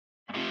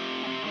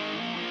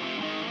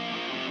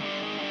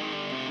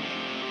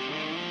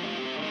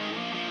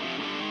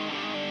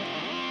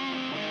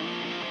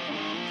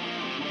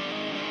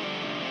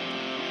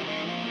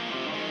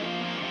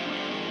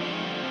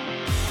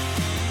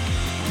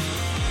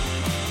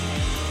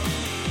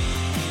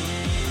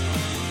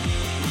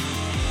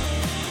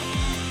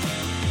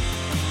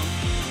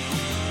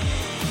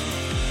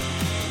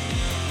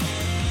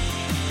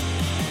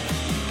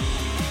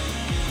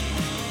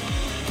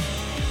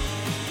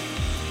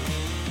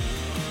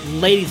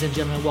Ladies and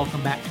gentlemen,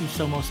 welcome back to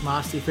Somos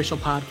Mas, the official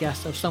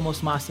podcast of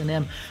Somos Mas and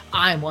M.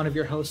 I'm one of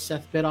your hosts,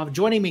 Seth Bidoff.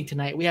 Joining me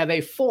tonight, we have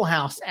a full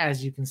house,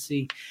 as you can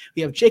see.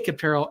 We have Jacob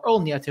Terrell, Earl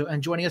Nieto,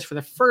 and joining us for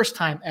the first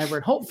time ever,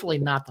 and hopefully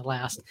not the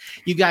last.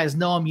 You guys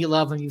know him, you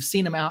love him, you've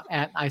seen him out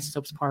at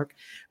Isotopes Park.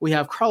 We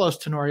have Carlos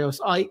Tenorios,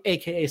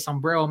 a.k.a.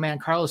 Sombrero Man.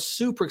 Carlos,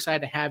 super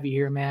excited to have you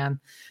here, man.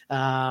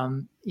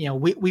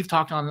 We've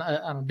talked on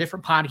a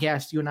different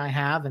podcast, you and I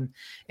have,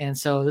 and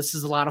so this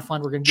is a lot of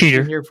fun. We're going to be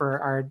here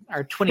for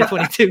our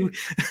 2022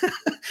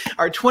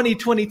 our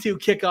 2022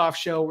 kickoff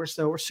show.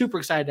 We're super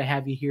excited to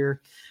have you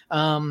here.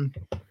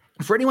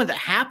 For anyone that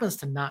happens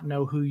to not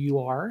know who you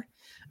are,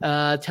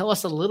 tell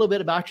us a little bit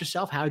about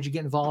yourself. How did you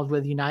get involved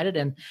with United?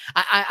 And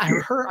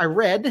I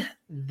read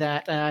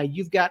that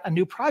you've got a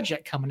new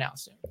project coming out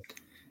soon.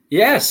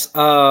 Yes.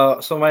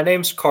 So my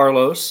name's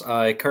Carlos.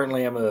 I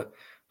currently am a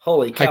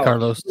holy cow. Hi,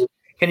 Carlos.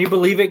 Can you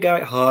believe it, guy?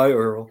 Hi,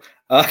 Earl.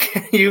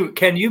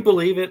 Can you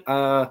believe it?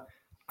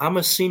 I'm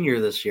a senior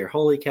this year.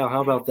 Holy cow!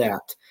 How about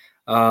that?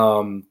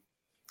 UNM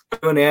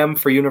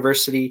for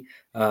university.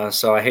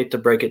 So I hate to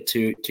break it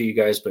to you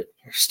guys, but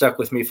you're stuck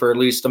with me for at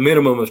least a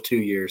minimum of 2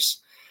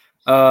 years.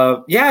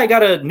 I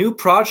got a new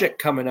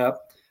project coming up.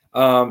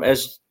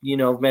 As you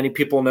know, many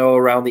people know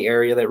around the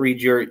area that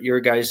read your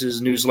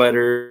guys'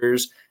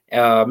 newsletters,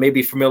 may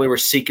be familiar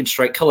with Seek and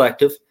Strike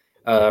Collective,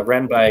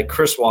 ran by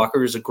Chris Walker,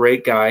 who's a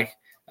great guy,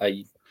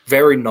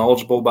 very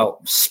knowledgeable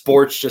about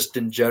sports just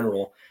in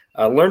general.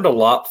 Learned a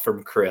lot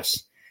from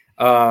Chris.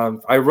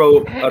 I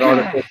wrote an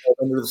article called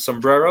Under the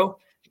Sombrero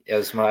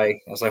as I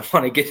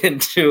want to get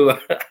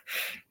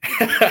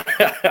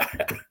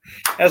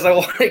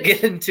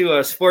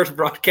into sports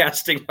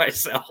broadcasting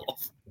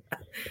myself.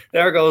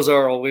 There goes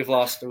Earl. We've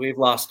lost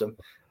him.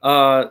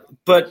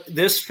 But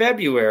this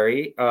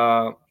February,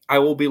 I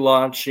will be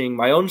launching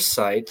my own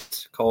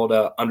site called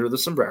Under the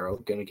Sombrero.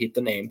 I'm going to keep the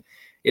name.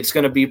 It's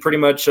going to be pretty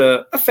much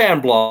a fan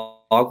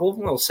blog.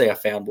 We'll say a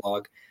fan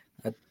blog.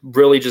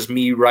 Really just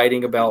me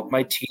writing about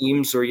my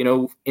teams or,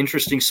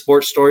 interesting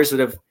sports stories that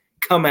have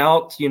come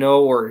out,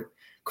 or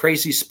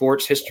crazy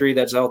sports history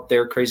that's out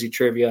there, crazy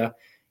trivia,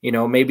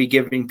 maybe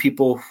giving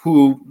people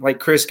who, like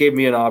Chris, gave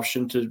me an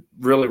option to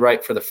really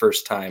write for the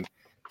first time.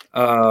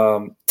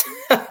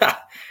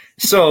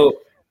 So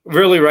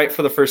really write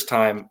for the first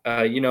time,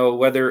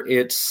 whether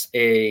it's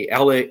a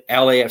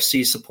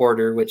LAFC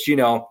supporter, which,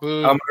 I'm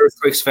an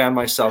Earthquakes fan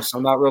myself, so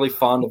I'm not really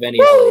fond of any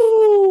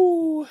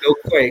no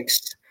Quakes.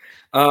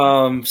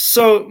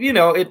 So,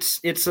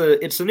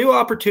 it's a new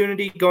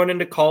opportunity going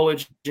into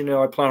college.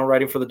 I plan on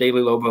writing for the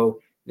Daily Lobo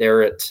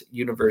there at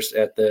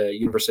the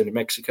University of New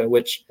Mexico,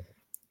 which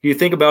you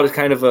think about is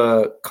kind of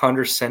a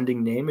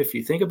condescending name if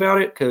you think about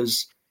it,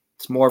 because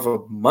it's more of a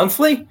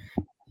monthly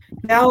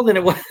now than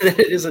it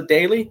is a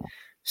daily.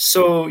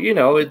 So,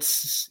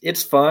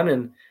 it's fun.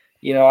 And,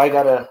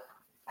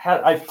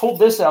 I pulled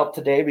this out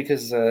today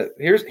because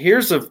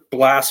here's a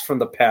blast from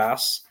the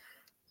past.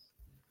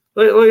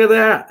 Look at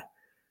that.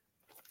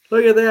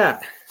 Look at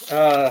that.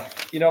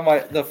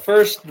 The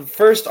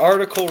first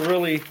article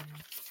really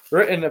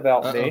written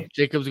about me.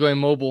 Jacob's going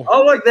mobile.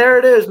 Oh, look, there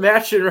it is,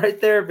 matching right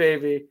there,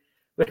 baby.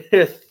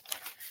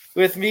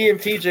 With me and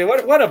PJ.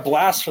 What a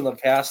blast from the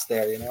past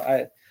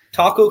there,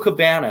 Taco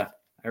Cabana.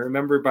 I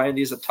remember buying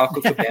these at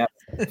Taco Cabana.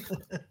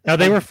 No,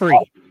 they were free.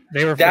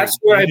 That's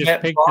where I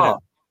met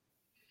Bob.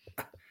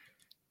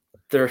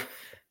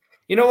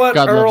 You know what,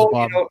 God Earl?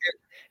 Bob.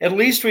 At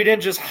least we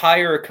didn't just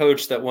hire a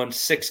coach that won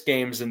 6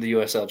 games in the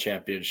USL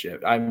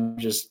Championship. I'm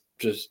just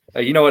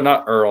you know what?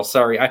 Not Earl.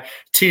 Sorry,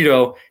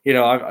 Tito.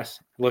 I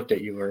looked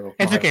at you, Earl.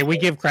 It's okay. We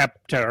give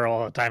crap to Earl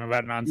all the time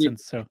about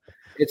nonsense. So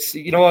it's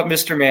what,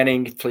 Mr.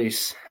 Manning,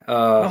 please.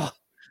 Twice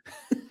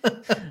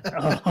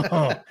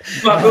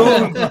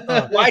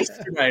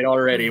tonight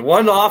already.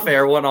 One off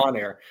air, one on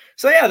air.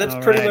 So yeah, that's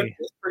pretty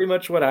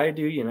much what I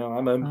do.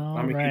 I'm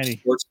a huge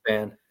sports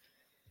fan.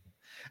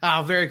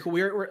 Oh, very cool.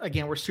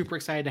 We're super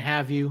excited to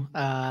have you.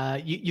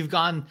 You've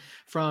gone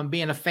from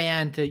being a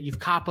fan to you've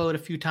capoed a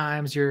few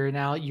times. You're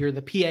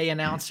the PA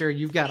announcer.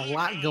 You've got a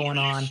lot going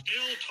on,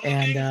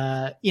 and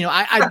I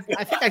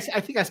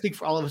think I speak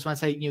for all of us when I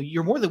say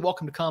you're more than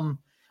welcome to come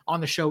on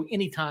the show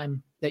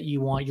anytime that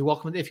you want. You're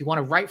welcome if you want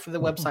to write for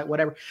the website,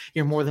 whatever.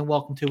 You're more than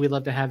welcome to. We'd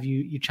love to have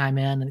you chime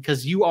in, and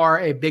because you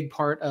are a big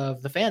part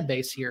of the fan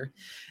base here,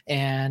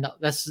 and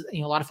that's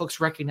a lot of folks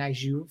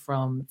recognize you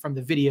from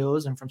the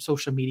videos and from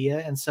social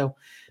media, and so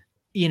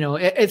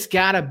it's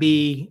got to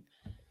be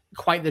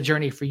quite the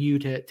journey for you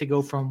to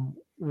go from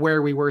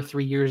where we were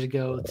 3 years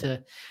ago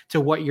to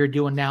what you're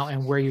doing now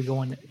and where you're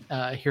going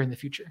here in the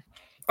future.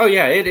 Oh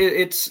yeah, it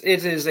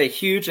is a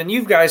huge, and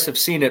you guys have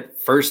seen it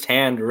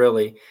firsthand.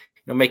 Really,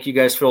 make you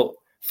guys feel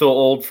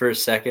old for a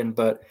second.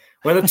 But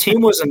when the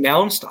team was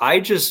announced, I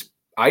just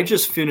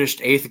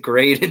finished 8th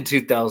grade in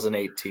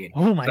 2018.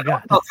 Oh my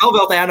God! How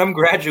about that? I'm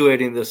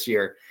graduating this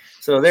year.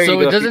 So there you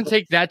go. So it doesn't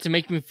take that to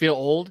make me feel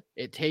old.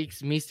 It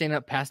takes me staying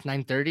up past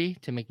 9:30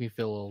 to make me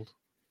feel old.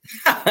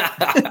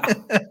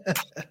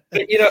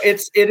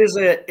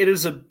 It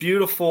is a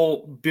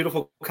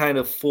beautiful kind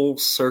of full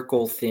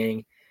circle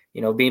thing.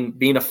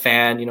 being a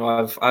fan,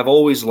 I've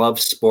always loved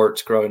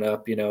sports growing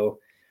up.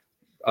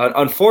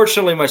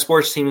 Unfortunately, my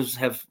sports teams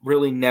have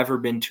really never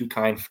been too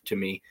kind to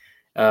me.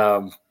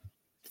 I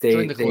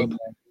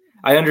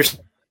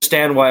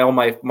understand why all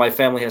my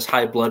family has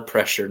high blood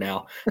pressure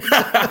now.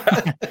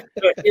 But,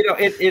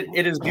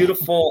 it is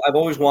beautiful. I've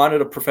always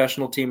wanted a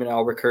professional team in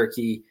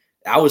Albuquerque.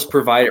 That was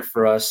provided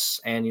for us,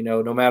 and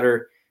no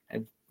matter.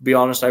 And to be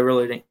honest, I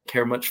really didn't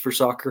care much for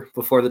soccer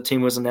before the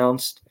team was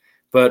announced.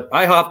 But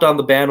I hopped on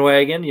the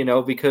bandwagon,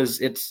 because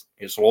it's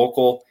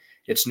local,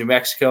 it's New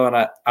Mexico,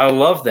 and I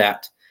love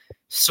that.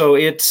 So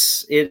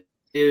it's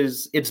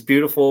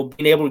beautiful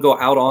being able to go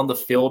out on the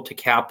field to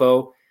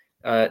Capo.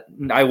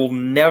 I will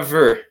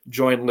never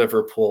join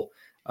Liverpool.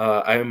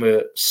 I am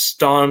a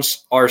staunch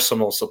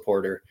Arsenal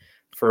supporter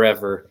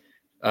forever,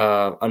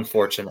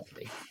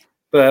 unfortunately.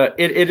 But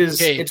it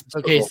is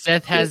okay.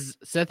 Seth has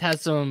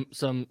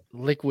some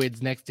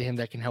liquids next to him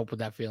that can help with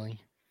that feeling.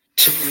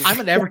 I'm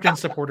an Everton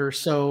supporter,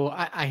 so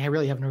I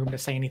really have no room to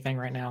say anything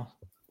right now.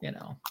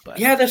 But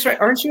yeah, that's right.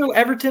 Aren't you an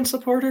Everton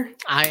supporter?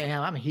 I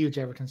am. I'm a huge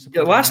Everton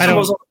supporter. Yeah, last time I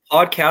was on the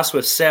podcast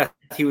with Seth,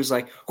 he was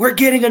like, "We're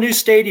getting a new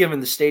stadium,"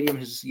 and the stadium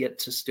has yet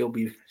to still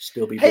be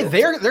Hey,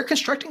 built. they're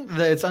constructing.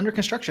 It's under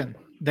construction.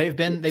 They've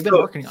been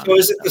working on it. So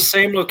is it the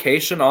same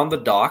location on the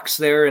docks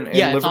there?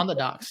 It's on the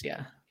docks.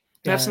 Yeah.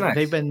 That's nice.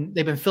 They've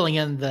been filling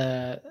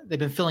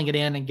it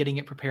in and getting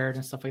it prepared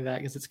and stuff like that,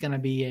 because it's going to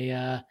be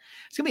a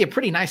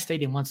pretty nice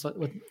stadium once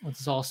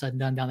it's all said and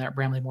done down there at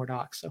Bramley-Moore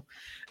Docks. So,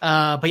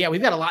 but yeah,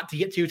 we've got a lot to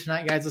get to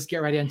tonight, guys. Let's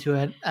get right into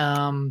it.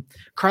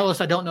 Carlos,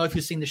 I don't know if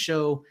you've seen the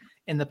show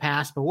in the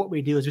past, but what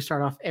we do is we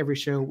start off every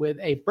show with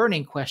a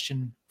burning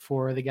question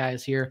for the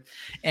guys here.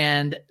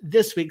 And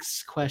this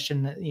week's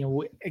question,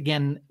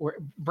 again, we're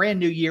brand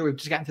new year. We've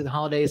just gotten through the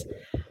holidays.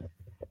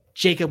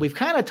 Jacob, we've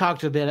kind of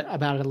talked a bit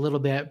about it a little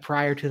bit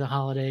prior to the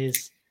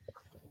holidays,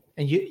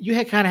 and you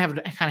had kind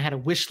of had a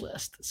wish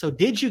list. So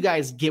did you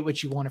guys get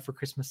what you wanted for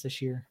Christmas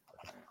this year?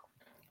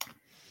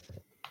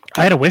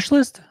 I had a wish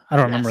list? I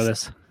don't remember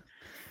this.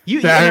 You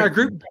in our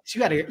group,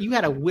 you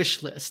had a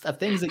wish list of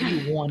things that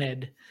you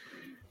wanted,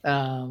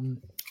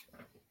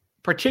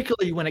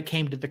 particularly when it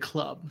came to the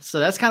club. So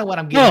that's kind of what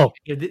I'm getting.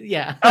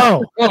 Yeah.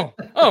 Oh,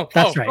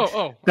 that's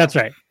right. That's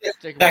right.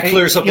 That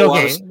clears up a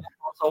lot of stuff.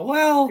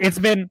 Well, it's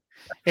been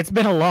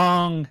a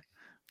long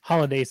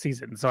holiday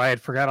season, so I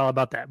had forgot all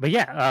about that. But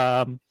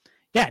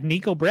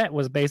Nico Brett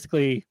was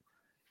basically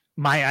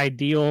my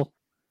ideal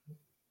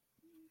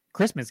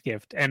Christmas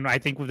gift, and I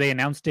think they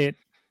announced it.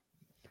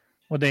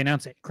 What they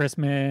announce it?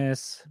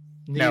 Christmas?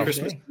 New Year's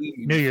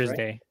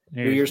Day.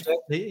 New Year's Day.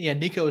 Yeah,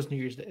 Nico is New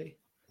Year's Day.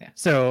 Yeah.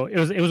 So it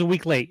was a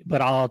week late,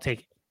 but I'll take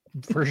it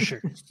for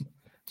sure.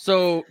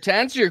 So to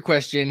answer your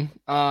question,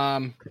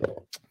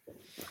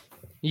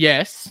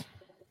 yes.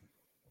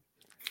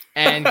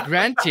 And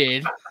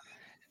granted,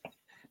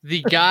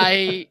 the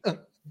guy,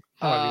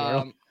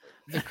 the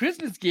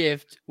Christmas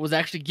gift was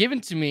actually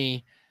given to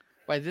me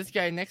by this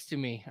guy next to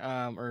me,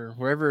 or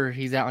wherever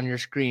he's at on your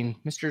screen,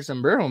 Mr.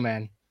 Sombrero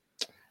Man.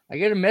 I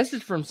get a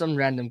message from some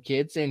random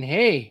kid saying,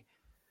 "Hey,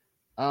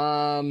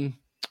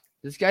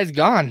 this guy's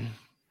gone."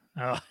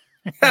 Oh.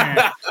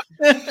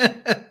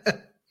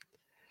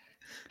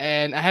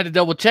 And I had to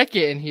double check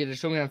it, and he had to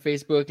show me on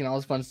Facebook and all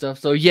this fun stuff.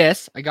 So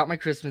yes, I got my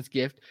Christmas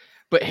gift.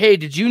 But hey,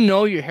 did you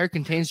know your hair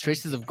contains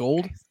traces of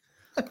gold?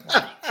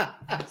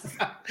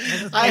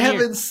 I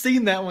haven't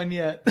seen that one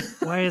yet.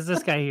 Why is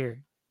this guy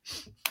here?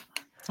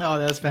 Oh,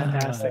 that's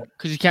fantastic.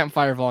 Because you can't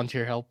fire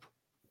volunteer help.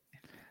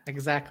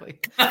 Exactly.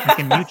 I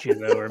can mute you,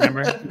 though,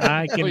 remember?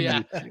 I can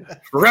mute you.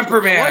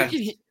 Reprimand.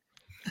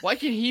 Why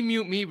can he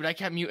mute me, but I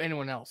can't mute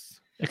anyone else?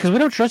 Because we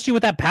don't trust you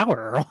with that power,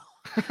 Earl.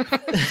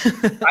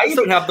 I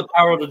even have the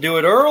power to do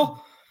it,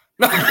 Earl.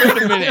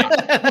 Wait a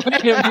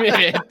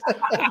minute.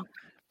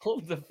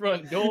 Hold the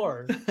front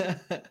door.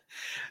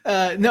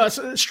 No,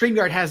 so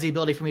StreamYard has the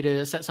ability for me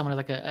to set someone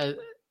like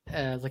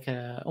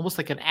almost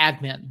like an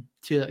admin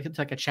to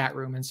like a chat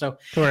room, and so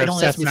it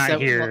only lets me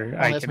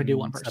do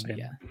one person.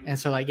 Yeah, and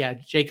so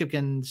Jacob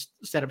can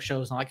set up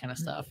shows and all that kind of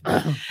stuff,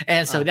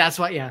 and so that's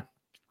why. Yeah,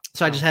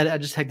 so I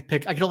just had to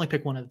pick. I could only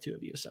pick one of the two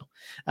of you. So,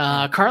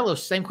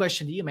 Carlos, same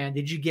question to you, man.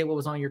 Did you get what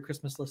was on your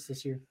Christmas list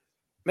this year?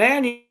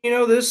 Man,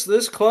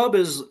 this club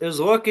is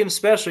looking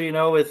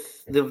special,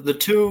 with the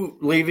two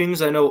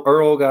leavings. I know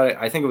Earl got it.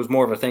 I think it was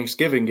more of a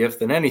Thanksgiving gift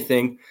than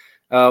anything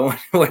when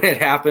it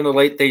happened, a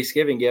late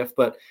Thanksgiving gift.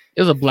 But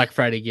it was a Black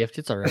Friday gift.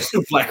 It's all right.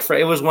 Black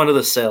Friday. It was one of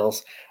the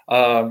sales.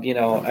 We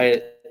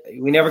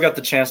never got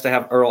the chance to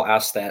have Earl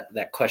ask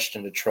that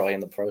question to Troy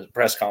in the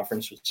press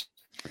conference. Which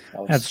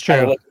that's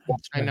true.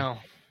 I know.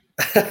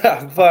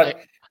 But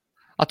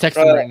I'll text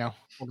him right now.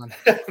 Hold on.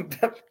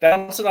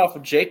 Bouncing off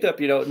of Jacob,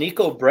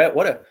 Nico Brett,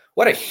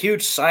 what a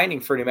huge signing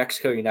for New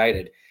Mexico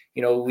United.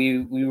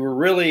 We were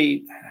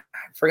really, I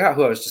forgot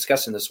who I was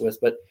discussing this with,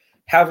 but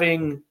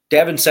having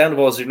Devin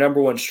Sandoval as your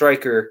number one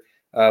striker,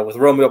 with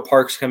Romeo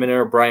Parks coming in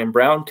or Brian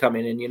Brown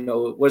coming in,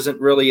 it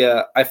wasn't really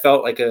I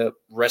felt like a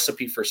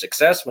recipe for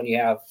success when you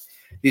have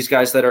these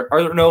guys that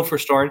are known for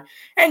scoring.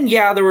 And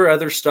yeah, there were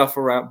other stuff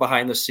around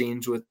behind the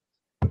scenes with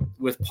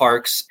with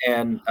Parks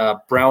and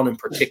Brown in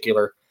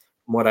particular,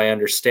 from what I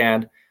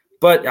understand.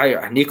 But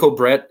Nico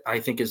Brett,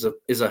 I think, is a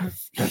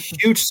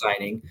huge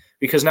signing,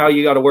 because now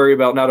you got to worry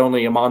about not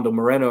only Amando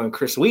Moreno and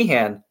Chris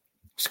Wehan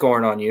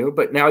scoring on you,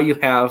 but now you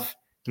have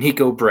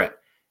Nico Brett.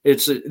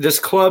 This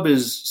club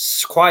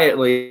is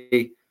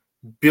quietly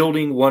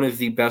building one of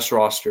the best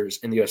rosters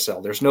in the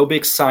USL. There's no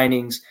big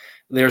signings.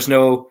 There's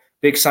no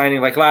big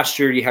signing like last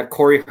year. You had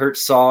Corey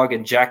Hertzog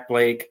and Jack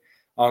Blake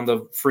on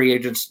the free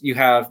agents. You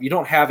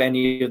don't have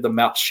any of the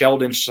Mount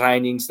Sheldon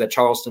signings that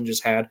Charleston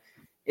just had.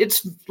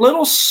 It's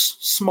little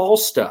small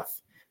stuff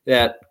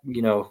that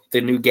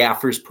the new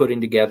Gaffer's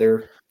putting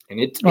together, and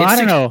I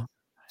don't know.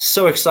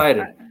 So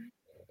excited.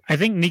 I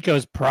think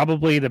Nico's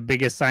probably the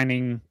biggest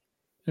signing.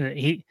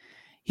 He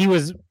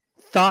was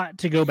thought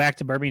to go back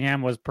to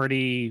Birmingham, was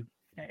pretty.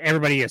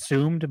 Everybody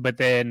assumed, but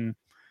then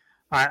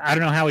I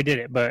don't know how he did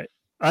it. But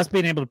us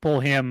being able to pull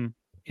him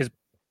is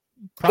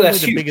probably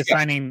the biggest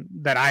signing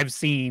that I've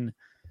seen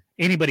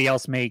anybody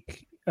else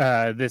make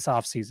this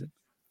offseason.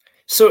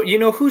 So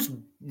who's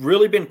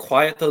really been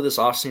quiet though this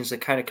offseason that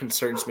kind of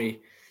concerns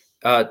me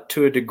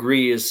to a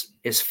degree is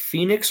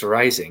Phoenix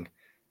Rising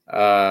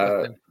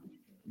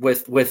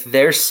with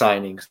their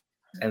signings,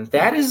 and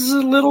that is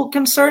a little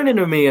concerning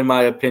to me, in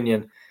my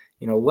opinion.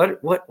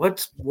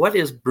 What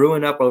is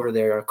brewing up over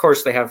there? Of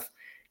course, they have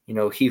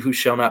he who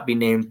shall not be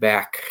named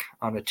back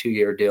on a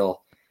 2-year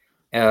deal.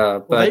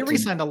 But they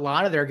re-signed a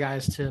lot of their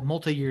guys to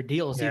multi-year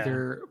deals,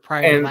 either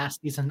prior to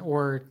last season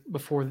or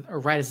before,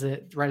 or right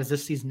as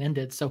this season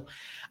ended. So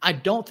I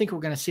don't think we're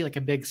going to see like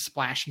a big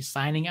splashy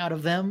signing out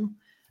of them.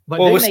 But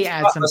they may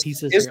add some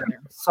pieces here and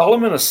there.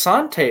 Solomon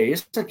Asante,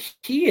 isn't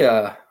he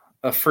a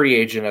free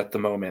agent at the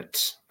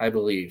moment? I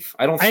believe.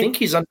 I don't think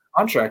he's under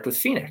contract with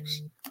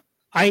Phoenix.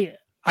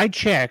 I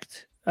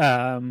checked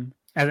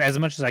as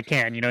much as I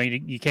can.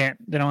 You can't.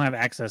 They don't have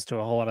access to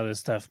a whole lot of this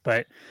stuff.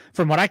 But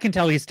from what I can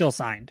tell, he's still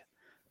signed.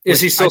 Is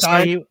he still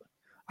signed?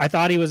 I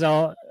thought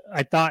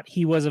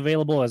he was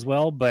available as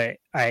well. But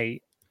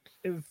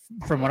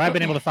from what I've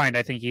been able to find,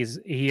 I think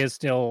he is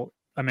still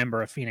a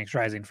member of Phoenix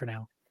Rising for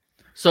now.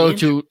 So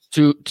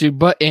to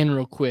butt in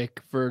real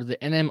quick for the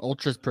NM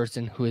Ultras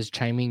person who is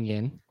chiming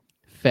in,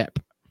 FEP.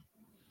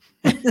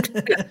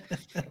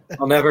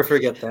 I'll never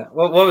forget that.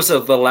 What was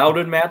it? The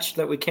Loudon match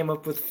that we came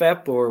up with,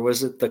 FEP, or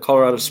was it the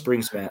Colorado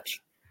Springs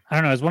match? I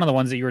don't know. It's one of the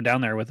ones that you were down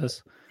there with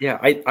us. Yeah,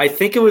 I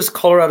think it was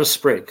Colorado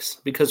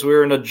Springs, because we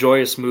were in a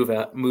joyous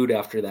mood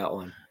after that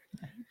one.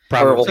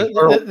 Probably.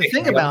 So the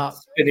thing about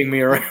spinning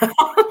me around.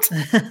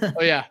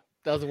 Oh yeah,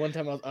 that was the one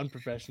time I was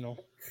unprofessional.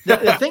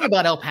 The thing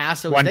about El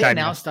Paso is they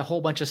announced a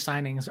whole bunch of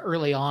signings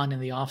early on in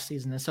the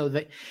offseason, and so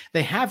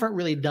they haven't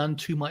really done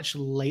too much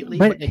lately,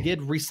 but they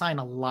did re-sign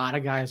a lot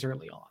of guys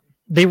early on.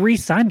 They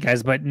re-signed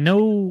guys, but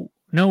no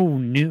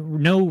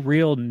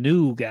real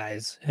new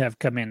guys have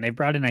come in. They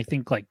brought in, I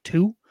think, like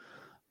 2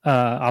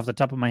 off the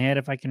top of my head,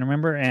 if I can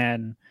remember,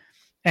 and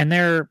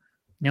they're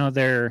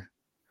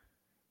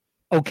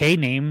okay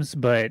names,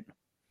 but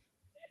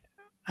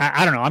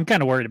I don't know. I'm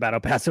kind of worried about El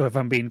Paso, if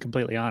I'm being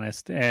completely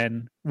honest,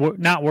 and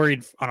not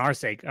worried on our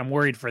sake. I'm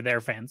worried for their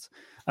fans.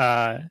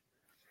 So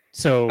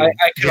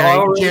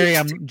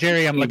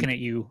Jerry, I'm looking at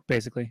you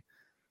basically.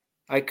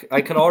 I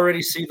can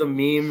already see the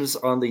memes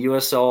on the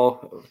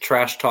USL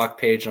Trash Talk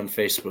page on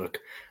Facebook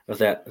of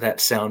that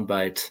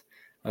soundbite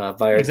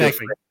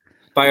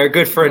by our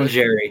good friend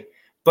Jerry.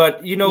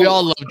 But we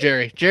all love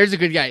Jerry. Jerry's a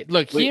good guy.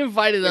 Look, he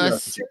invited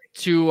us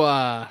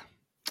to.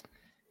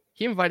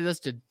 He invited us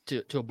to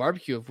a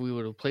barbecue if we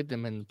would have played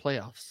them in the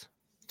playoffs.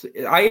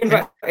 I'm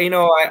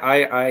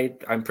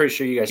pretty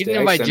sure you guys did. He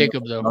didn't invite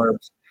Jacob though.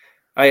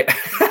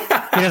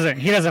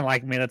 He doesn't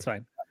like me. That's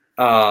fine.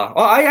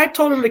 I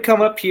told him to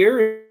come up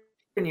here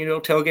and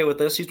tailgate with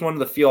us. He's one of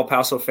the few El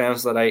Paso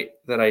fans that I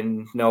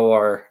know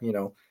are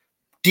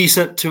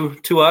decent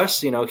to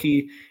us.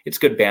 It's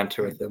good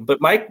banter with him. But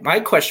my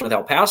question with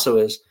El Paso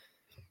is,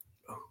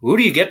 who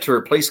do you get to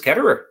replace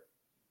Ketterer?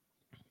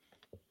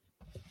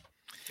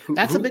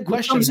 That's a big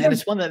question, and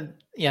it's one that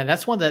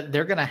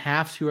they're going to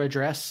have to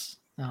address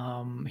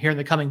here in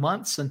the coming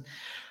months. And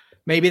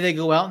maybe they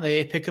go out and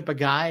they pick up a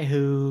guy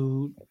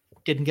who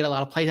didn't get a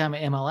lot of playtime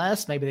at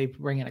MLS. Maybe they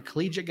bring in a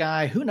collegiate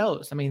guy. Who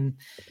knows? I mean,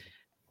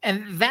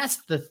 and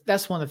that's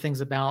one of the things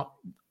about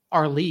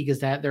our league, is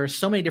that there are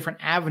so many different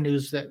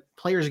avenues that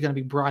players are going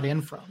to be brought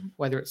in from,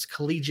 whether it's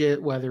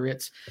collegiate, whether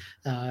it's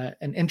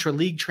an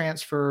intra-league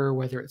transfer,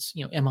 whether it's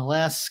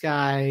MLS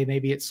guy,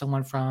 maybe it's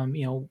someone from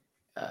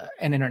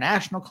an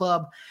international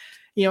club.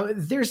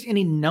 There's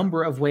any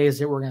number of ways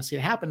that we're going to see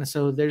it happen. And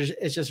so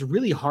it's just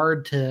really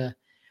hard to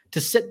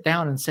sit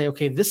down and say,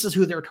 okay, this is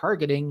who they're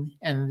targeting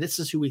and this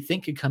is who we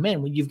think could come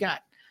in when you've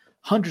got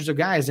hundreds of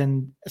guys.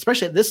 And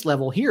especially at this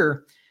level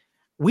here,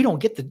 we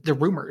don't get the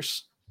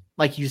rumors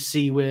like you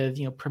see with,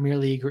 Premier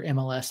League or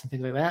MLS and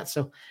things like that.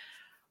 So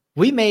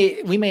we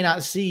may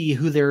not see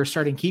who their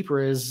starting keeper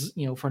is,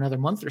 for another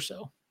month or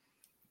so.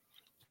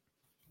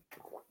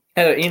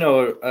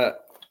 A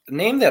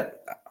name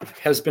that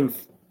has been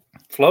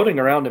floating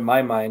around in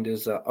my mind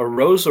is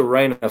Rosa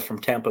Reina from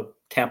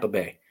Tampa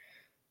Bay.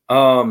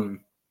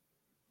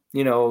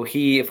 He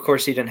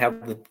didn't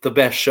have the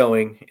best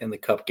showing in the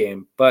cup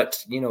game,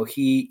 but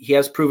he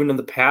has proven in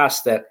the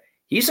past that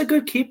he's a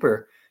good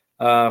keeper.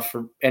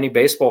 For any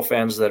baseball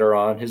fans that are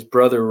on, his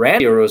brother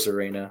Randy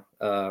Arozarena,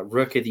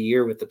 Rookie of the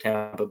Year with the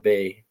Tampa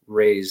Bay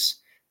Rays,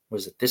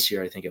 was it this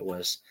year? I think it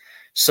was.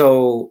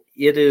 So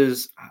it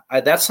is.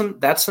 That's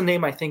a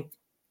name I think.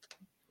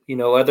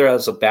 Whether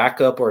as a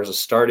backup or as a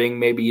starting,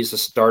 maybe he's a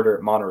starter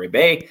at Monterey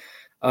Bay,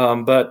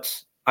 but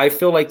I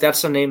feel like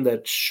that's a name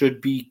that should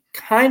be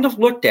kind of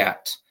looked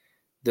at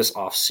this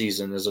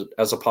offseason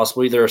as a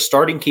possible either a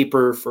starting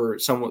keeper for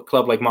some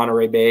club like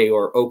Monterey Bay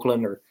or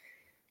Oakland or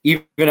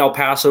even El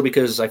Paso,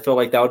 because I feel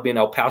like that would be an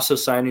El Paso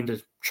signing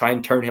to try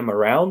and turn him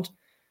around.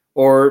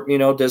 Or,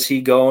 does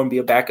he go and be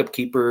a backup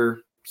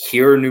keeper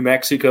here in New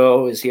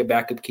Mexico? Is he a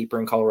backup keeper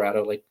in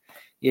Colorado?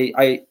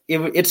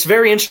 It's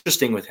very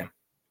interesting with him.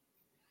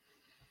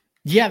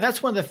 Yeah,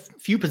 that's one of the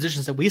few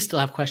positions that we still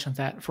have questions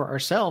at for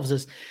ourselves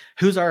is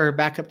who's our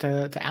backup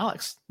to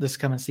Alex this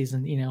coming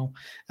season. We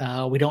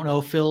don't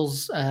know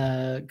Phil's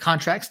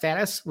contract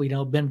status. We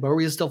know Ben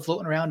Bowie is still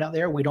floating around out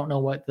there. We don't know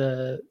what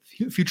the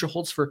future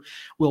holds for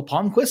Will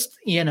Palmquist.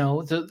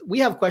 We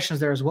have questions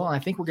there as well. And I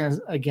think we're going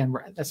to, again,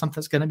 that's something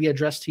that's going to be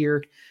addressed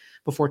here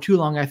before too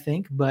long, I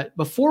think. But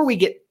before we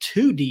get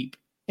too deep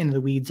into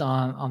the weeds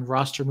on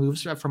roster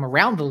moves from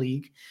around the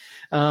league,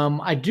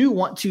 I do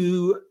want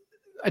to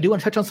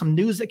touch on some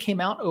news that came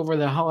out over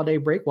the holiday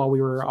break while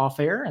we were off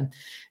air.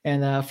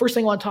 And first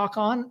thing I want to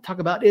talk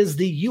about is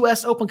the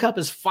U.S. Open Cup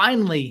is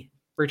finally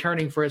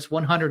returning for its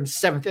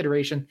 107th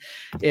iteration.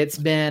 It's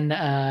been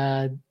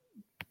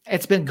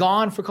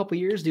gone for a couple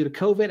of years due to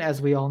COVID,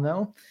 as we all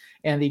know.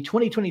 And the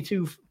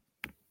 2022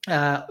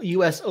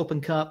 U.S. Open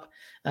Cup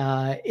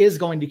is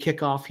going to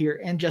kick off here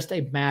in just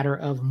a matter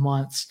of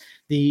months.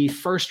 The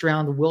first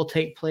round will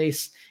take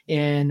place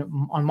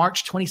on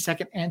March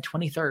 22nd and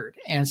 23rd.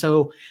 And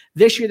so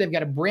this year they've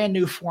got a brand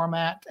new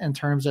format in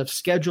terms of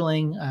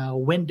scheduling,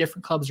 when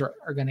different clubs are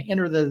going to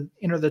enter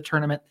the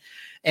tournament.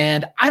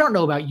 And I don't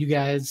know about you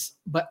guys,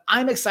 but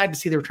I'm excited to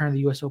see the return of the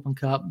U.S. Open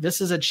Cup. This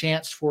is a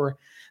chance for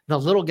the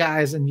little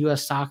guys in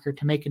U.S. soccer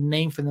to make a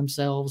name for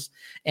themselves.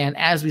 And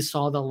as we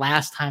saw the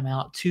last time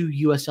out, 2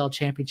 USL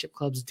championship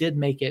clubs did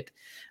make it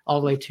all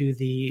the way to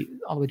the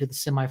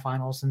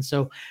semifinals. And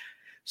so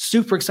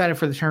super excited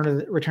for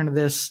the return of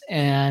this.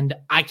 And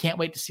I can't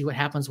wait to see what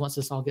happens once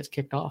this all gets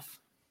kicked off.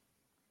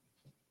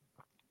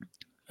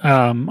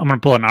 I'm going to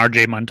pull an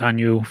RJ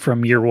Montano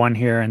from year one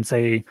here and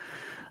say,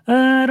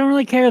 I don't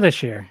really care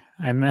this year.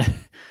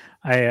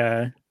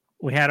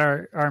 We had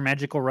our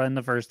magical run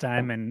the first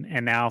time,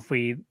 and now if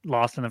we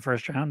lost in the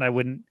first round, I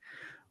wouldn't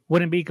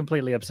be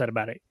completely upset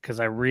about it because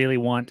I really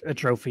want a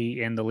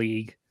trophy in the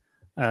league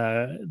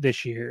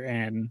this year.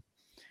 And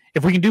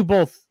if we can do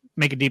both,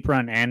 make a deep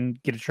run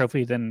and get a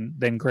trophy,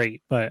 then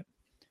great. But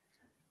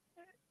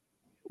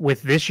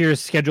with this year's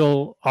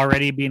schedule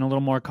already being a little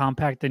more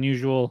compact than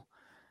usual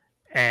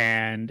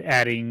and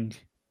adding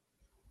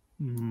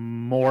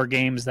more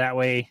games that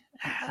way,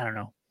 I don't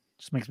know,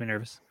 just makes me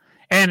nervous.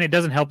 And it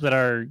doesn't help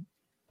that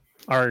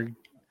our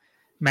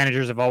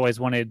managers have always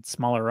wanted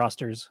smaller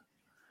rosters.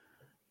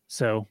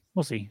 So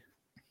we'll see.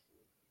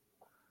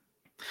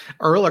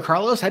 Earl or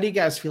Carlos, how do you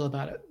guys feel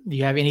about it? Do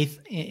you have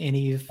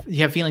you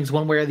have feelings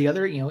one way or the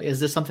other? Is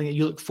this something that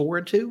you look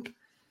forward to?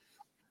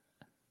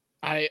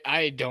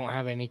 I don't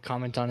have any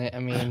comment on it. I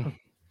mean,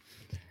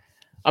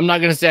 I'm not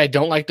going to say I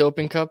don't like the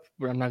Open Cup,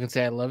 but I'm not going to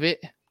say I love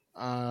it.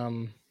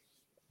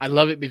 I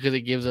love it because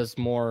it gives us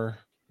more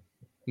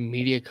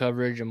media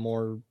coverage and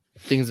more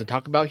things to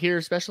talk about here,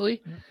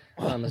 especially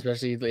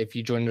if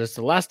you joined us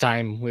the last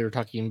time, we were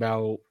talking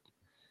about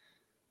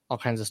all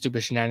kinds of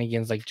stupid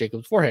shenanigans like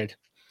Jacob's forehead.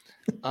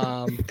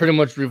 Pretty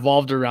much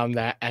revolved around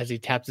that as he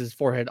taps his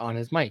forehead on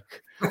his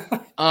mic.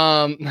 But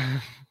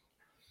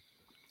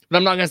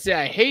I'm not going to say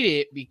I hate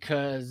it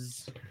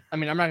because, I'm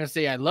not going to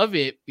say I love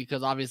it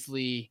because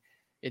obviously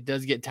it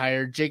does get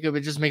tired. Jacob,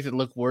 it just makes it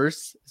look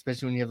worse,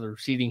 especially when you have a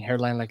receding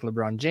hairline like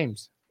LeBron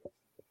James.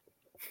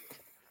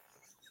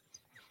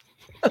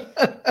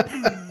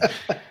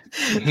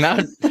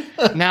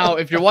 Now,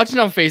 if you're watching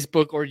on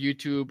Facebook or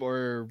YouTube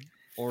or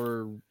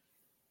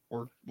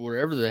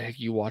wherever the heck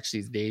you watch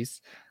these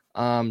days,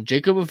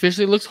 Jacob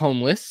officially looks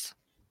homeless,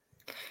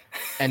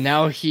 and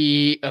now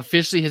he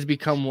officially has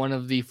become one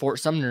of the Fort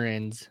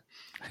Sumnerans.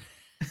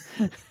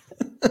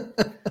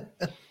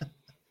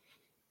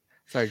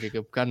 Sorry,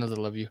 Jacob. God knows I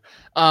love you.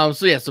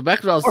 So back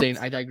to what I was saying.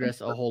 I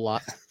digress a whole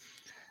lot.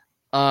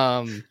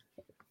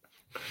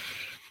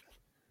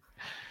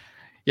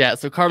 Yeah,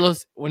 so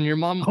Carlos, when your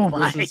mom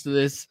listens to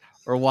this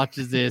or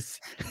watches this,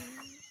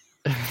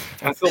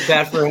 I feel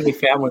bad for any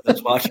family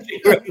that's watching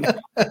it right now.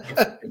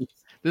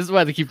 This is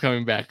why they keep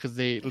coming back, because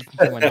they listen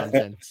to my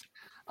nonsense.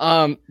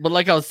 But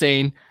like I was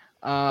saying,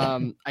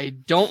 I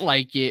don't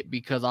like it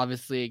because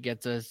obviously it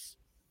gets us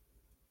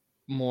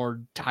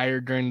more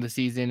tired during the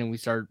season and we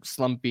start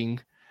slumping.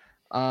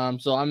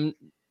 So I'm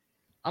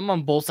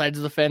on both sides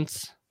of the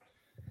fence.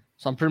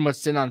 So I'm pretty much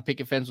sitting on a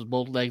picket fence with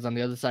both legs on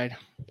the other side.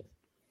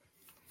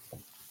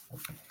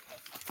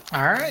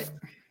 All right.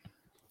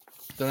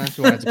 Don't have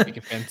to want to pick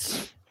a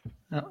fence.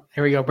 Oh,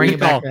 here we go. Bring Good it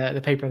back call.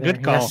 the paper there.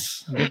 Good call.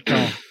 Yes. Good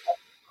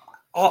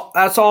call.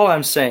 That's all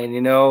I'm saying,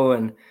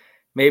 and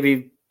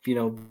maybe,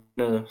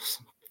 a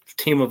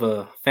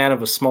fan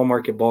of a small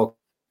market ball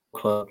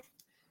club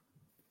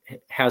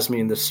has me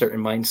in this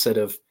certain mindset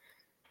of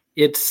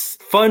it's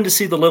fun to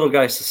see the little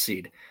guys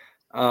succeed.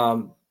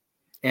 And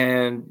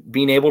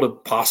being able to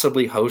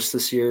possibly host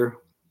this year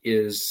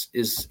is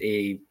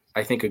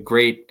I think a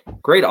great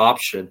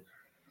option.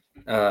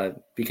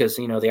 Because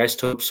the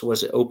Isotopes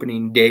was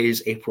opening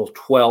days April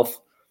 12th.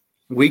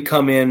 We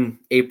come in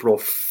April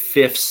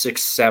 5th, 6th,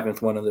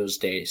 7th, one of those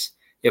days.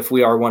 If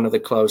we are one of the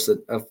clubs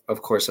that,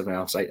 of course, have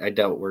announced, I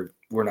doubt we're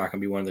not going to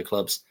be one of the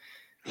clubs.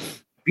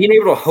 Being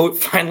able to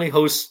finally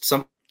host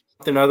something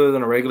other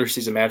than a regular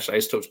season match at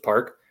Isotopes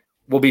Park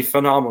will be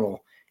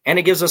phenomenal. And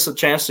it gives us a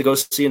chance to go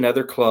see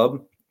another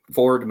club.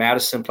 Forward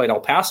Madison played El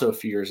Paso a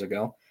few years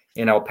ago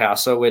in El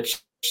Paso,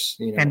 which,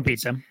 and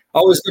beat them.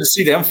 Always good to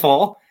see them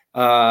fall.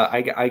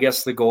 I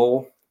guess the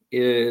goal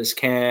is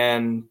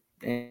and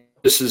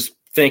this is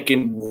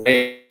thinking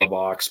way in the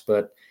box,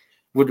 but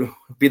would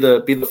be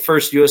the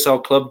first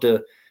USL club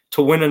to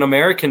win an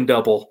American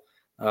double,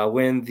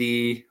 win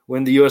the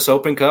US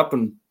Open Cup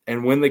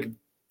and win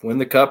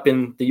the cup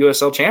in the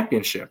USL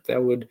Championship.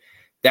 That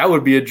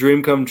would be a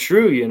dream come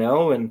true,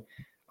 and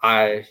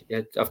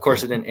of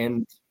course it didn't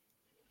end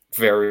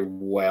very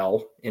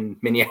well in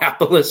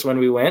Minneapolis when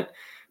we went,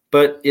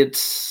 but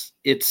it's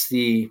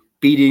the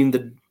beating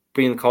the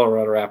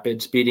Colorado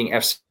Rapids, beating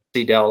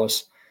FC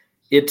Dallas.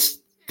 It's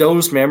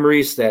those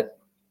memories that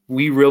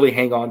we really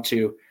hang on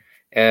to.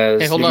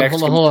 As hey, hold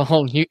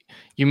on.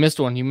 You missed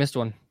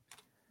one.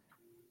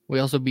 We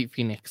also beat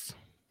Phoenix.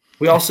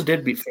 We also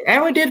did beat Phoenix.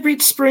 And we did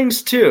beat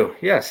Springs too.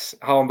 Yes.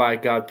 Oh my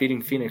God.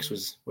 Beating Phoenix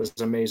was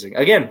amazing.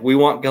 Again, we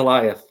want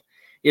Goliath.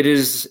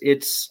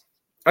 It's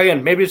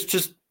again, maybe it's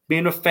just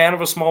being a fan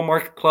of a small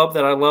market club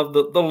that I love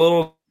the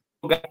little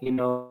guy,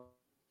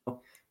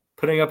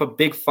 putting up a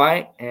big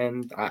fight,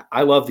 and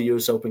I love the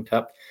U.S. Open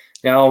Cup.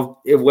 Now,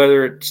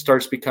 whether it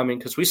starts becoming,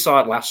 because we saw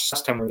it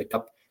last time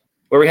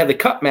where we had the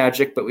cup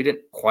magic, but we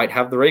didn't quite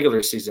have the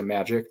regular season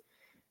magic.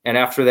 And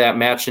after that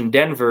match in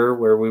Denver,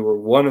 where we were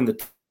one in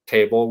the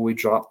table, we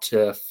dropped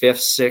to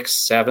 5th,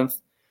 6th, 7th.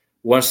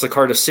 Once the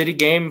Cardiff City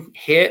game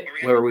hit,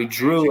 where we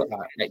drew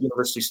at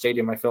University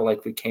Stadium, I felt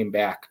like we came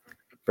back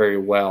very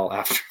well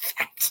after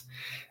that.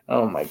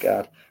 Oh my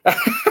God.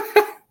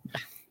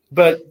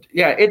 But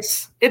yeah,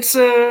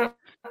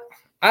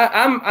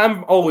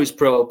 I'm always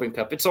pro Open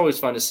Cup. It's always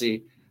fun to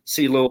see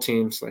little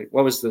teams like,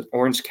 what was the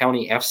Orange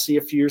County FC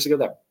a few years ago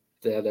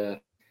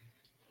that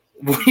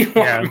we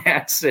won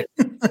Madison.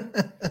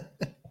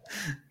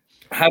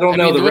 I don't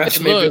know the rest.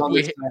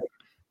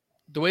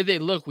 The way they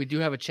look, we do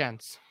have a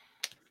chance.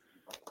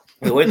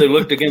 The way they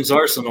looked against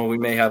Arsenal, we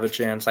may have a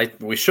chance.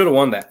 We should have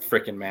won that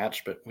freaking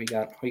match, but we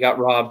got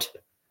robbed.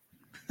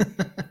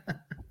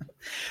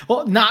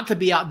 Well, not to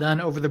be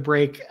outdone over the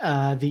break,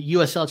 the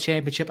USL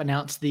Championship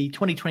announced the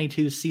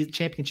 2022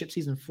 championship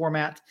season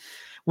format.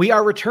 We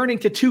are returning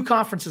to 2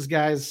 conferences,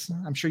 guys.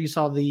 I'm sure you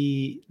saw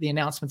the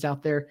announcements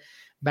out there.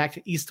 Back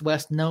to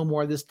East-West. No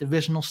more of this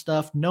divisional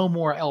stuff. No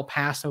more El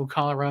Paso,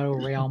 Colorado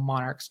Real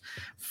Monarchs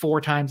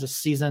 4 times a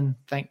season.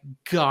 Thank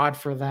God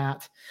for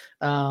that.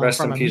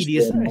 From a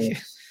media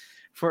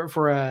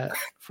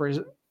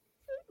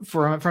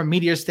from a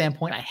media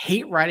standpoint, I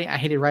hated writing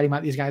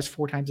about these guys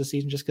 4 times a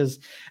season just because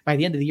by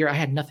the end of the year I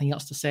had nothing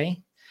else to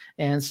say.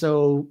 And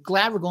so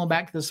glad we're going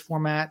back to this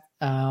format.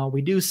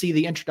 We do see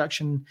the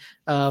introduction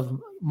of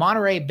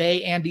Monterey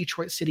Bay and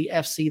Detroit City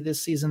FC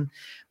this season.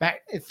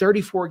 Back at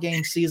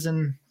 34-game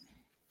season,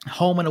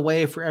 home and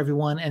away for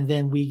everyone. And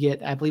then we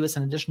get, I believe it's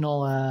an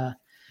additional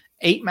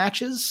 8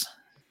 matches.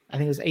 I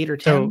think it was 8 or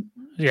 10.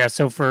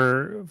 So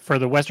for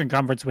the Western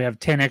Conference, we have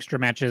 10 extra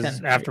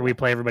matches after we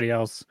play everybody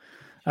else.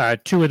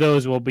 2 of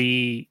those will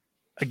be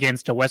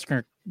against a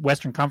Western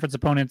Conference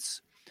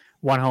opponents,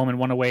 1 home and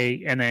 1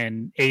 away, and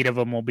then 8 of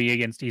them will be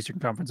against Eastern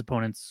Conference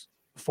opponents,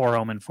 4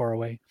 home and 4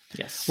 away.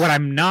 Yes. What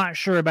I'm not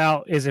sure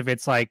about is if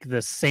it's like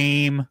the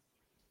same.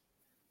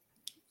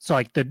 So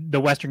like the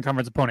Western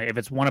Conference opponent, if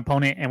it's 1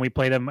 opponent and we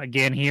play them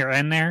again here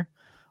and there,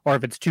 or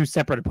if it's 2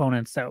 separate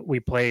opponents that we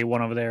play 1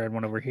 over there and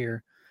 1 over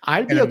here.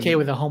 I'd be okay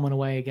with a home and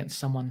away against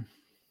someone.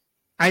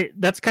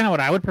 That's kind of what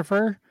I would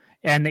prefer.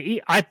 And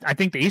I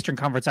think the Eastern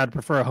Conference, I'd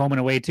prefer a home and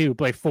away too.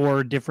 Play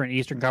 4 different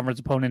Eastern Conference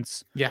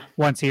opponents. Yeah.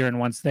 Once here and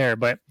once there.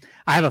 But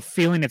I have a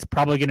feeling it's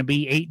probably going to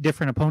be 8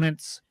 different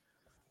opponents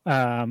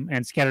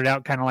and scattered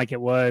out kind of like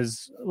it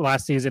was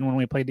last season when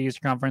we played the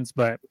Eastern Conference.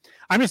 But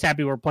I'm just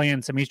happy we're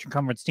playing some Eastern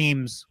Conference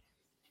teams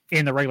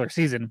in the regular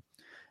season.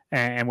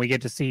 And we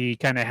get to see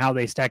kind of how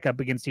they stack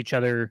up against each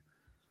other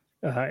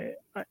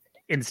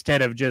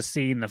instead of just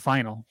seeing the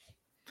final.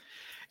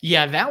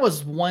 Yeah, that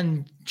was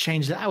one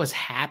change that I was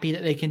happy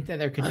that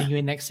they're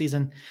continuing next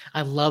season.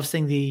 I love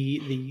seeing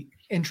the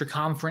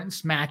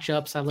intra-conference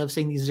matchups. I love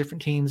seeing these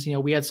different teams. You know,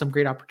 we had some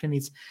great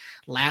opportunities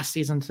last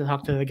season to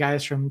talk to the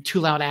guys from Too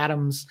Loud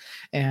Adams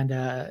and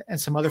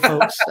some other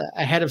folks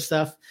ahead of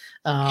stuff.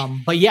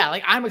 But yeah,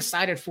 like I'm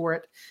excited for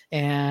it.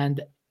 And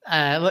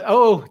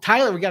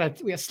Tyler, we got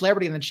a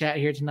celebrity in the chat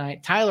here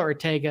tonight. Tyler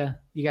Ortega,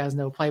 you guys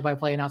know,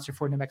 play-by-play announcer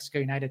for New Mexico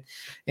United,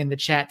 in the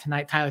chat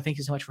tonight. Tyler, thank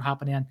you so much for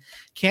hopping in.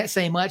 Can't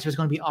say much. It was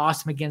going to be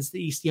awesome against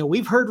the East. You know,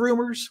 we've heard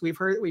rumors. We've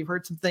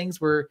heard some things.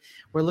 We're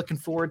looking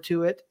forward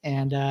to it,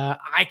 and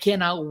I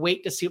cannot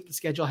wait to see what the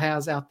schedule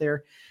has out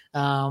there.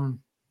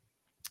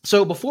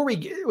 So before we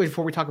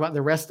talk about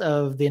the rest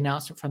of the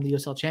announcement from the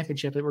USL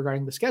Championship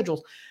regarding the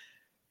schedules,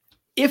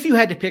 if you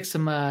had to pick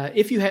some,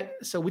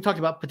 so we talked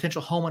about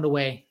potential home and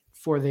away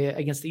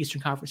against the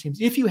Eastern Conference teams.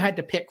 If you had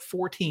to pick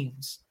 4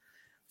 teams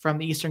from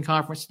the Eastern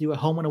Conference to do a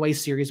home and away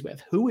series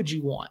with, who would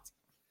you want?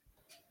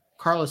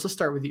 Carlos, let's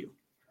start with you.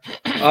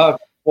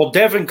 Well,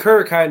 Devin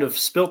Kerr kind of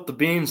spilt the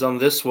beans on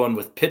this one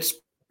with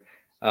Pittsburgh.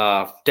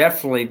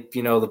 Definitely,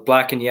 you know, the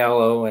black and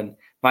yellow, and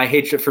my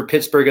hatred for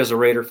Pittsburgh as a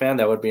Raider fan,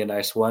 that would be a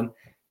nice one.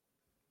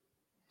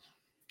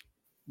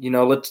 You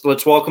know,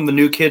 let's welcome the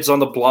new kids on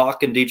the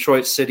block in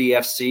Detroit City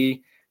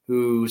FC,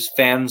 whose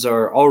fans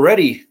are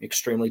already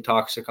extremely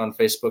toxic on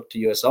Facebook to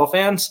USL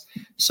fans.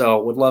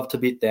 So would love to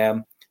beat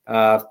them.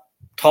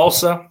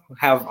 Tulsa,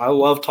 I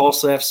love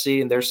Tulsa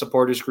FC and their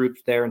supporters group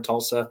there in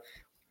Tulsa.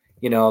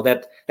 You know,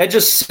 that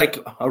just like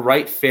a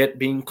right fit,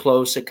 being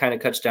close, it kind of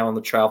cuts down on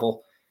the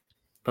travel.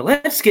 But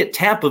let's get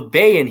Tampa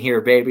Bay in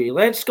here, baby.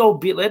 Let's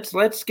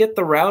get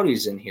the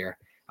Rowdies in here.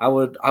 I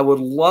would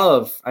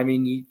love, I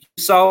mean, you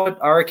saw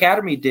what our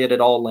academy did at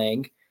All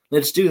Lang.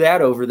 Let's do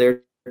that over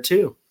there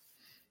too.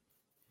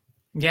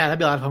 Yeah, that'd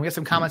be a lot of fun. We got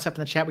some comments up in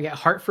the chat. We got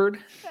Hartford.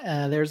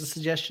 There's a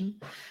suggestion.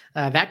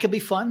 That could be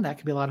fun. That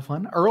could be a lot of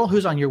fun. Earl,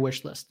 who's on your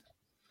wish list?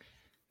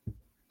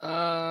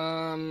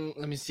 Let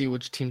me see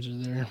which teams are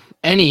there.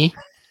 Any.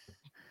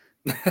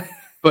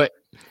 But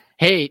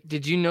hey,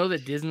 did you know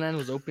that Disneyland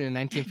was opened in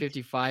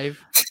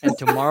 1955 and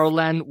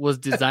Tomorrowland was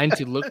designed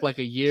to look like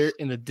a year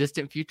in the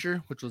distant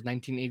future, which was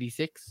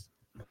 1986?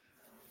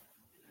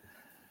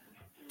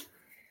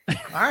 All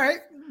right.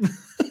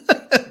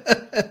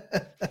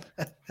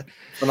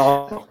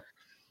 Phenomenal.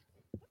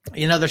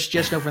 Another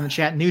suggestion over in the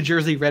chat: New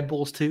Jersey Red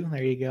Bulls too.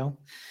 There you go.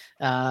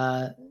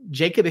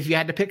 Jacob, if you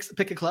had to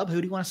pick a club, who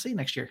do you want to see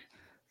next year?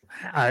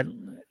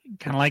 Kind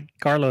of like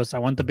Carlos. I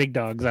want the big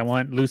dogs. I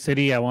want Lou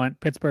City. I want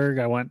Pittsburgh.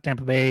 I want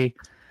Tampa Bay,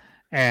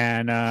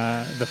 and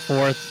the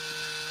fourth.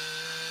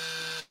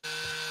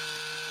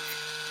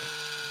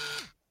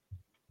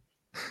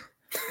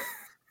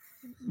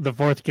 The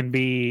fourth can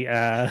be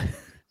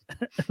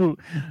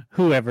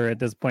whoever at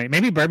this point.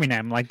 Maybe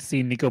Birmingham. I'd like to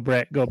see Nico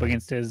Brett go up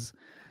against his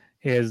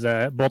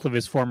both of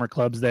his former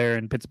clubs there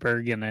in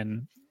Pittsburgh and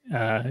then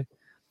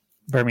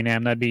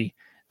Birmingham. That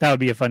would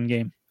be a fun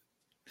game.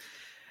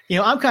 You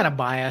know, I'm kind of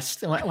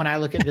biased when I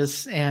look at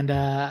this, and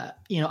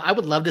you know, I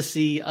would love to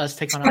see us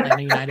take on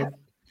Atlanta United.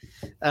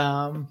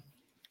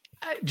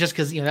 Just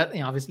because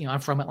obviously,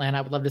 I'm from Atlanta,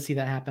 I would love to see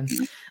that happen.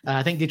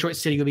 I think Detroit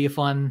City would be a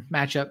fun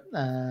matchup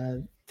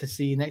to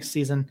see next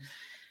season.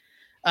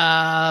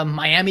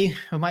 Miami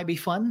might be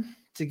fun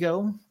to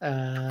go,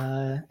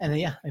 and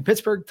then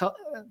Pittsburgh,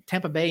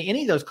 Tampa Bay,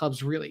 any of those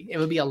clubs, really, it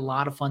would be a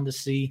lot of fun to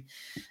see,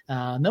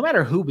 no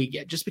matter who we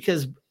get, just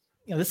because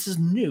this is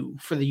new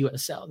for the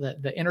USL.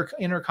 The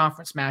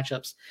inter-conference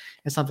matchups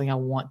is something I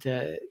want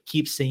to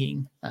keep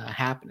seeing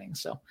happening.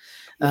 So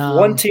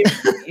one team,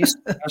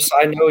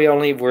 I know we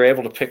only were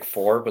able to pick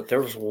 4, but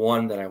there was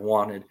one that I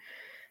wanted,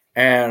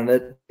 and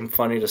it's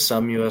funny to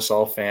some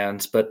USL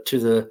fans, but to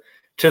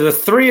the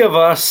 3 of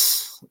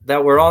us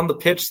that were on the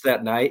pitch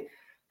that night,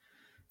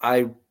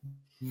 I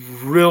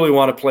really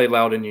want to play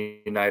Loudoun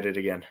United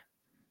again.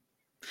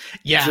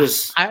 Yeah,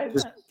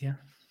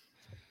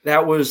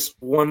 that was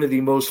one of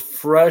the most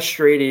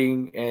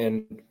frustrating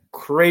and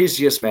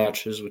craziest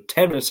matches with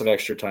 10 minutes of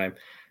extra time.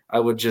 I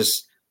would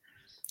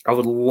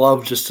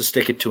love just to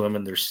stick it to him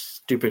and their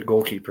stupid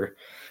goalkeeper.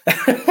 A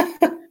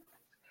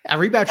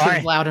rematch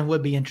with Loudoun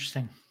would be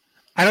interesting.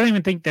 I don't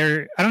even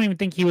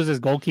think he was his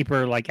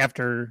goalkeeper like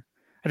after,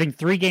 I think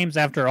 3 games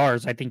after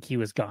ours, I think he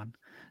was gone.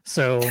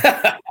 So,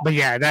 but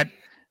yeah,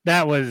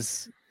 that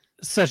was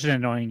such an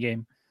annoying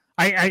game.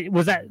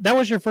 That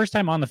was your first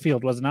time on the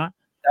field, was it not?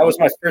 That was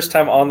my first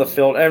time on the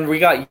field, and we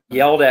got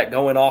yelled at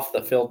going off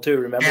the field too.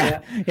 Remember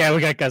that? Yeah,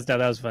 we got cussed out.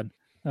 That was fun.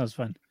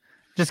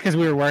 Just because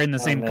we were wearing the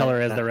same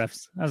color as the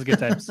refs. That was good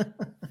times.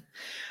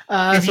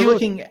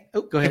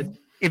 Go ahead.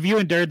 If you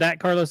endured that,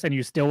 Carlos, and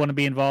you still want to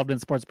be involved in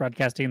sports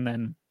broadcasting,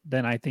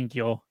 then I think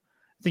you'll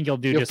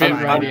do just fine.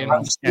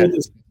 I'm still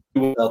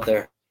out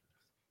there.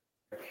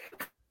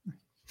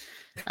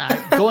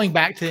 Going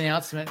back to the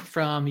announcement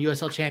from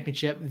USL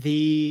Championship,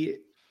 the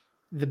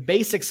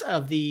basics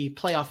of the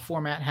playoff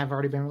format have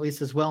already been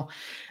released as well.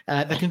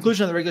 At the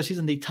conclusion of the regular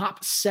season, the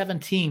top 7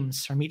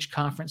 teams from each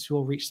conference who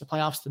will reach the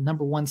playoffs. The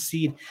number 1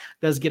 seed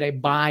does get a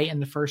bye in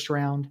the first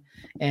round.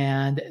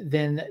 And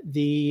then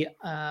the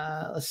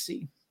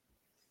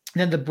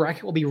then the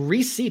bracket will be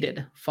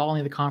reseeded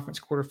following the conference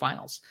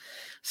quarterfinals.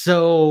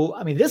 So,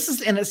 I mean, this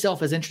is in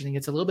itself is interesting.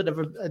 It's a little bit of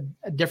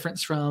a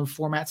difference from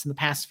formats in the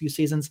past few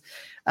seasons.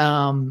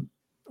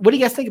 What do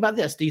you guys think about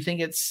this? Do you think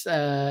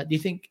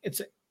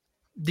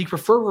do you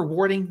prefer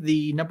rewarding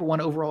the number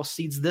one overall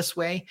seeds this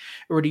way,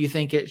 or do you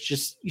think you should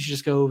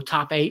just go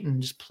top 8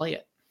 and just play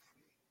it?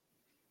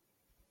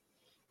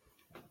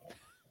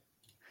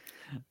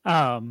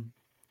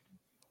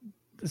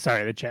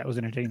 Sorry, the chat was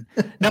entertaining.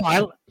 No,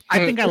 I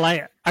think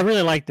I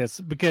really like this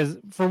because,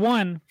 for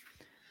one,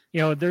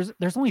 there's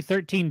only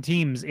 13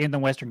 teams in the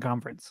Western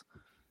Conference,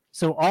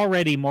 so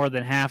already more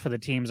than half of the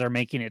teams are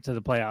making it to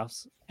the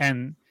playoffs,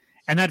 and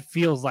that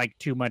feels like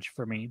too much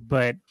for me.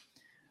 But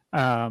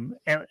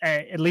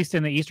at least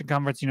in the Eastern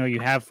Conference, you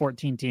have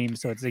 14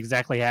 teams, so it's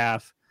exactly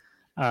half.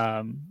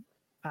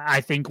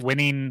 I think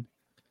winning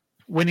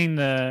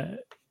the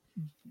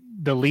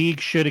league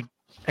should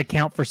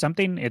account for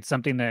something. It's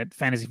something that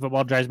fantasy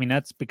football drives me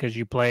nuts because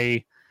you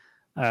play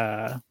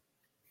 13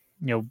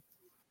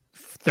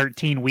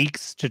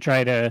 weeks to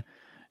try to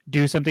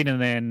do something,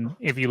 and then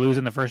if you lose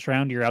in the first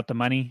round, you're out the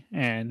money,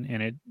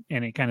 and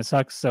it kind of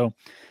sucks. So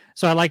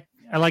I like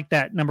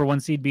that number one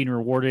seed being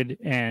rewarded,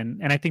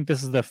 and I think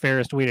this is the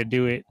fairest way to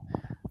do it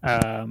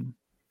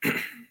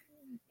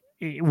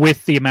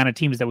with the amount of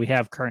teams that we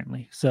have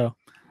currently. So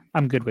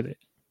I'm good with it.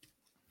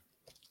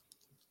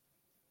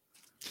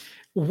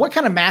 What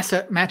kind of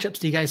matchups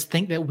do you guys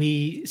think that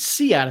we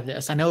see out of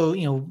this? I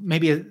know,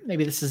 maybe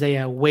this is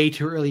a way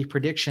too early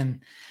prediction,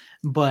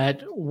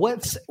 but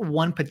what's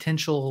one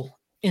potential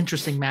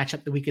interesting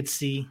matchup that we could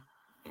see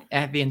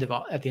at the end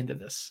of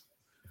this?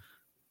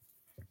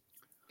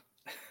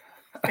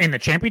 In the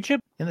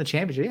championship? In the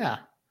championship,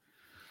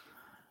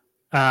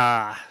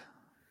 yeah.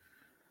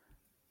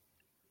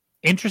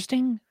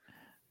 Interesting.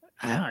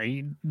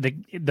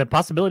 The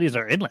possibilities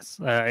are endless.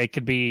 It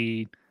could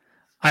be.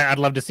 I'd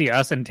love to see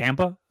us in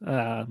Tampa.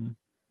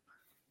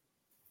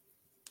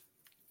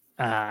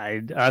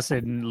 Us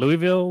in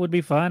Louisville would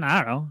be fun.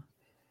 I don't know.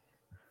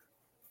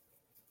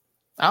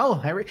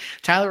 Oh,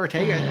 Tyler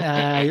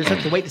Ortega, you just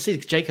have to wait to see.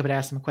 Jacob had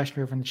asked him a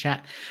question over in the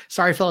chat.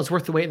 Sorry, fellas,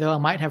 worth the wait, though. I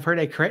might have heard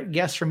a correct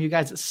guess from you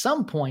guys at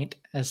some point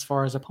as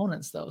far as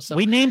opponents, though. So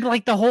we named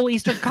like the whole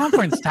Eastern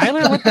Conference,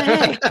 Tyler. What the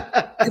heck?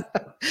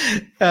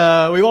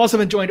 We've also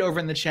been joined over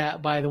in the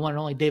chat by the one and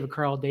only David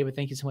Carl. David,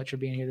 thank you so much for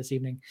being here this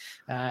evening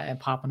and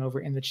popping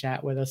over in the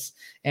chat with us.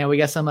 And we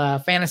got some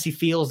fantasy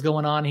feels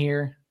going on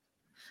here.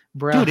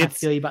 Bro, dude, how do you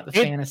feel about the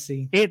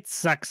fantasy? It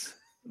sucks.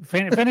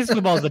 Fantasy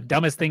football is the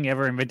dumbest thing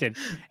ever invented,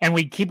 and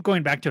we keep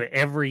going back to it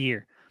every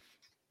year.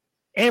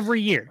 Every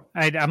year,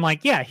 I'm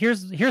like, yeah,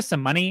 here's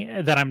some money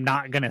that I'm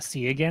not gonna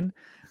see again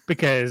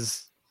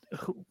because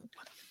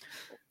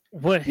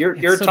what? You're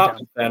a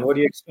Tottenham fan. What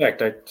do you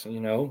expect?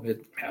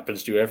 It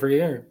happens to you every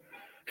year.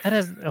 That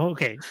is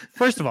okay.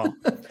 First of all,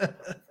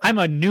 I'm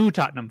a new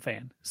Tottenham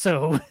fan,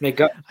 so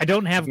I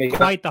don't have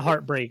quite the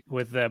heartbreak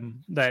with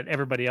them that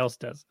everybody else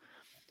does.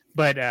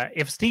 But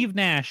if Steve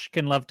Nash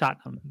can love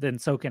Tottenham, then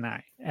so can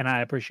I, and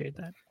I appreciate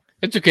that.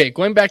 It's okay.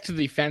 Going back to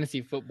the fantasy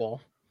football,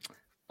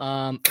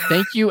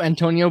 thank you,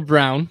 Antonio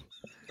Brown,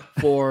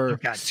 for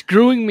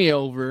screwing me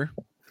over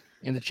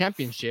in the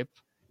championship.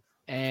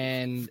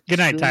 And good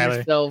night,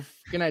 Tyler.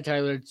 Good night,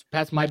 Tyler. It's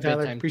past my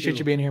bedtime. Appreciate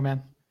you being here,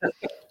 man.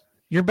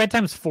 Your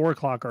bedtime's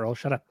 4:00, Earl.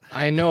 Shut up.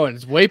 I know it.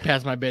 It's way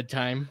past my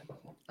bedtime.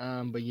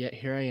 But yet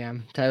here I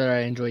am. Tyler, I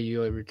enjoy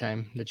you every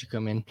time that you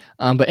come in.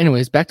 But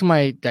anyways, back to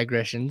my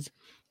digressions.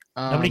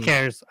 Nobody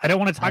cares. I don't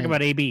want to talk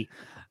about AB.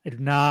 I do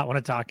not want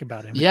to talk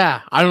about him. Yeah,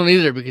 I don't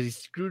either because he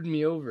screwed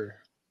me over.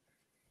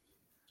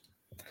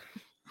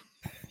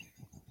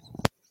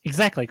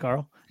 Exactly,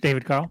 Carl.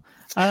 David Carl.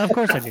 Of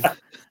course I do.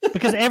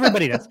 Because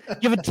everybody does.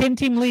 You have a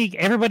 10-team league.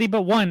 Everybody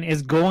but one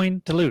is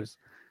going to lose.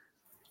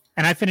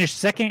 And I finished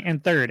second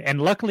and third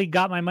and luckily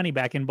got my money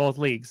back in both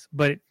leagues.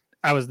 But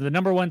I was the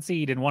number one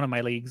seed in one of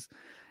my leagues.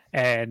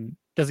 And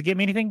does it get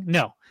me anything?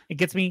 No. It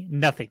gets me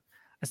nothing.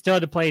 I still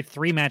had to play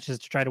 3 matches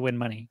to try to win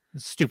money.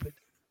 It's stupid.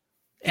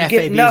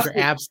 FABs are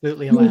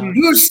absolutely allowed.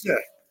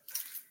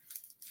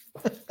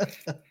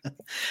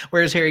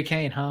 Where's Harry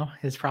Kane, huh?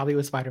 It's probably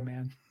with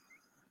Spider-Man.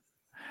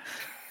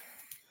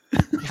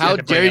 How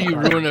dare you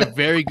ruin a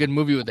very good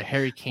movie with a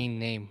Harry Kane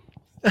name?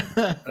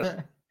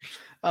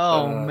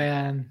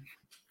 Man.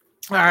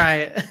 All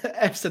right.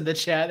 F's in the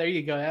chat. There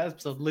you go.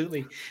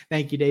 Absolutely.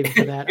 Thank you, David,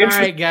 for that. All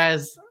right,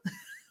 guys.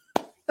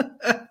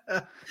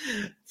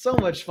 So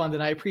much fun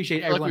tonight. I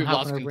appreciate everyone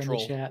hopping over in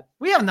the chat.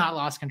 We have not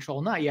lost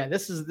control. Not yet.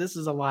 This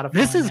is a lot of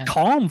fun. This is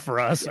calm for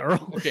us,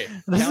 Earl. Okay.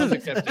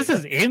 This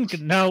is in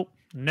no.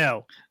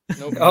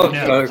 Oh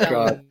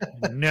God.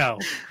 No.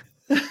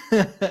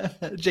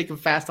 Jacob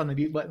fast on the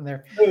mute button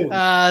there.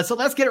 So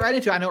let's get right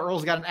into it. I know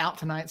Earl's got an out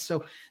tonight,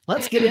 so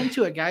let's get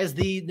into it, guys.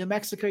 The New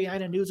Mexico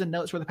United news and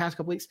notes for the past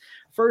couple weeks.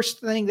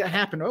 First thing that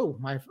happened.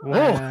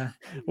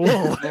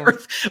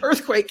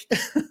 Earthquake.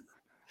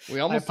 We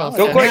almost lost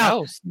the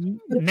house.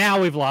 Now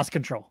we've lost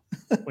control.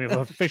 We've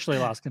officially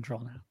lost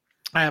control now.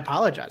 I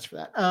apologize for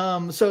that.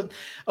 So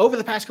over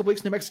the past couple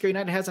weeks, New Mexico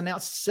United has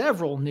announced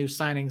several new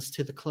signings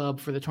to the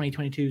club for the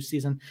 2022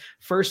 season.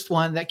 First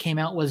one that came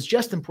out was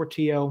Justin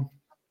Portillo.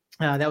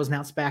 That was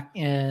announced back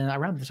in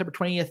around December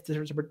 20th,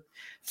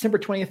 December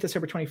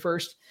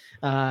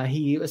 21st.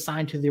 He was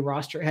signed to the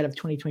roster ahead of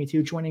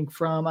 2022, joining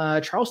from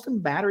Charleston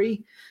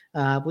Battery.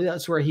 I believe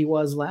that's where he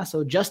was last.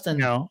 So Justin.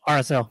 No,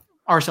 RSL.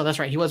 RSL, that's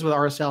right. He was with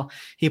RSL.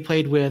 He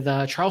played with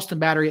Charleston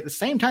Battery at the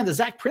same time that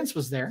Zach Prince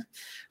was there.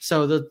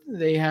 So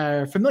they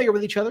are familiar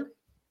with each other.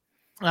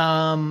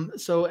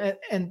 So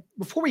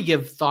before we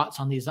give thoughts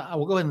on these, I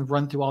will go ahead and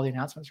run through all the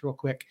announcements real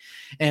quick,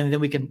 and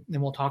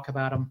then we'll talk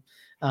about them.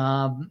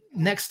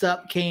 Next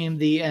up came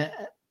the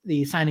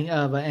signing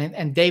of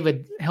and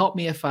David, help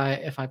me if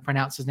I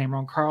pronounce his name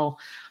wrong. Carl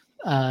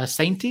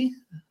Santi.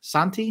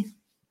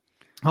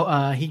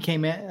 He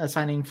came in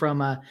signing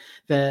from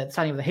the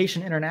signing of the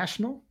Haitian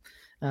International.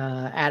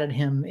 Added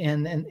him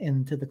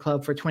into the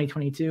club for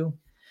 2022.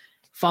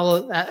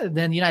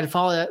 Then United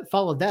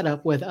followed that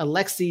up with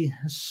Alexi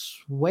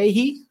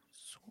Swahi.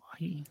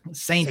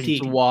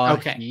 Sainty.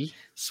 Okay.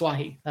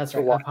 Swahi. That's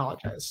right. I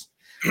apologize.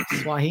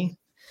 Swahi.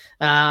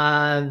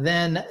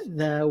 Then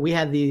we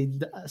had the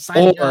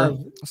signing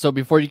of. So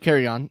before you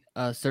carry on,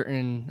 a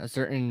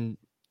certain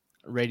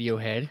radio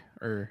head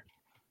or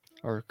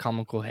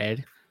comical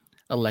head,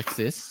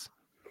 Alexis.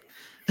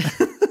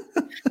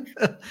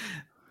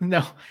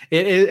 No,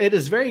 it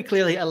is very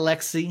clearly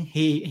Alexi.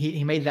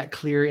 He made that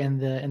clear in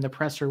the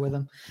presser with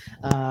him.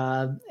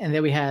 And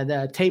then we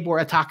had Tabor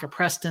Ataka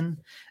Preston,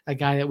 a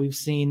guy that we've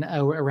seen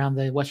around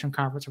the Western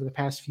Conference over the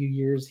past few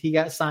years. He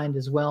got signed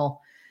as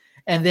well.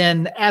 And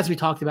then, as we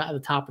talked about at the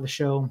top of the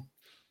show,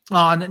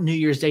 on New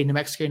Year's Day, New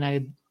Mexico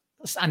United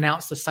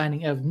announced the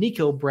signing of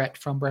Nico Brett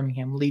from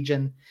Birmingham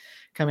Legion,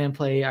 come in and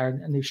play our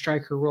new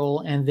striker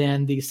role, and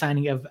then the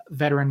signing of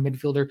veteran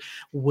midfielder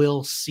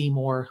Will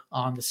Seymour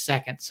on the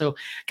 2nd. So,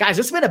 guys,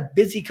 it's been a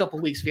busy couple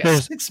of weeks. We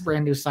got 6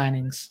 brand new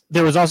signings.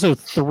 There was also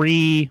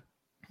 3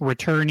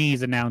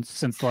 returnees announced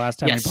since the last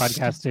time we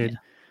podcasted.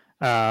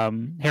 Yeah.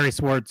 Harry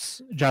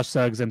Swartz, Josh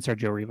Suggs, and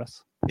Sergio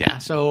Rivas. Yeah,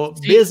 so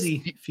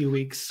busy few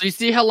weeks. So you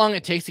see how long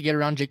it takes to get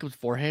around Jacob's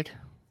forehead?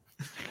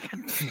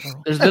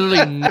 There's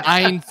literally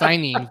 9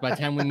 signings by the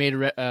time we made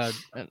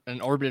an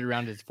orbit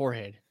around his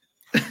forehead.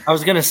 I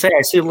was gonna say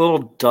I see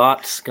little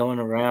dots going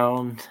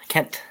around.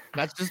 Can't.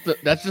 That's just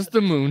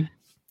the moon.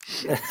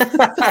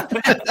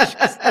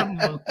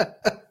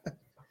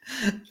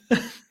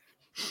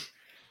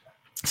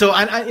 So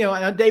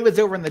I David's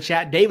over in the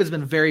chat. David's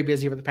been very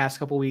busy over the past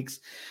couple of weeks,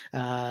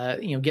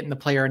 getting the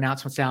player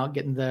announcements out,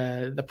 getting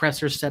the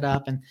pressers set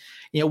up, and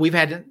we've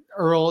had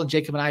Earl,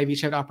 Jacob, and I have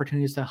each had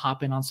opportunities to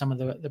hop in on some of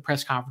the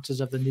press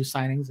conferences of the new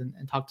signings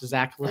and talk to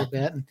Zach a little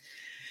bit,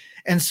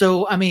 and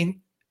so I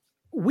mean,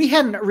 we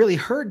hadn't really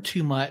heard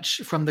too much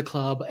from the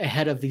club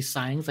ahead of these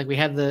signings. Like we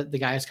had the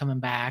guys coming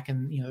back,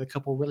 and a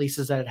couple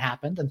releases that had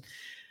happened,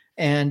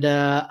 and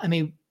I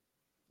mean.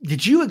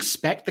 Did you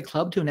expect the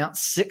club to announce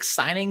 6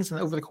 signings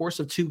over the course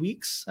of 2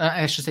 weeks?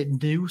 I should say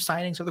new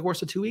signings over the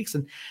course of 2 weeks.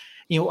 And,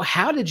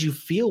 how did you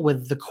feel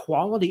with the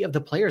quality of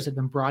the players that have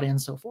been brought in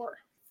so far?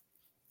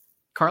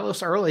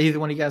 Carlos, Earl, either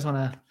one of you guys want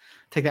to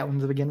take that one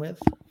to begin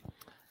with?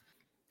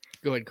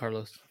 Go ahead,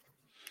 Carlos.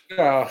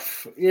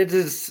 It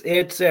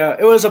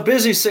was a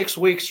busy 6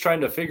 weeks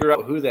trying to figure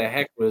out who the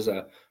heck was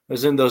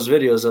in those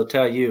videos. I'll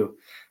tell you.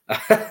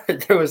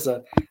 There was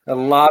a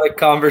lot of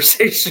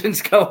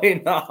conversations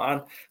going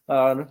on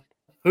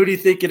who do you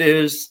think it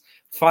is,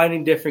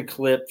 finding different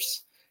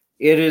clips.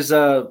 It is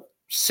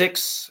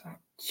 6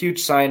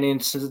 huge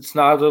signings. It's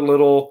not a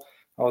little,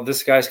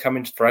 this guy's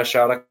coming fresh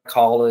out of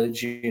college,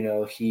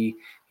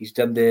 he's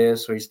done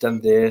this or he's done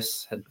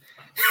this. And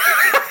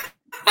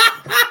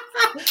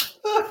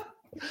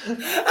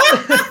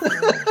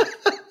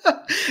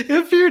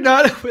if you're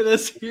not with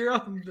us here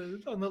on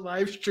the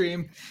live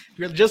stream, if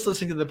you're just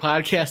listening to the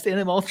podcast,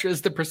 NM Ultra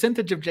is the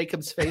percentage of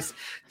Jacob's face: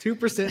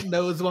 2%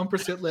 nose,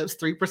 1% lips,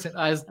 3%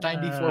 eyes,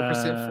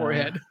 94%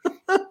 forehead.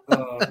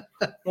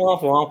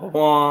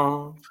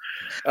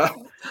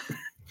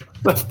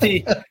 But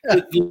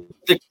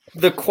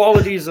the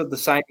qualities of the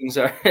signings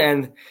are,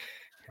 and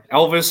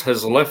Elvis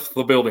has left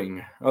the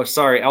building. Oh,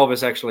 sorry,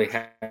 Elvis actually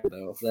had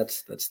though.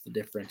 That's the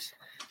difference.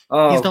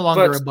 He's no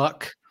longer a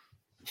buck.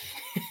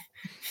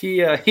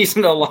 He's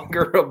no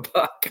longer a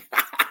buck.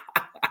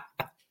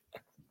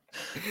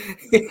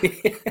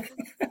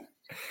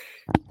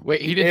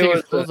 Wait, he didn't take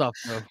his clothes off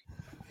though.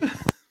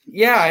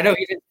 Yeah, I know.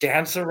 He didn't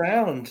dance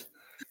around.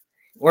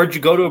 Or did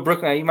you go to a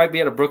Brooklyn? You might be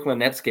at a Brooklyn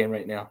Nets game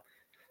right now.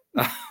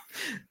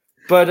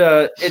 But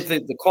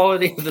the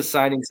quality of the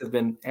signings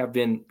have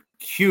been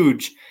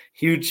huge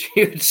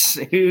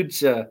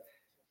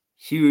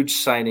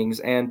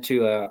signings, and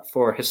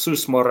for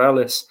Jesus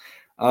Morales,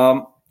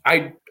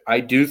 I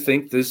do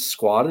think this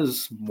squad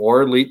is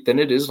more elite than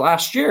it is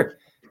last year.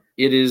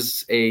 It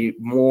is a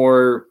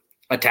more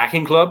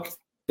attacking club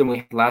than we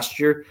had last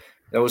year.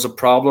 That was a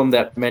problem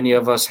that many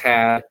of us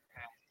had.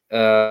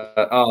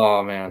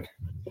 Oh man!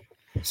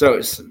 So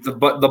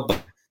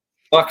the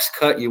Bucks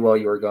cut you while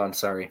you were gone.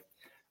 Sorry.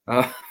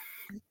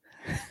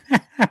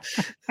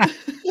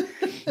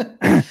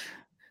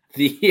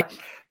 The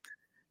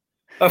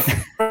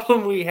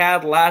problem we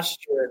had last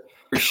year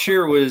for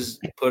sure was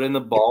putting the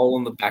ball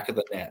in the back of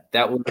the net.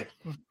 That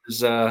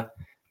was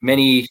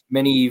many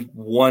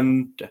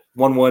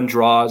 1-1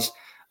 draws.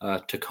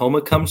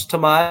 Tacoma comes to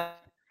mind.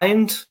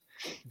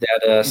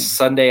 That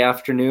Sunday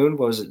afternoon,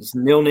 was it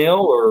 0-0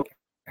 or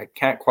I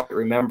can't quite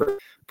remember,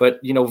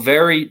 but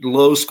very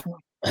low score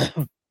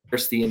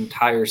the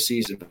entire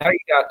season. But now you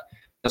got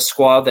a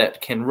squad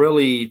that can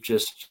really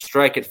just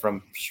strike it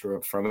from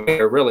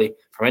there, really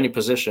from any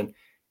position.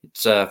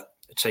 It's a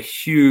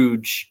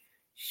huge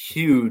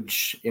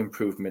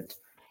improvement.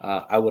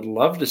 I would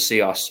love to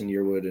see Austin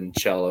Yearwood and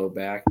Cello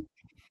back,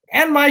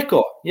 and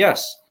Michael.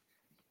 Yes.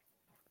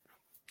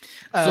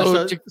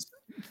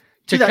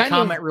 To that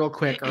comment real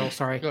quick, Earl,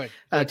 sorry. Go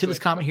ahead. To this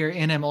comment here,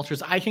 NM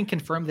Ultras, I can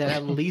confirm that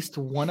at least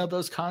one of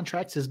those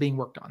contracts is being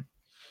worked on.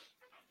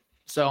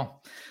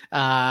 So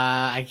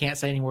I can't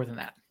say any more than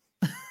that.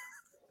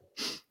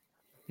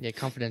 Yeah,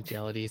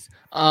 confidentialities.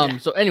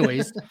 So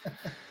anyways,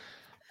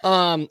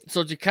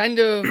 so to kind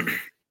of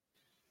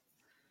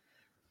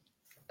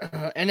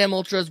NM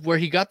Ultras, where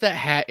he got that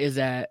hat is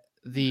at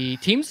the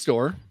team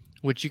store,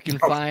 which you can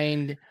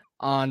find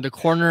on the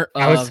corner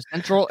of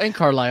Central and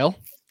Carlisle.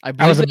 I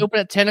believe they open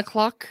at 10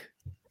 o'clock.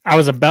 I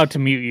was about to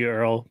mute you,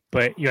 Earl,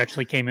 but you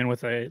actually came in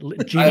with a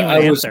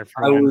genuine answer.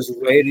 I was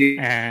waiting.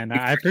 And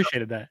I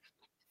appreciated that.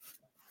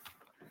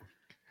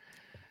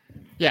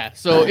 Yeah,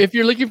 so if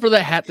you're looking for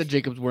that hat that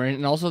Jacob's wearing,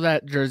 and also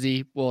that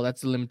jersey, well,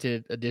 that's a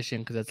limited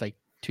edition because that's like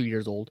 2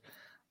 years old.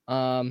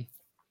 My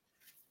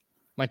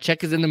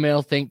check is in the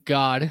mail, thank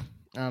God,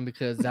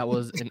 because that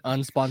was an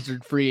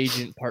unsponsored free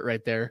agent part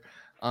right there.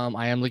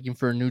 I am looking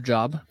for a new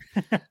job.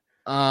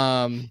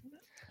 So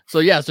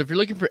if you're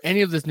looking for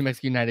any of this New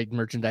Mexico United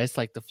merchandise,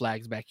 like the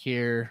flags back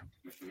here,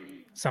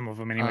 some of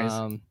them anyways,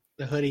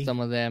 the hoodie, some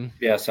of them,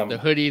 the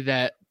hoodie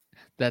that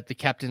the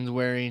captain's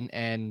wearing,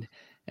 and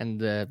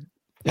the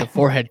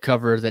forehead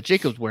cover that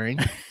Jacob's wearing,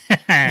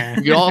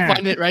 you all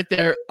find it right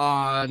there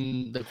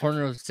on the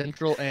corner of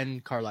Central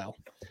and Carlisle.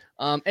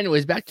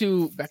 Anyways, back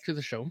to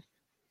the show.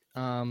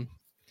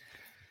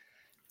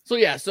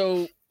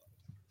 So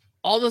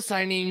all the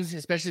signings,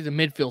 especially the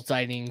midfield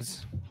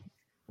signings,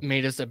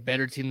 made us a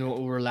better team than what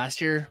we were last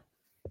year.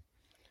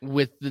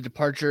 With the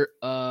departure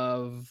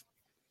of,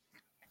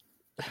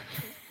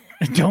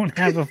 I don't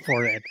have a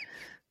forehead.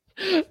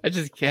 I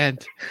just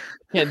can't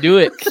do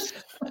it.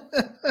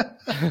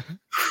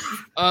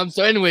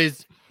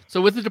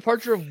 So with the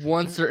departure of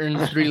one certain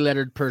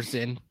 3-lettered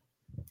person,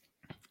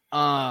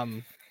 our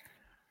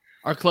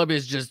club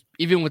is just,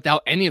 even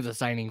without any of the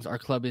signings, our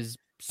club is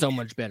so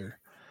much better.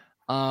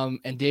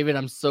 And David,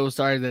 I'm so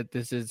sorry that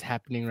this is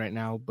happening right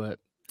now, but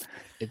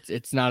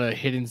it's not a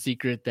hidden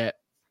secret that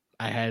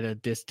I had a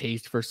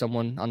distaste for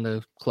someone on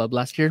the club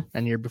last year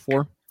and year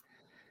before.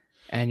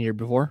 But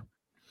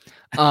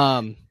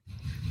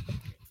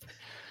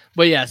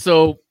yeah,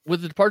 so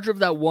with the departure of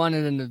that one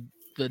and then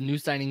the new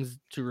signings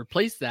to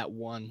replace that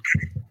one,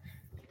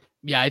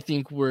 I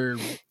think we're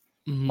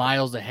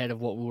miles ahead of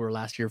what we were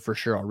last year for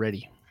sure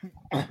already.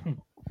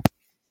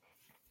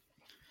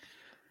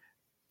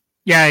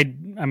 Yeah,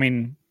 I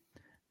mean,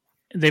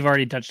 they've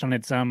already touched on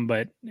it some,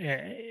 but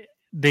I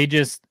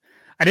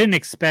didn't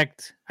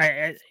expect.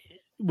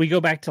 We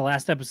go back to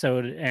last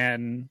episode,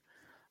 and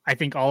I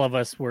think all of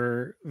us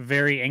were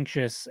very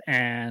anxious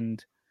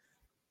and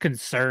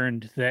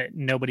concerned that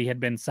nobody had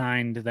been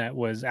signed that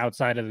was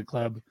outside of the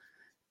club,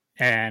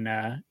 and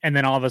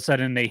then all of a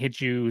sudden they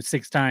hit you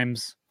 6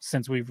 times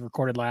since we've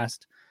recorded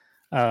last.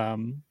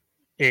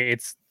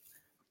 It's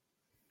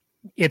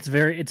a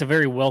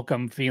very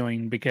welcome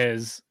feeling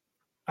because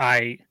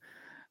I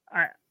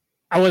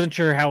wasn't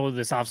sure how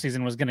this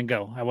offseason was going to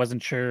go. I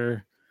wasn't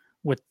sure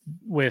with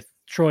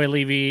Troy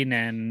leaving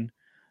and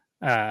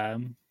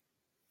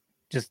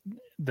just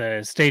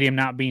the stadium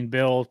not being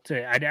built.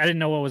 I didn't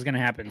know what was going to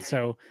happen.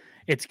 So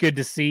it's good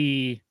to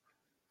see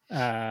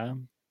the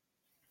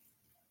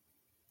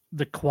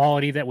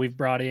quality that we've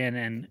brought in.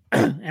 And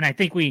and I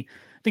think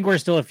we're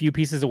still a few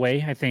pieces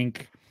away. I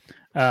think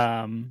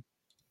as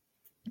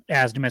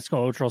New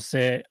Mexico Ultras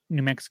said,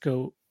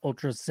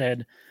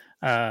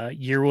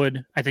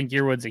 Yearwood. I think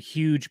Yearwood's a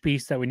huge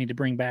piece that we need to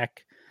bring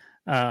back.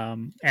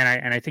 And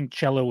I think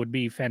Cello would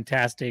be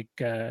fantastic.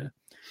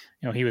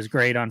 He was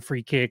great on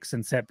free kicks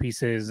and set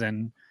pieces,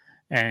 and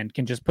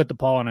can just put the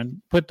ball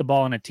in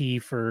a tee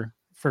for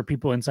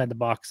people inside the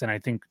box. And I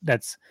think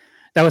that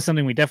was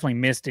something we definitely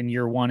missed in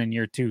year 1 and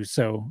year 2.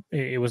 So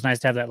it was nice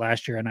to have that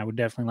last year, and I would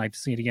definitely like to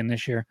see it again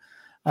this year.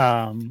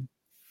 But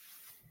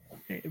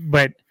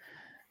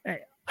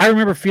I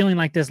remember feeling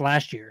like this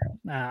last year.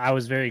 I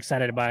was very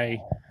excited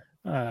by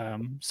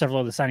several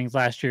of the signings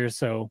last year.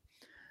 So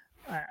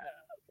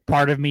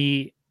part of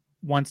me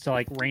wants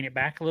to rein it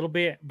back a little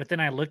bit, but then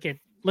I look at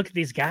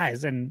these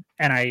guys and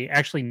I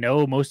actually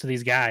know most of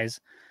these guys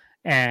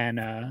and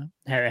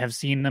have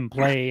seen them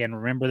play and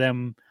remember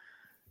them,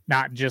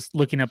 not just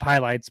looking up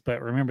highlights,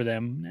 but remember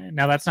them.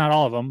 Now that's not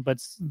all of them,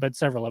 but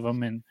several of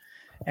them.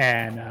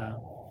 and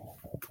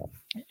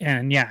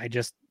yeah,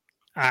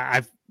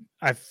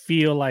 I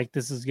feel like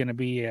this is going to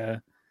be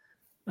a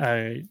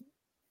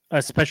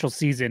special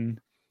season.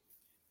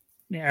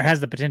 Yeah, it has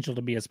the potential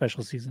to be a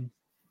special season.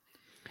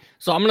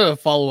 So I'm going to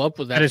follow up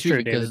with that is too,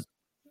 true, because David.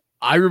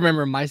 I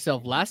remember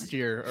myself last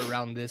year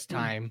around this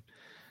time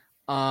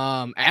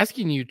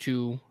asking you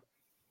two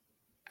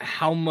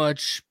how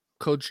much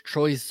Coach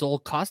Troy's soul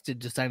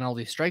costed to sign all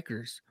these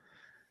strikers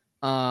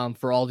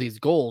for all these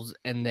goals.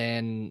 And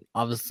then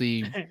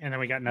obviously And then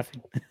we got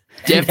nothing.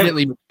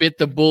 definitely bit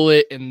the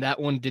bullet, and that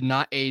one did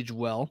not age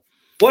well.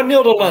 What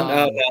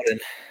Nilda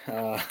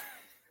Mountain?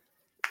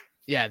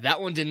 Yeah, that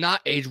one did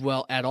not age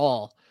well at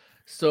all.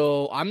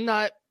 So I'm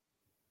not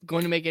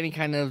going to make any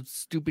kind of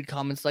stupid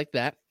comments like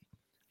that.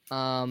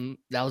 That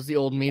was the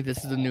old me.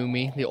 This is the new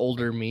me, the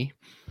older me.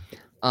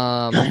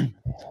 You're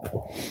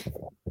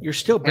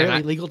still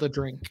barely legal to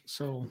drink,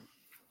 so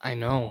I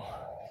know.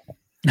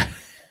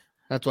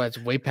 That's why it's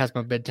way past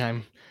my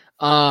bedtime.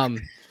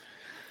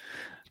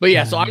 But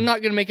yeah, so I'm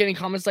not gonna make any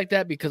comments like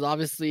that because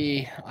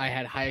obviously I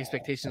had high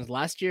expectations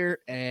last year,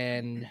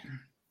 and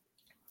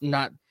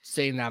not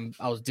saying that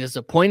I was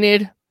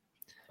disappointed,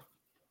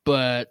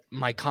 but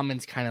my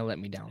comments kind of let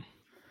me down.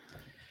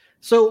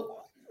 So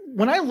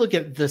when I look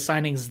at the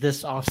signings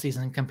this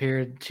offseason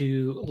compared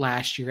to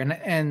last year,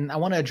 and I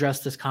want to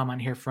address this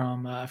comment here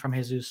from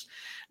Jesus,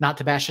 not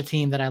to bash a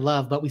team that I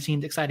love, but we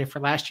seemed excited for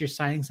last year's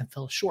signings and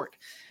fell short.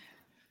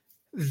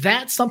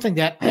 That's something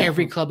that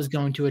every club is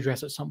going to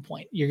address at some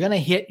point. You're going to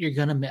hit, you're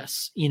going to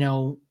miss. You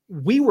know,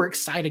 we were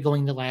excited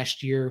going to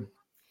last year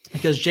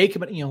because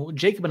Jacob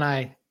and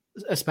I,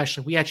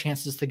 especially, we had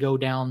chances to go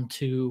down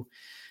to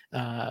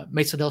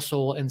Mesa del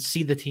Sol and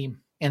see the team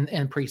in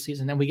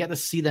preseason, and we got to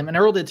see them. And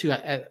Earl did too,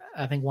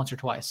 I think once or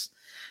twice.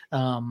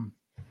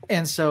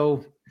 And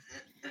so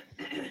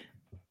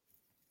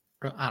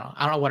I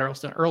don't know what Earl's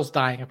doing. Earl's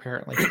dying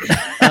apparently.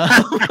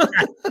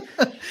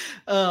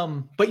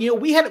 But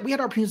we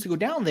had opportunities to go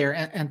down there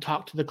and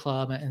talk to the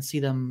club and see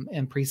them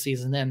in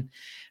preseason and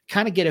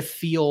kind of get a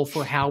feel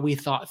for how we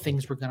thought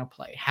things were going to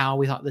play, how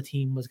we thought the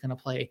team was going to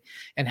play,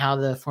 and how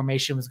the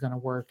formation was going to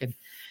work.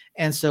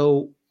 And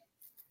so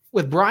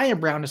with Brian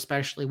Brown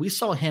especially, we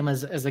saw him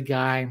as a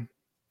guy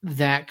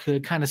that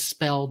could kind of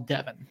spell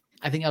Devin.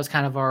 I think that was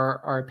kind of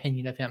our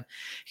opinion of him.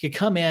 He could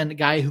come in, a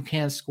guy who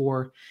can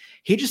score.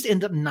 He just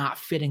ended up not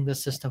fitting the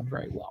system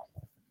very well.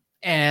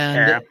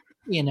 And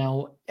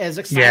as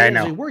excited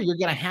as we were, you're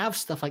going to have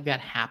stuff like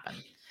that happen.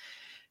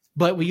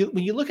 But when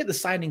you look at the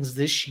signings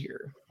this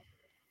year,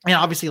 and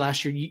obviously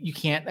last year you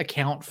can't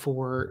account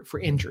for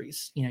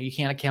injuries. You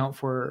can't account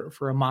for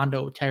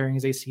Armando tearing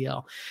his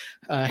ACL,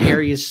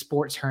 Harry's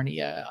sports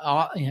hernia,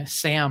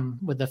 Sam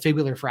with the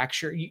fibular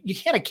fracture. You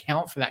can't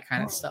account for that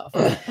kind of stuff.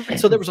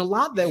 So there was a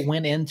lot that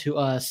went into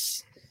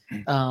us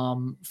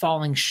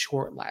falling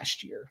short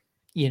last year.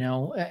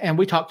 And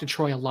we talked to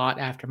Troy a lot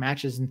after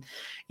matches, and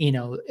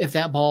if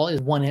that ball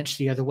is 1 inch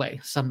the other way,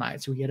 some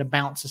nights we get a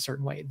bounce a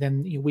certain way,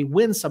 then we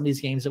win some of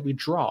these games that we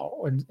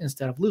draw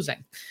instead of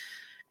losing.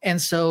 And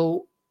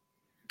so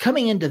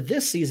coming into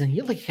this season,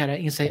 you look at it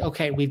and you say,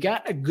 okay, we've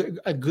got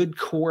a good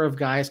core of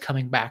guys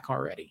coming back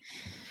already.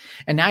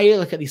 And now you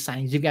look at these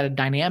signings, you've got a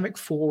dynamic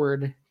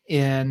forward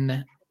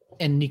in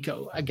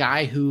Nico, a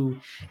guy who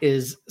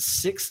is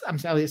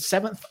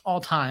seventh all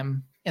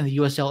time in the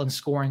USL in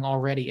scoring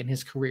already in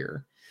his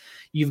career.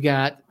 You've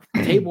got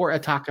Tabor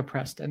Ataka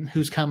Preston,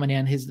 who's coming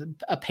in. He's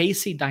a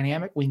pacey,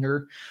 dynamic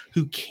winger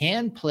who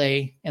can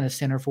play in a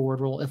center forward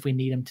role if we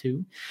need him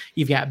to.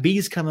 You've got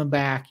Bees coming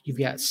back. You've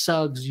got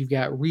Suggs. You've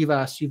got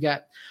Rivas. You've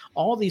got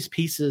all these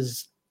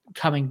pieces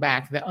coming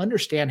back that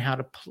understand how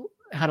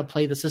to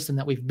play the system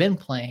that we've been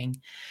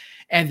playing.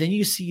 And then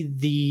you see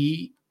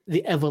the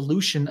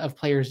evolution of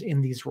players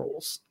in these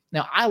roles.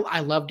 Now,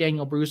 I love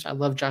Daniel Bruce. I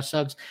love Josh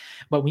Suggs.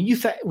 But when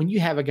you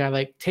have a guy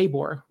like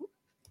Tabor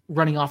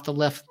running off the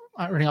left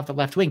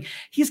wing,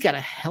 he's got a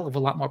hell of a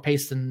lot more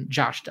pace than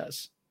Josh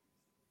does.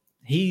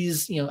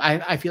 He's,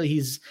 I feel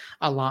he's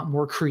a lot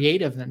more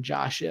creative than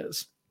Josh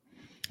is.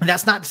 And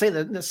that's not to say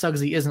that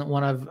Suggsy isn't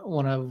one of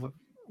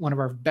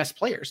our best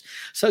players.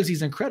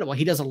 Suggsy's incredible.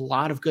 He does a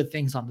lot of good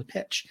things on the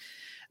pitch.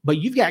 But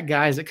you've got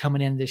guys that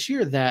coming in this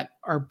year that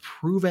are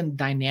proven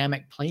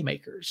dynamic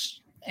playmakers.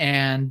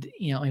 And,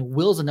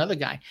 Will's another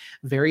guy,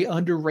 very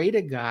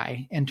underrated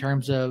guy in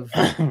terms of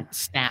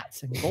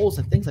stats and goals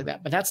and things like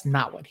that. But that's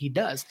not what he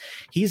does.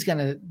 He's going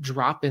to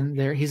drop in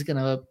there. He's going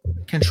to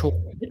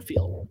control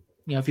midfield.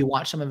 If you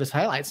watch some of his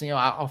highlights,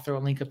 I'll throw a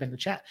link up in the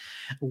chat.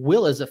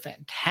 Will is a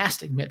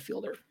fantastic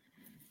midfielder.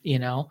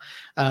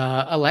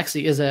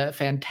 Alexi is a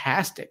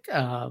fantastic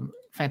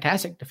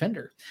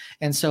defender.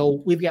 And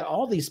so we've got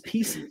all these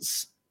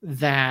pieces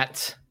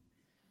that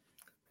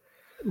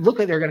look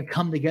like they're going to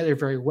come together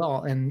very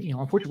well. And,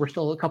 unfortunately, we're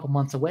still a couple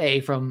months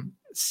away from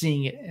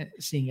seeing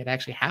it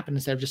actually happen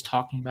instead of just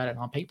talking about it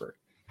on paper.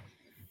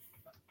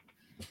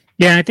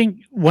 Yeah, I think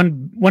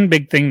one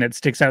big thing that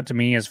sticks out to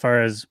me as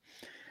far as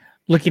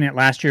looking at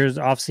last year's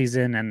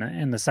offseason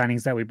and the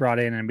signings that we brought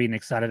in and being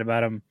excited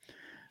about them,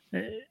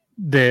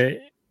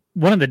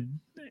 one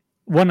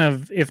one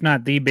of, if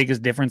not the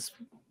biggest difference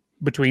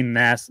between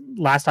last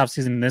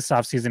offseason and this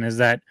offseason is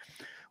that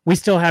we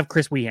still have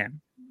Chris Wehan.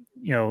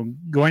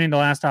 Going into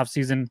last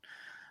offseason,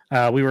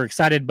 we were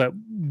excited, but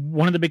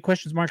one of the big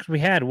question marks we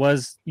had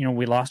was,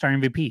 we lost our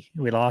MVP.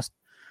 We lost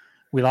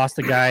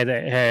the guy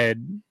that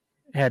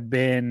had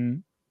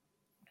been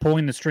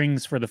pulling the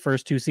strings for the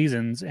first 2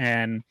 seasons,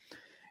 and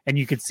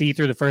you could see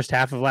through the first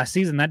half of last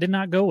season that did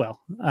not go well.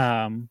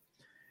 And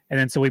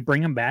then so we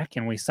bring him back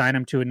and we sign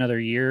him to another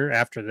year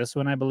after this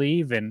one, I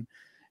believe, and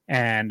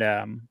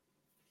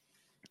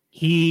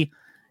he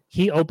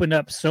opened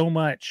up so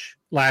much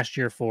last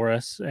year for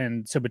us,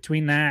 and so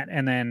between that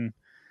and then,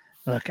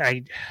 look,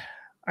 I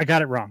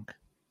got it wrong.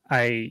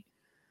 I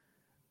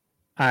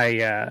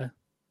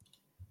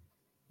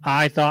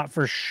thought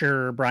for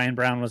sure Brian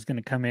Brown was going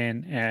to come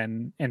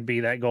in and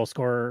be that goal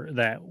scorer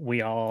that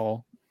we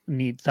all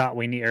knew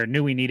we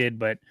needed,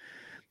 but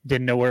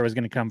didn't know where it was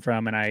going to come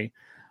from. And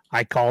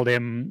I called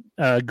him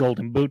a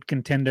Golden Boot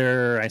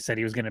contender. I said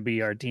he was going to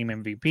be our team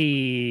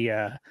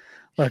MVP.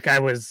 Look, I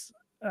was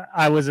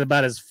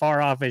about as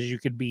far off as you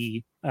could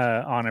be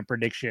on a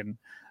prediction.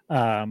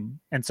 And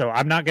so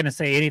I'm not going to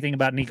say anything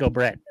about Nico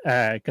Brett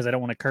because I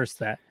don't want to curse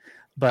that.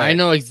 But I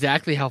know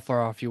exactly how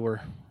far off you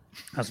were.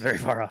 I was very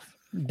far off.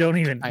 Don't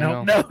even.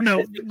 No.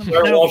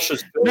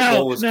 Walsh's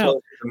goal was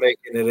close to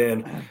making it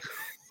in.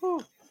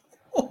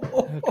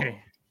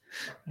 Okay,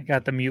 I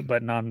got the mute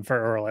button on for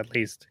Earl at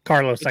least.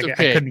 Carlos, I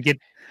okay.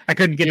 I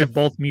couldn't get to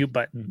both mute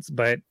buttons,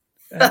 but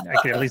I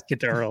could at least get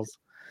to Earl's.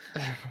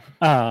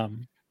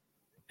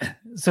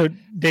 So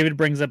David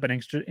brings up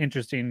an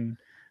interesting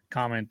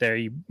comment there.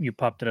 You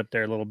popped it up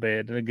there a little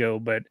bit ago,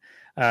 but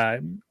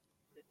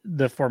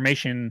the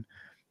formation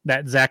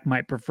that Zach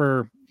might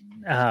prefer,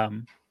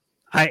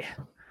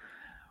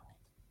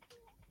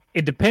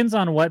 it depends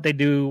on what they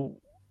do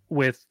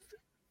with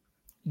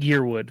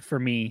Yearwood for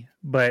me,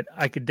 but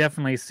I could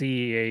definitely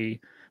see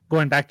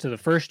going back to the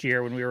first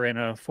year when we were in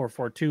a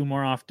 4-4-2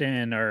 more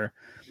often, or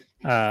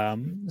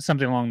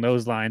something along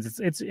those lines.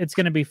 It's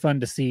going to be fun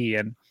to see,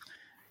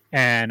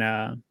 and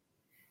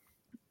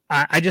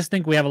I just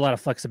think we have a lot of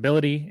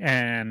flexibility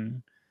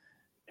and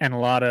a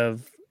lot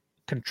of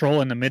control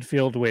in the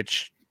midfield,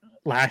 which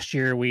last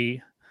year we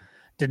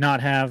did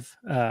not have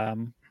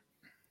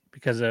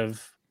because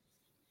of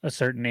a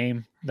certain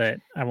name that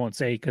I won't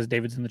say because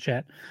David's in the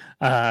chat.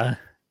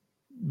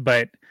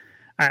 But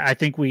I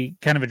think we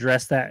kind of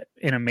addressed that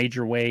in a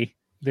major way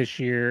this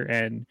year.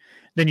 And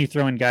then you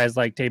throw in guys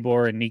like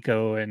Tabor and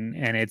Nico, and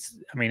it's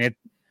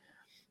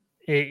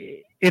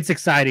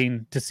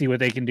exciting to see what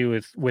they can do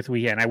with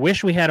Wehan. I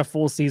wish we had a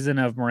full season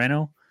of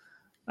Moreno,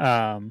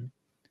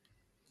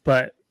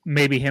 but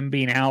maybe him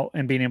being out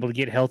and being able to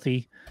get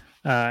healthy,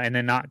 and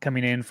then not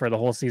coming in for the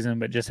whole season,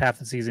 but just half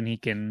the season, he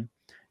can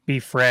be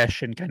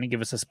fresh and kind of give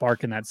us a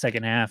spark in that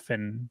second half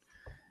and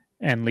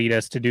lead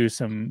us to do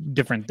some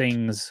different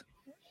things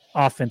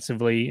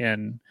offensively.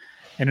 And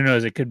who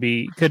knows, it could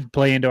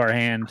play into our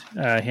hand,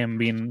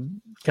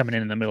 him coming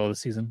in the middle of the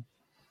season.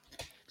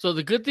 So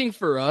the good thing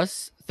for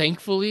us,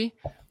 thankfully,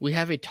 we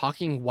have a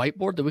talking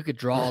whiteboard that we could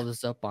draw all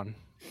this up on.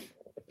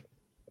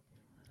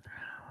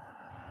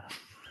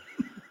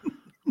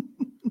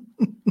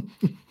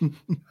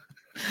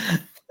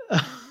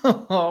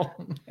 Oh,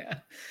 man.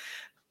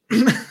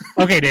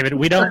 Okay, David,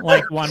 we don't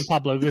like Juan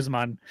Pablo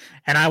Guzman,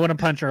 and I want to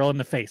punch Earl in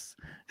the face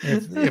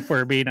if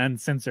we're being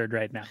uncensored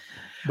right now.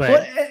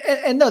 But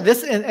and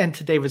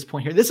to David's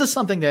point here, this is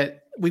something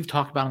that we've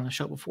talked about on the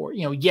show before.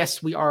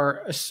 Yes, we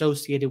are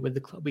associated with the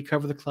club. We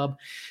cover the club.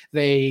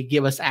 They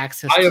give us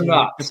access to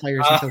the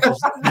players and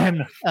coaches.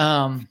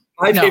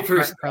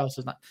 Carlos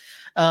is not.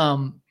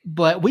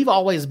 But we've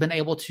always been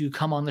able to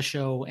come on the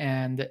show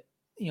and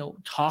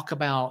talk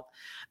about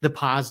the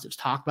positives,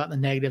 talk about the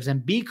negatives,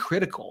 and be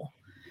critical.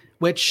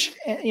 Which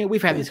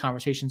we've had these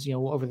conversations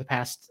over the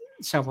past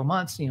several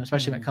months,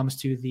 especially when it comes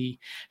to the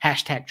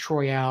hashtag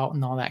Troy out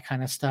and all that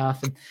kind of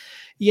stuff. And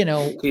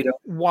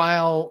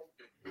while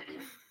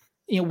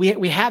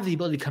we have the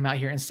ability to come out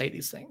here and say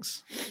these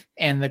things,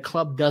 and the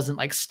club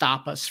doesn't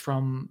stop us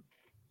from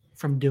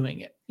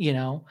doing it,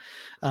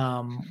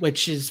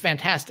 which is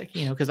fantastic,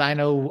 because I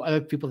know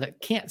other people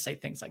that can't say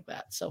things like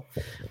that. So,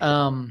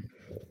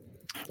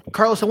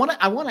 Carlos, I want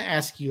to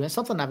ask you, and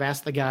something I've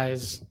asked the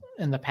guys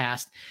in the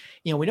past.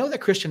 We know that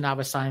Christian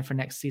Navas signed for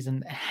next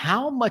season.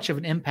 How much of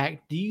an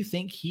impact do you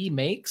think he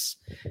makes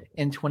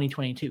in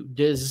 2022?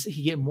 Does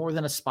he get more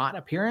than a spot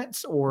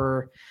appearance,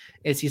 or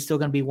is he still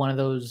going to be one of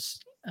those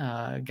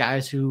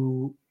guys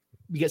who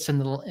gets in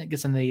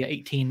the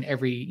 18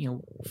 every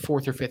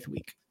fourth or fifth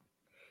week?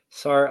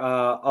 Sorry,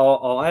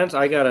 I'll answer.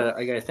 I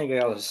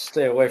gotta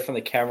stay away from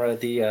the camera.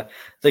 The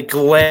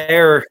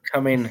glare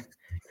coming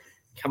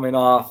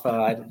off.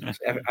 I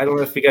don't know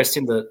if you guys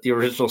seen the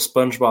original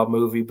SpongeBob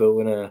movie, but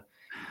when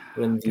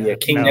the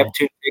King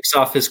Neptune takes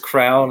off his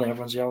crown,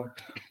 everyone's yelling,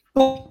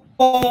 "Bald,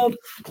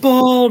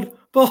 bald,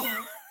 bald."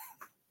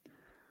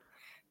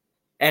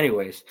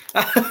 Anyways,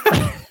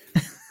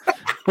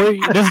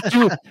 There's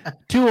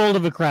too old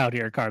of a crowd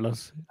here,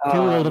 Carlos. Too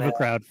old of a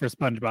crowd for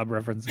SpongeBob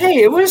references.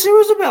 Hey, it was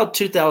about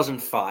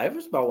 2005. It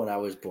was about when I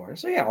was born.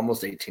 So yeah,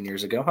 almost 18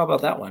 years ago. How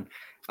about that one?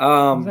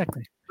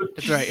 Exactly.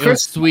 That's right. It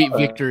was Sweet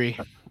Victory.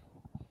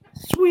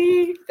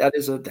 Sweet. That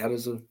is a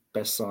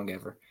best song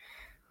ever.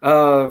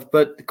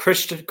 But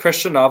Christian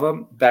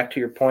Nava, back to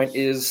your point,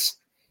 is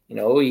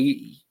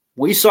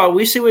we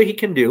see what he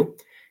can do.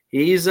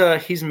 He's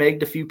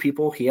megged a few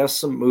people. He has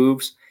some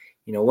moves.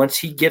 Once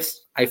he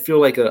gets, I feel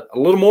like a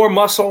little more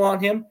muscle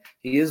on him.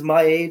 He is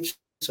my age,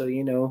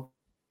 so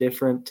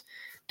different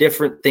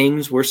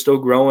things. We're still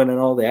growing and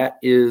all that.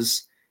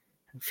 Is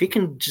if he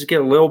can just get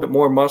a little bit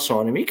more muscle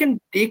on him, he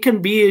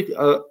can be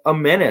a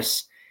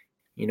menace.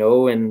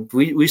 And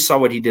we saw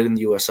what he did in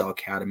the USL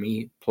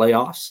Academy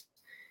playoffs,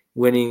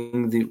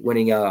 winning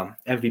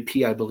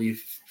MVP. I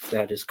believe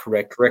that is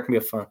correct. Correct me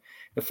if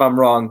I'm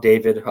wrong,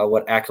 David.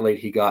 What accolade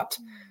he got?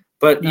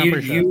 But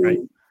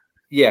you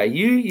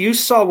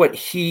saw what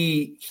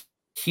he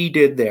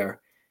did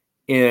there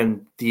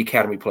in the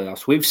Academy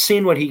playoffs. We've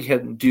seen what he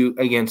can do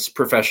against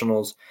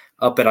professionals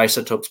up at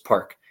Isotopes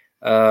Park.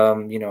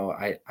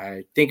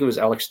 I think it was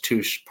Alex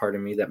Touche,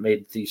 pardon me, that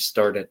made the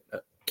start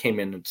came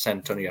in at San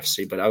Antonio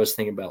FC, but I was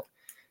thinking about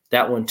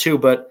that one too.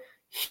 But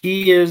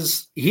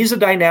he's a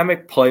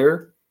dynamic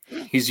player.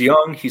 He's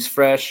young, he's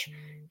fresh.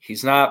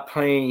 He's not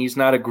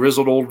a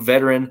grizzled old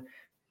veteran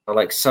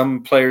like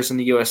some players in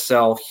the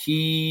USL.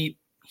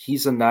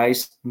 He's a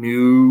nice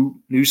new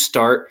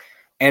start.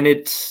 And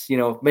it's,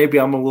 maybe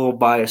I'm a little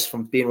biased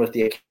from being with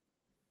the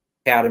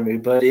Academy,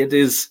 but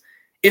it's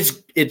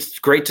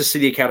great to see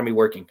the Academy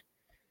working.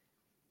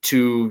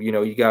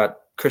 You got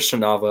Christian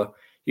Nava,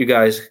 you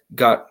guys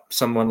got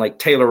someone like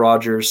Taylor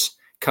Rogers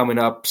coming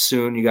up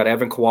soon. You got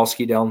Evan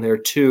Kowalski down there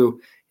too.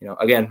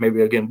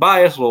 Maybe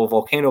biased, a little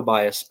volcano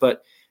bias,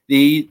 but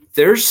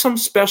there's some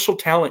special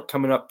talent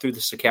coming up through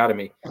this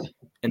Academy.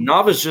 And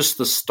Nava's just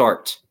the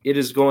start. It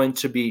is going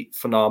to be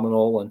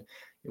phenomenal. And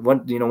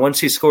once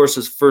he scores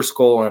his first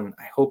goal, and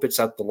I hope it's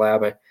at the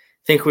Lab, I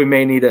think we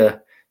may need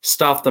to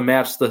stop the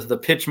match. The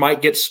pitch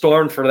might get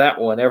stormed for that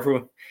one.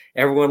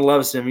 Everyone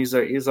loves him.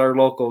 He's our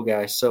local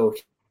guy. So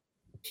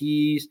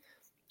he's,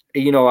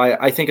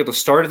 I think at the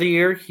start of the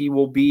year he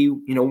will be,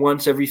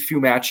 once every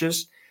few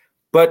matches.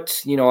 But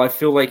I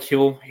feel like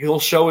he'll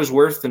show his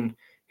worth and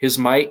his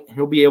might.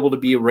 He'll be able to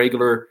be a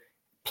regular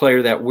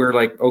player that we're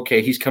like,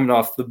 okay, he's coming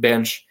off the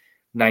bench,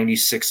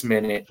 96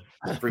 minute,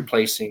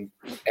 replacing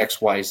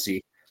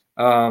XYZ.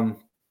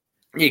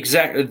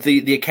 Exactly.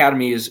 The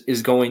Academy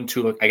is going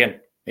to look again.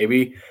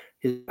 Maybe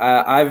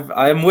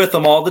I'm with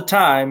them all the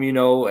time.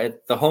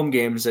 At the home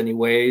games,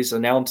 anyways.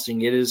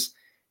 Announcing it is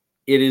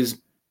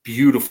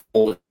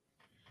beautiful to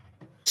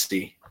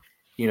see.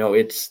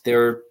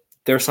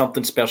 They're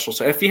something special.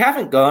 So if you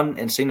haven't gone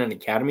and seen an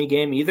Academy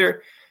game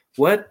either,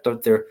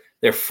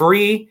 they're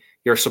free.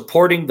 You're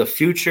supporting the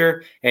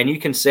future, and you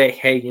can say,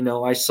 hey,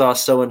 I saw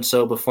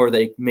so-and-so before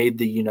they made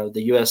the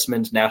U.S.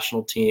 men's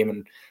national team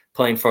and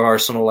playing for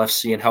Arsenal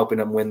FC and helping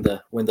them win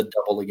the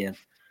double again.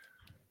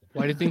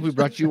 Why do you think we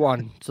brought you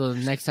on? So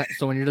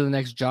when you're the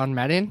next John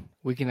Madden,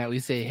 we can at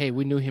least say, hey,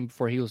 we knew him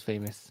before he was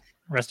famous.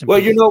 Rest in well,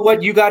 peace. You know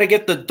what? You got to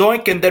get the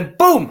doink and then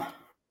boom,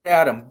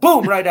 Adam,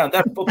 boom, right down.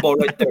 That football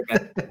right there,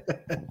 man.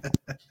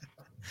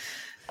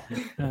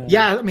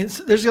 Yeah,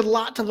 there's a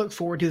lot to look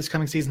forward to this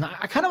coming season.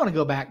 I kind of want to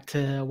go back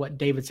to what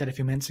David said a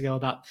few minutes ago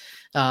about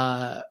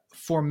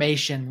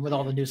formation with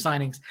all the new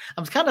signings.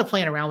 I was kind of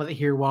playing around with it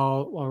here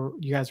while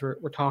you guys were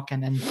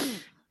talking. And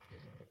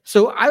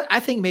so I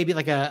think maybe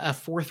like a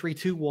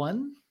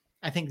 4-3-2-1.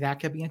 I think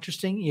that could be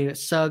interesting.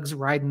 Suggs,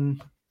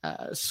 Ryden,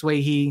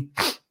 Swahey,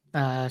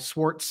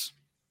 Swartz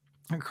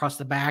across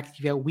the back.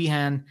 You got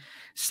Weehan,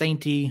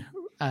 Sainty,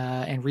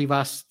 and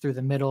Rivas through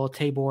the middle,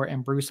 Tabor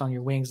and Bruce on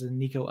your wings, and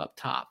Nico up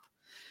top.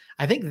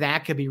 I think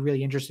that could be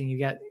really interesting. You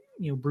got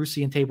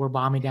Brucey and Tabor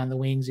bombing down the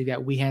wings. You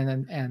got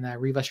Weehan and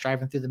Rivas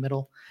driving through the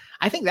middle.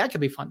 I think that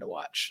could be fun to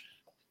watch.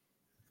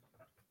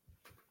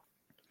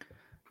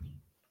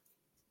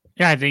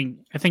 Yeah, I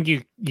think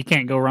you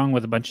can't go wrong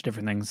with a bunch of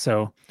different things.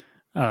 So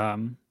I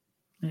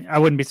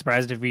wouldn't be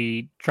surprised if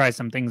we try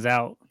some things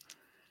out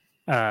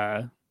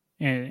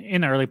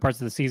in the early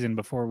parts of the season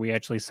before we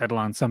actually settle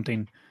on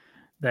something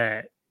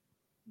that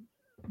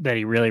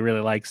he really,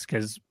 really likes.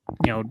 Because,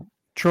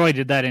 Troy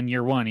did that in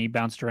year one. He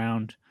bounced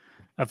around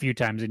a few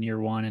times in year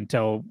one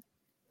until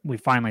we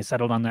finally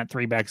settled on that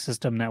 3-back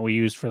system that we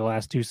used for the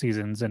last 2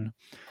 seasons. And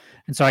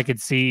so I could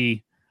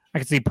see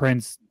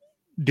Prince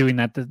doing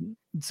that, the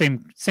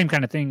same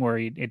kind of thing where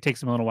it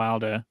takes him a little while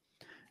to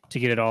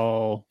get it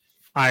all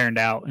ironed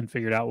out and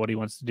figured out what he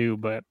wants to do.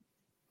 But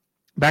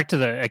back to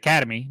the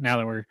Academy, now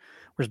that we're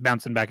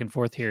bouncing back and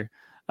forth here.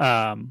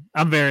 I'm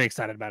very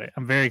excited about it.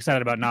 I'm very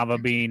excited about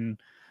Nava being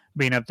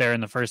up there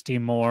in the first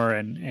team more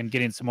and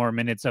getting some more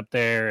minutes up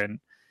there.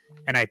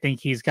 And I think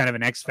he's kind of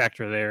an X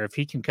factor there. If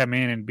he can come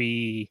in and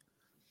be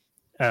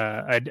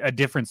a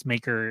difference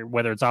maker,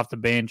 whether it's off the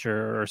bench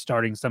or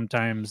starting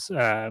sometimes,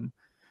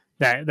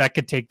 that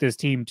could take this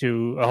team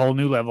to a whole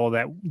new level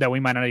that we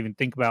might not even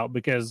think about,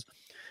 because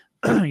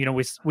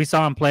we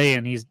saw him play,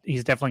 and he's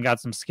definitely got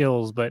some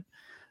skills, but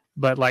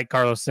like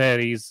Carlos said,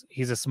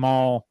 he's a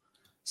small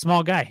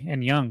guy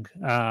and young,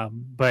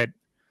 but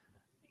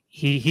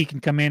he can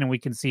come in and we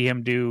can see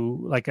him do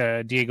like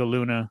a Diego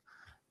Luna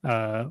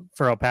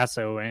for El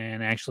Paso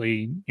and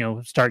actually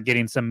start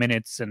getting some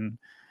minutes and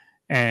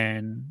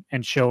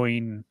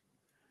showing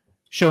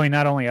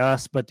not only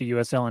us but the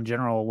USL in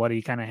general what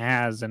he kind of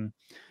has, and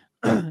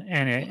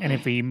and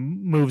if he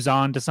moves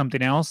on to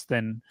something else,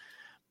 then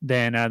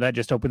that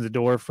just opens the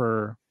door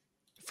for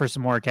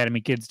some more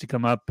academy kids to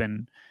come up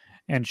and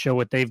show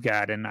what they've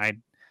got. And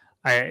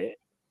I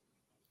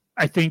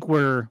think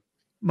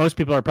most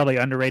people are probably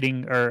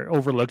underrating or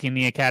overlooking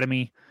the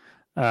academy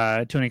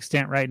to an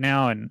extent right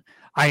now. And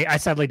I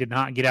sadly did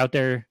not get out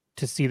there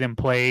to see them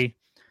play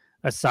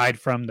aside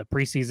from the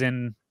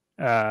preseason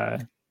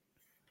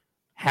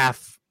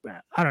half.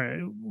 I don't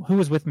know who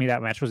was with me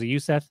that match. Was it you,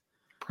 Seth?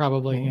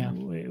 Probably, yeah.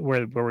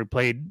 Where we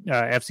played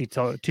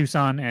FC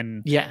Tucson,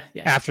 and yeah.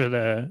 After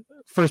the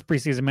first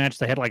preseason match,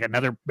 they had like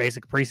another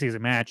basic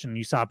preseason match, and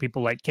you saw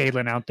people like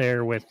Caitlin out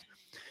there with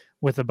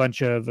a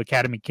bunch of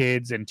academy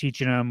kids and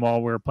teaching them while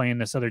we were playing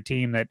this other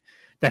team that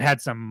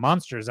had some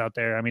monsters out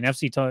there. I mean,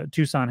 FC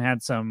Tucson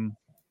had some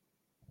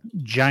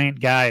giant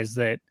guys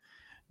that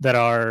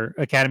our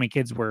academy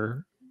kids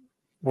were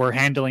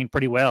handling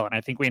pretty well, and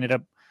I think we ended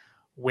up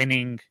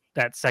winning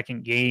that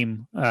second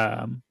game.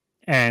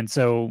 And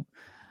so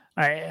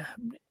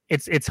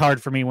it's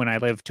hard for me when I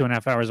live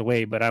 2.5 hours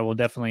away, but I will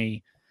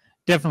definitely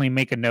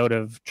make a note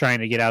of trying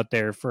to get out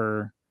there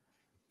for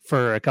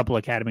a couple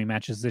academy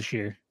matches this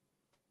year.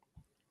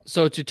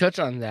 So to touch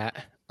on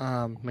that,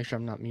 make sure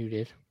I'm not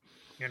muted.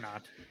 You're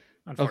not.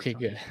 Okay,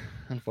 good.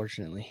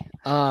 Unfortunately.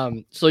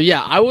 So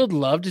yeah, I would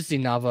love to see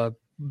Nava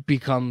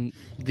become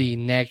the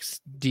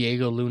next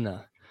Diego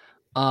Luna,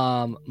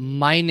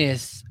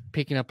 minus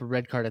picking up a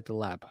red card at the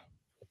lab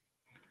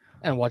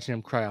and watching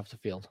him cry off the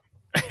field.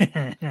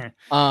 Yeah,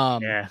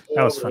 that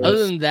was fun.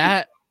 Other than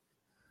that,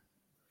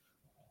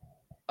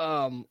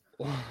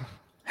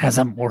 has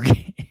I'm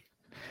working.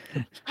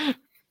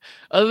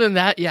 Other than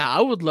that, yeah,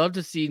 I would love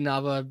to see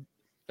Nava,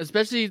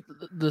 especially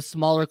the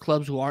smaller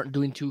clubs who aren't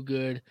doing too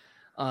good,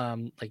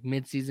 like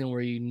mid-season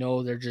where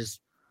they're just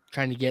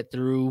trying to get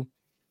through,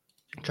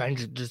 trying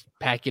to just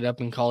pack it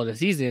up and call it a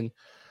season.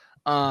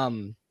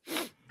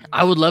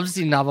 I would love to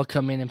see Nava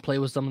come in and play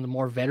with some of the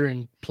more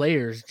veteran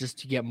players just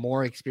to get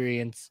more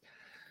experience.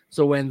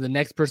 So when the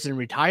next person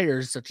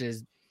retires, such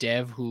as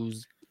Dev,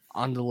 who's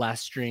on the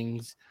last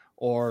strings,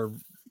 or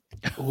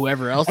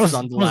whoever else is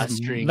on the last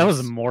strings. That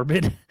was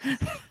morbid.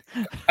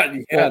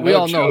 We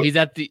all know he's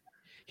at the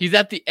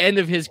end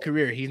of his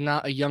career. He's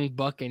not a young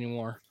buck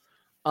anymore.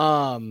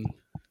 But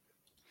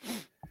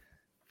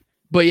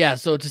yeah,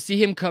 so to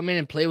see him come in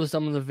and play with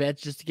some of the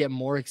vets just to get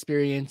more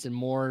experience and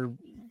more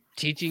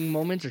teaching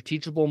moments or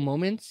teachable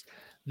moments,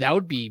 that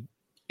would be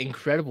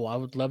incredible. I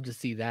would love to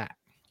see that.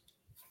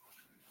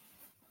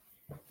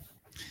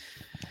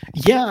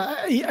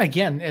 Yeah,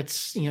 again,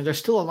 it's there's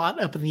still a lot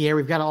up in the air.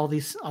 We've got all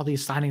these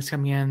signings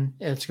coming in.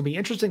 It's going to be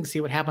interesting to see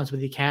what happens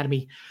with the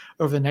academy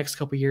over the next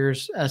couple of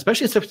years,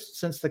 especially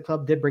since the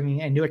club did bring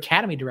in a new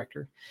academy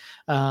director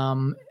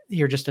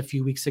here just a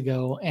few weeks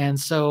ago, and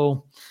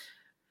so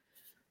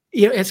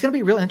it's going to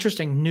be real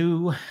interesting.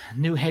 New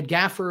head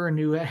gaffer,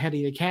 new head of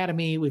the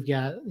academy. We've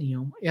got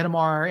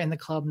Edamar in the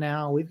club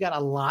now. We've got a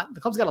lot. The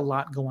club's got a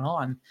lot going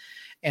on,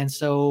 and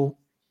so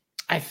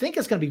I think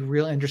it's going to be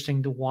real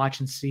interesting to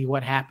watch and see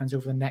what happens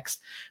over the next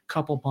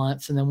couple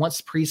months. And then once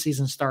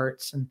preseason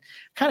starts and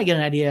kind of get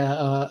an idea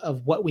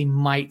of what we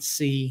might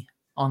see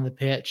on the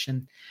pitch.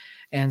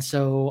 And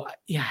so,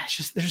 yeah, it's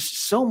just, there's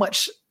so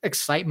much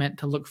excitement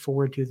to look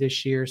forward to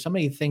this year. So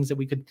many things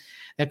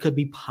that could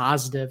be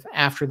positive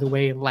after the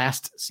way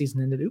last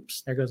season ended.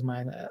 Oops, there goes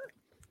my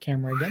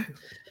camera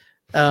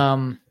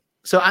again.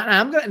 So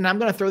I'm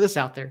gonna throw this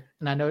out there,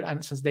 and I know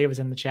since David's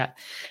in the chat,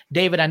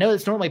 David, I know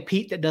it's normally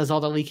Pete that does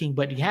all the leaking,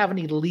 but do you have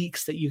any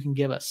leaks that you can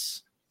give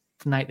us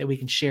tonight that we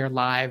can share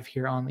live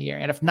here on the air?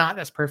 And if not,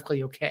 that's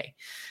perfectly okay.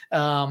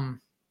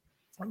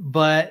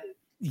 But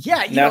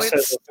yeah, NASA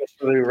has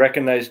officially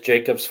recognized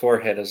Jacob's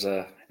forehead as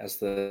a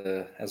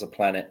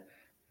planet.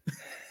 I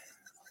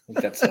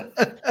think that's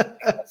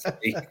a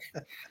leak.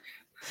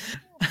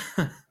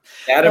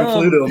 Adam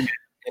Pluto in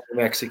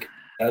Mexico.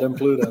 Adam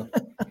Pluto.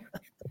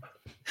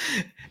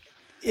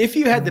 If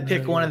you had to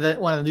pick one of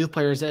the new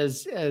players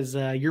as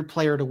your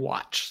player to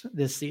watch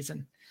this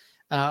season,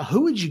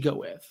 who would you go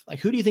with? Like,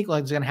 who do you think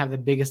is going to have the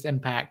biggest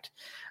impact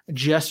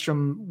just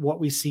from what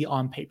we see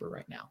on paper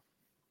right now?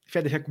 If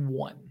you had to pick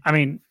one, I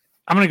mean,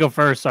 I'm going to go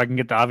first so I can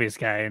get the obvious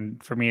guy,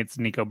 and for me, it's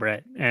Nico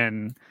Brett.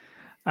 And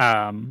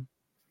yeah,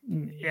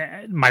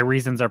 my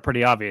reasons are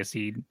pretty obvious.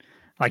 He,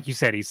 like you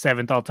said, he's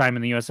 7th all time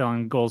in the USL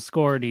in goals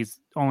scored. He's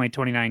only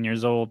 29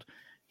 years old.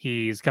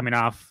 He's coming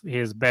off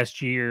his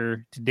best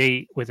year to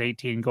date with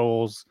 18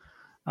 goals.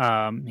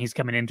 He's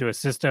coming into a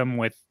system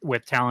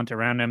with talent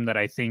around him that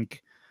I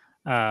think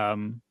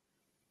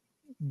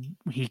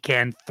he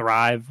can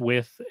thrive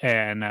with.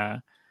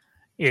 And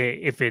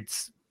if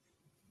it's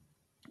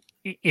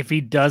if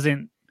he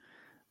doesn't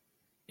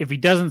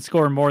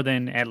score more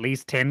than at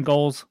least 10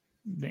 goals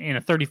in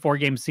a 34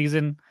 game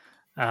season,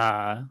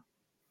 I'll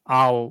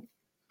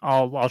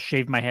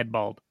shave my head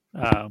bald.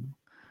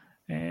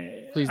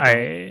 Please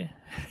don't.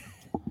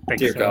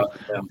 Dear God.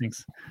 Yeah.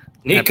 Thanks.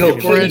 Nico,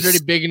 Your forehead's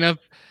already big enough.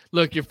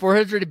 Look, your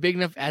forehead's already big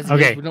enough as it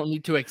Okay. is. We don't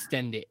need to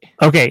extend it.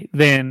 Okay,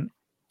 then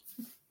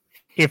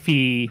if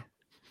he,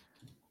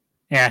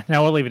 yeah,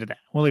 no, we'll leave it at that.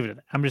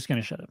 I'm just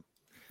gonna shut up.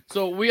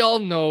 So we all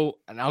know,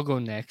 and I'll go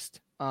next.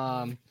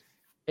 Pay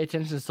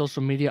attention to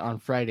social media on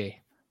Friday.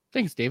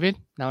 Thanks, David.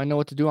 Now I know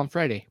what to do on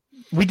Friday.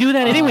 We do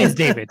that anyways,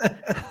 David.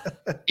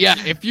 Yeah,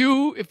 if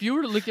you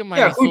were to look at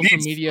my who social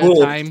needs media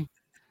school? time,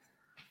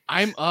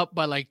 I'm up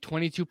by like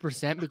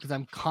 22% because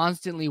I'm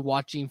constantly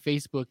watching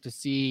Facebook to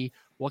see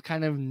what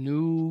kind of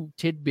new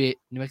tidbit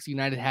New Mexico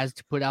United has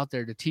to put out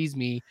there to tease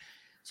me.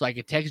 So I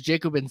could text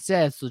Jacob and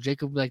Seth. So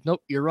Jacob would be like,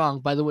 nope, you're wrong.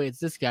 By the way, it's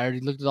this guy. I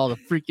already looked at all the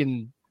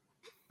freaking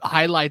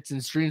highlights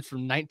and streams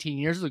from 19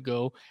 years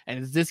ago. And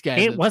it's this guy.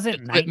 It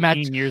wasn't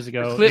 19 years The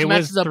ago. clip It was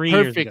matches up 3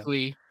 years ago.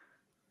 perfectly.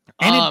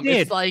 And it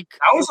did. It's like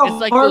That was a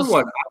it's like hard those-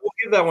 one. I will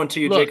give that one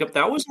to you, Look. Jacob.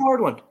 That was a hard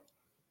one.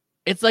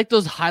 it's like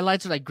those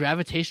highlights are like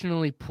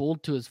gravitationally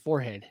pulled to his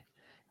forehead.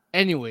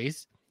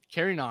 Anyways,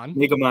 carrying on.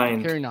 Mega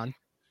mind. Carrying on.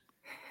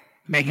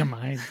 Mega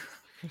Mind.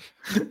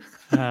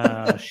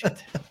 Oh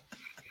shit.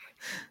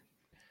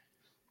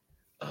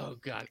 Oh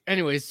god.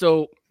 Anyways,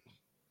 so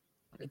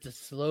it's a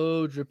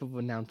slow drip of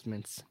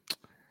announcements.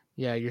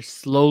 Yeah, you're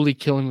slowly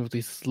killing me with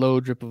these slow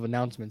drip of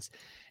announcements.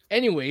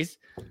 Anyways,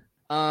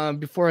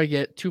 before I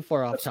get too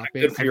far off That's not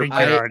topic, good for I your think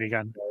I- they're already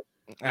gone.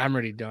 I'm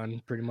already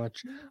done pretty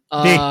much.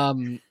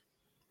 Dig.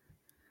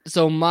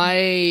 So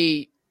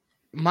my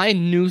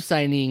new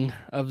signing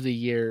of the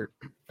year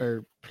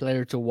or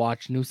player to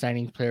watch, would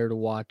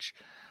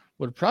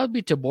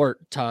probably be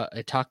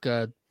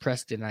Ataka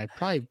Preston. I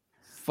probably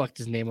fucked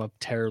his name up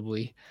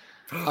terribly.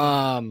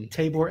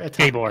 Tabor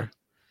Ataka.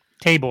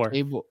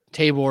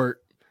 Tabor.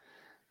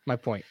 My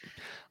point.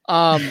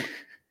 I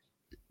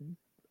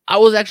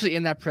was actually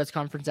in that press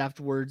conference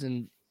afterwards,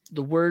 and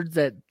the words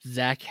that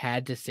Zach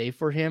had to say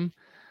for him,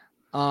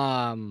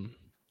 I'm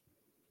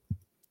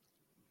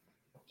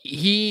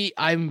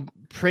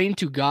praying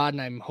to God,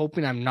 and I'm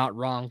hoping I'm not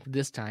wrong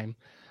this time.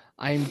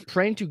 I'm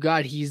praying to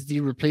God he's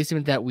the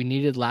replacement that we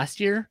needed last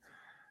year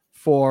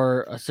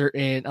for a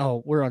certain.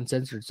 Oh, we're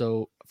uncensored,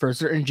 so for a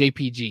certain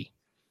JPG.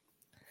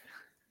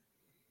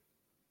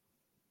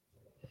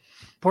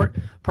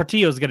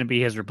 Portillo is going to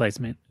be his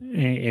replacement,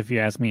 if you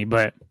ask me.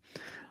 But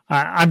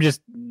I'm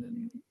just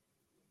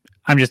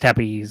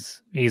happy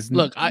he's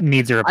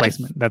needs a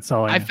replacement. That's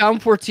all I I know.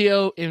 found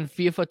Portillo in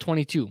FIFA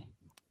 22.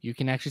 You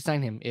can actually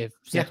sign him if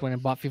Yeah. Seth went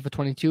and bought FIFA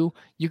 22.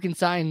 You can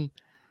sign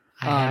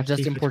I have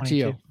Justin FIFA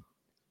Portillo. 22.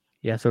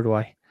 Yeah, so do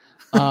I.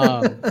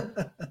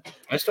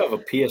 I still have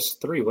a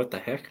PS3. What the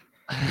heck?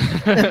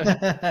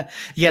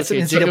 Yeah, so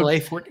Okay,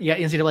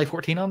 NCAA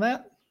 14 on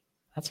that?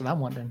 That's what I'm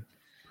wondering.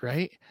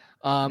 Right?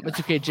 It's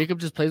okay. Jacob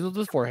just plays with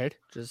his forehead,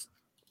 just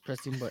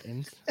pressing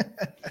buttons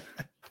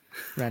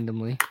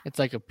randomly. It's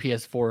like a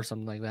PS4 or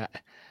something like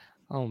that.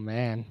 Oh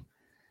man.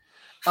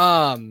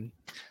 So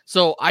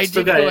I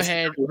Still did got go it.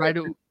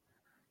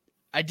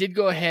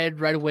 ahead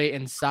right away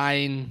and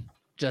sign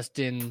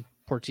Justin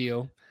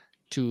Portillo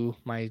to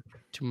my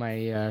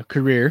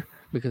career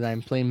because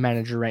I'm playing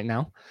manager right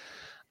now.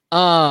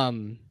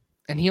 And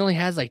he only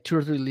has like 2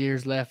 or 3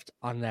 years left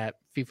on that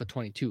FIFA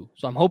 22.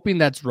 So I'm hoping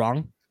that's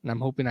wrong. And I'm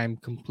hoping I'm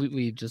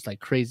completely just like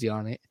crazy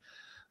on it.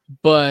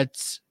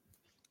 But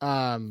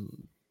I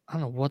don't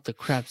know what the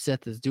crap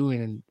Seth is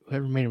doing and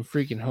whoever made him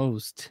freaking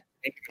host.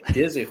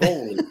 Dizzy.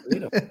 Holy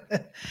freedom.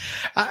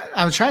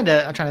 I'm trying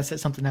to set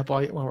something up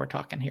while we're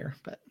talking here,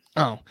 but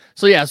Oh,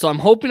 so yeah, so I'm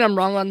hoping I'm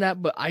wrong on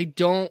that, but I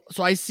don't.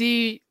 So I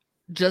see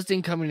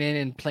Justin coming in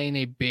and playing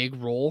a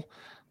big role.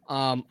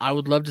 I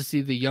would love to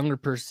see the younger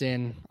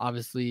person,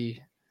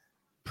 obviously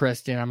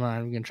Preston. I'm not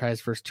even gonna try his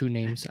first 2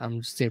 names.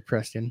 I'm just say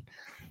Preston.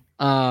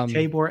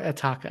 Tabor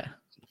Ataka.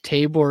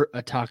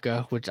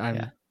 Which I'm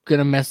Yeah.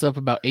 gonna mess up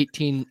about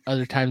 18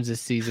 other times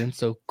this season.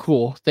 So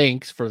cool,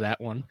 thanks for that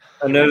one.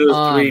 Another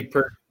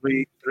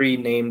three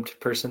named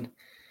person.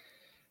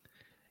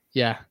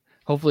 Yeah,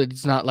 hopefully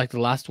it's not like the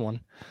last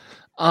one.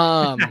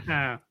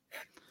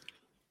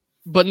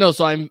 But no,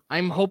 so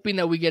I'm hoping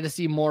that we get to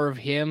see more of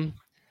him,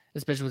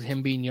 especially with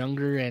him being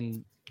younger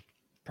and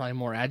probably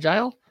more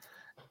agile.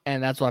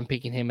 And that's why I'm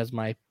picking him as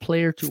my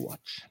player to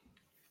watch.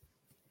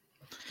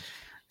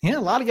 Yeah,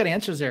 a lot of good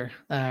answers there.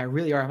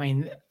 Really are. I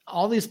mean,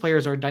 all these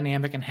players are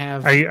dynamic and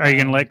have. Are you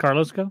gonna let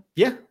Carlos go?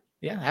 Yeah,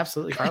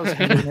 absolutely. Carlos,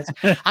 can do this.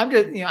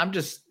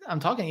 I'm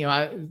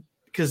talking.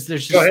 Because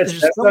there's just Go ahead. there's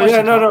just Steph. so much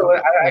to No. talk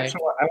about. I Like-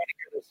 want to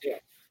hear this. Yeah.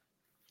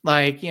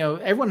 Like,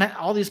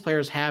 all these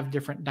players have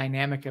different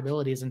dynamic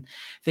abilities and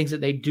things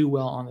that they do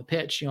well on the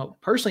pitch.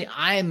 Personally,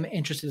 I'm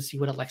interested to see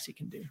what Alexi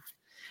can do.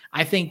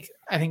 I think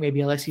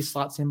maybe Alexi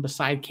slots in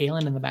beside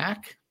Kalen in the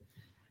back,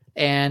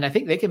 and I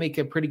think they can make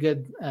a pretty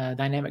good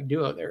dynamic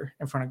duo there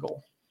in front of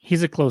goal.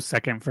 He's a close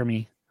second for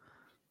me.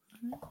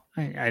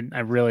 I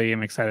really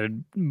am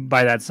excited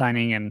by that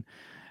signing,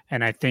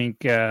 and I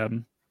think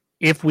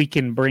if we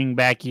can bring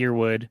back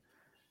Yearwood,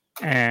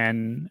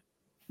 and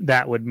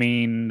that would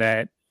mean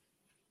that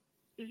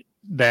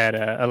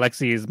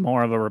Alexi is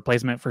more of a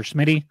replacement for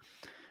Schmitty.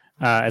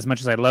 As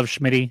much as I love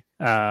Schmitty,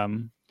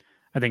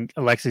 I think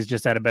Alexi's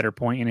just at a better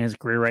point in his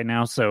career right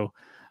now. So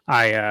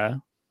I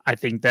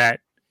think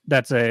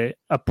that's a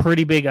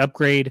pretty big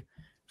upgrade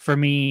for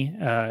me,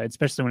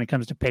 especially when it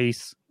comes to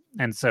pace.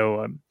 And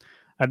so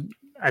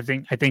I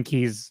think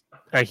he's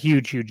a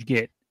huge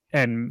get.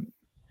 And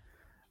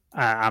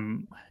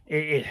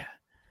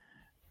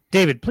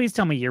David, please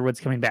tell me Yearwood's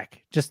coming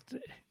back. Just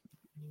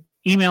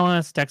email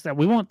us, text us.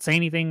 We won't say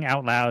anything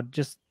out loud.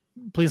 Just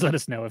please let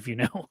us know if you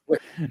know,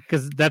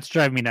 because that's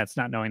driving me nuts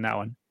not knowing that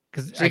one.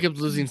 Because Jacob's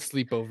losing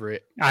sleep over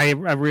it. I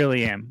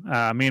really am.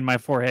 Me and my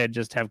forehead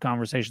just have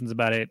conversations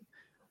about it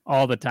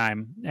all the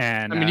time.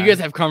 And I mean, you guys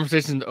have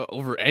conversations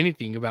over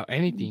anything about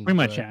anything. Pretty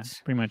much, yeah.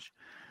 Pretty much.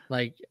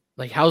 Like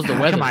how's the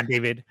weather? Come on,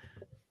 David.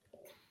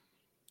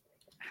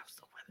 How's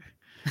the weather?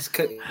 It's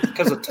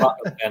because of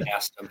Tottenham Ben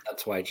asked him.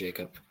 That's why,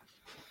 Jacob.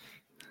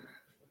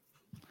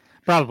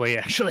 Probably,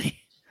 actually.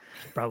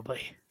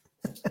 Probably.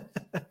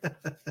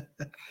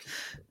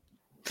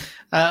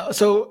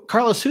 So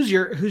Carlos, who's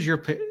your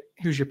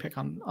pick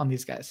on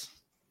these guys?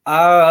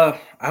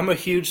 I'm a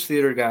huge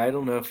theater guy. I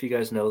don't know if you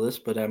guys know this,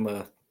 but I'm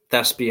a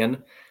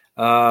thespian.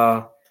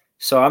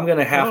 So I'm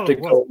gonna have to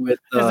go with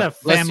this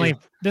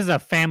is a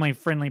family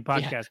friendly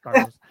podcast,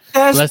 Carlos.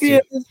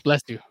 Thespian.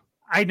 Bless you.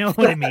 I know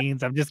what it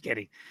means. I'm just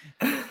kidding.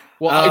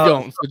 Well, I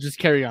don't, so just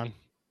carry on.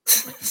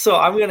 So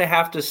I'm gonna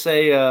have to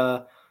say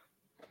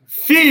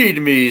feed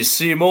me,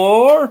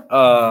 Seymour.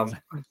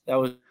 That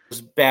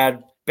was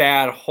bad,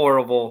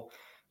 horrible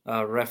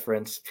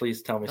reference.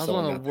 Please tell me that was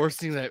something. One of the worst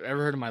things I've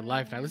ever heard in my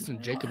life. And I listen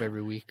to Jacob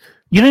every week.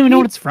 You don't even know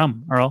what it's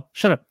from, Earl.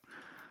 Shut up.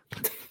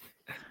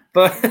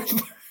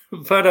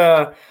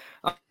 But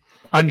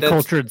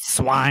uncultured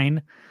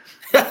swine.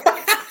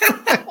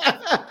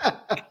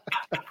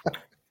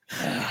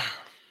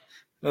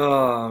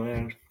 Oh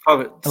man,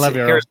 probably I love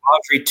you, hears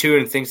Audrey too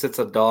and thinks it's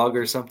a dog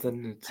or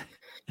something.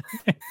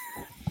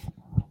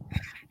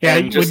 Yeah,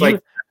 and just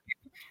when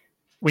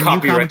you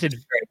commented,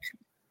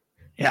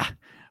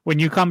 when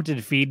you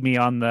commented "feed me"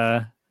 on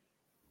I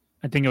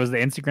think it was the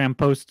Instagram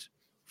post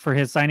for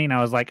his signing,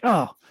 I was like,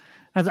 oh,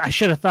 I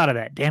should have thought of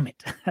that. Damn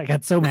it, I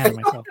got so mad at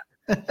myself.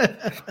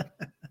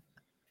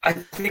 I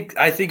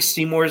think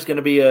Seymour is going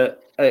to be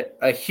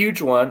a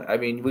huge one. I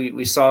mean,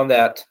 we saw in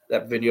that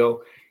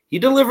video. He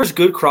delivers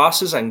good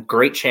crosses and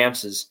great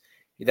chances.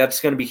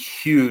 That's going to be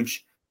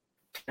huge.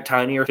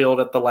 Tinier field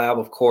at the lab,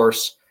 of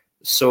course.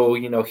 So,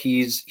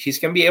 he's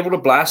going to be able to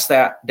blast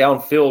that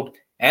downfield.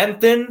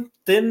 And thin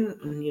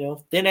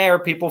air,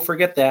 people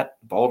forget that.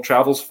 Ball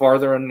travels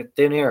farther in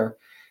thin air.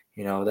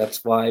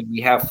 That's why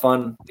we have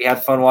fun. We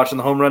had fun watching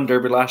the home run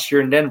derby last year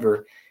in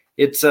Denver.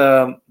 It's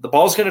the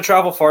ball's going to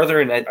travel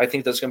farther, and I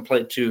think that's going to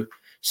play to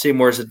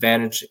Seymour's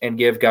advantage and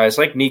give guys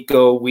like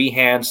Nico,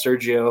 Weehan,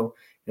 Sergio,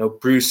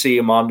 Brucey,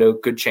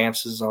 Amando good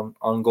chances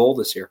on goal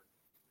this year.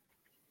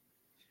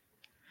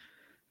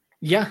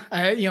 Yeah,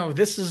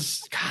 this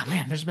is God,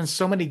 man. There's been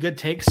so many good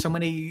takes, so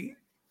many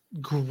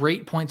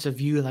great points of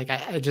view. Like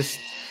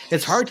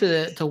it's hard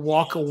to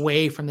walk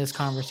away from this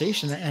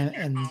conversation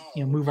and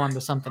move on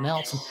to something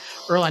else. And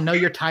Earl, I know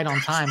you're tight on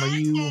time.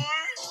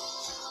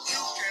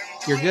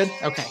 You're good?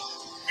 Okay.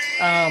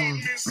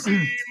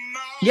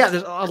 Yeah,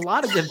 there's a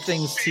lot of good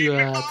things to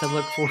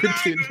look forward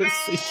to this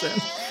season.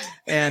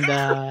 And,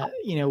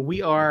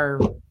 we are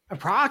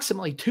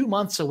approximately 2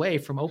 months away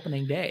from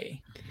opening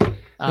day.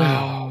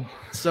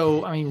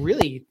 So, I mean,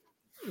 really,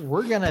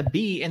 we're going to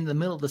be in the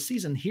middle of the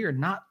season here,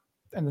 not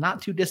in the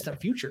not too distant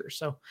future.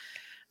 So,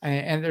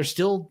 and there's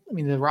still,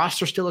 the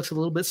roster still looks a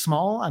little bit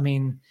small. I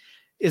mean,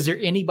 is there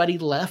anybody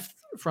left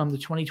from the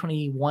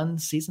 2021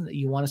 season that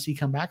you want to see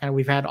come back? And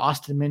we've had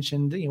Austin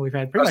mentioned, we've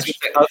had pretty much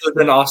other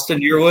than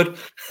Austin Yearwood.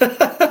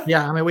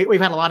 Yeah. I mean,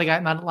 we've had a lot of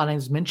guys, not a lot of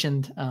names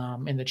mentioned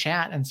in the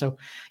chat. And so,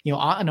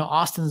 I know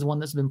Austin's one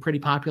that's been pretty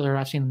popular.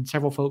 I've seen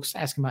several folks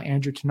asking about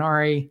Andrew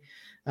Tenari.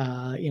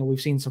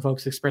 We've seen some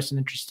folks express an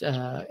interest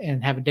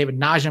in having David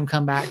Najim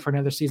come back for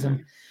another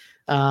season.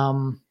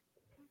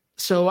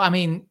 So, I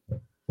mean,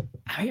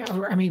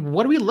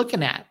 what are we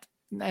looking at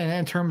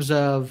in terms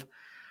of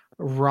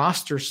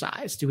roster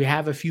size? Do we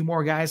have a few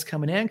more guys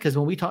coming in? Because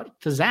when we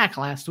talked to Zach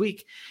last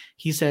week,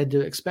 he said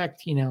to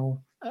expect,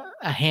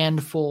 a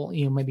handful,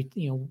 maybe,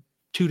 2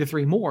 to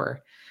 3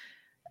 more.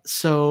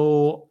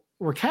 So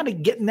we're kind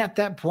of getting at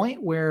that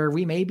point where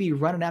we may be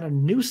running out of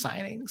new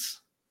signings.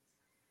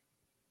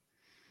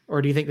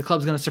 Or do you think the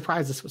club's going to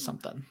surprise us with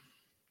something?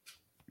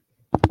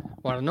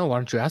 Well, I don't know. Why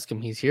don't you ask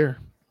him? He's here.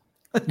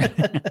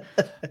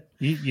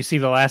 You see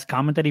the last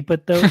comment that he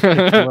put though?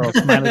 The little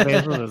smiley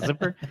face with a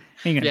zipper.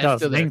 He ain't gonna tell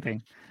us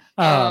anything.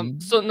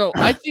 So no,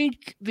 I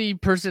think the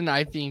person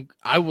I think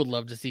I would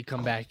love to see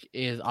come back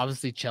is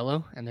obviously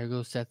Cello, and there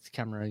goes Seth's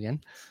camera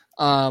again.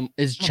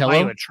 Is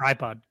Cello a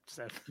tripod?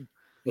 Seth.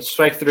 Let's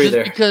strike 3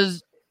 there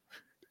because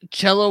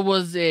Cello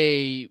was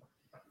a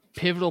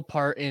pivotal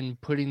part in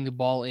putting the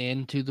ball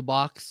into the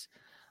box.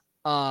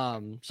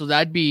 So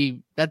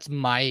that's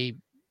my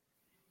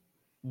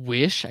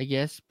wish, I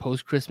guess.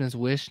 Post Christmas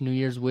wish, New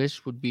Year's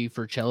wish would be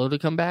for Cello to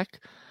come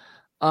back.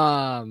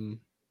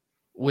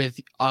 With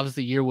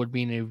obviously Yearwood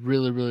being a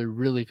really, really,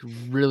 really,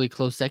 really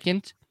close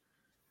second.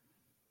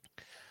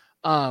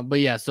 But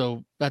yeah,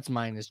 so that's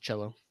mine is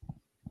Cello.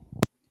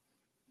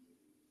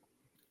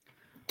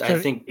 I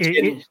think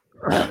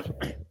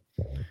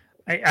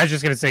I was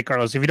just going to say,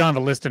 Carlos, if you don't have a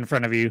list in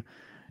front of you,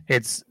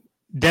 it's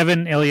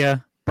Devin,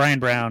 Ilya, Brian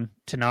Brown,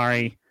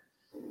 Tanari,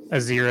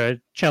 Azira,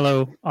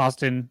 Cello,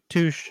 Austin,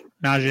 Touche,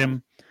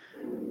 Najim,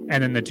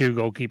 and then the two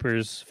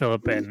goalkeepers,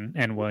 Philip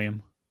and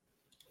William.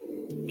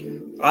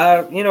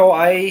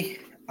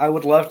 I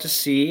would love to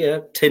see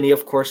Tinney,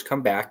 of course,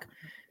 come back.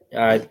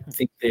 I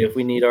think that if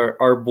we need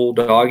our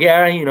bulldog,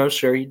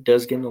 sure, he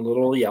does get a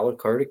little yellow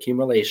card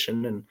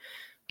accumulation and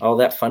all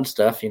that fun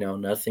stuff.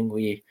 Nothing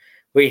we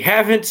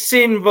haven't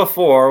seen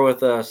before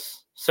with a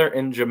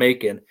certain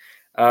Jamaican.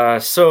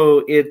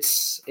 So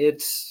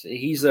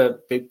he's a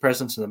big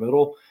presence in the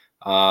middle.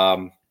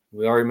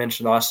 We already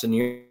mentioned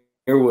Austin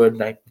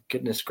Yearwood.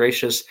 Goodness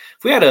gracious,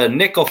 if we had a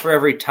nickel for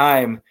every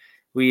time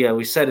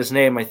we said his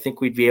name, I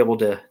think we'd be able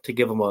to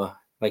give him a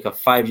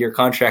 5-year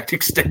contract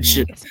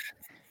extension.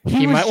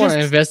 He might want to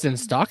invest in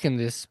stock in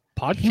this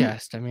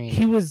podcast.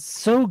 He was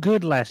so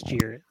good last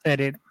year that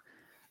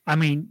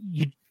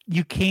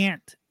you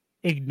can't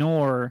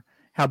ignore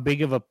how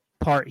big of a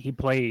part he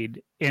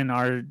played in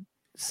our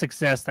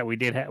success that we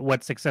did have.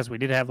 What success we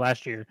did have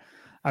last year.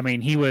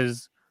 He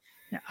was.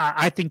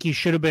 I think he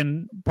should have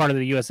been part of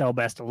the USL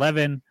Best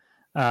 11.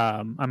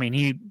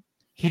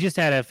 He just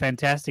had a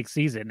fantastic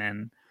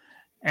season,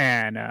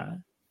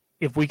 and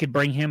if we could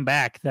bring him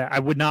back, that I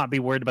would not be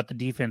worried about the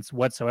defense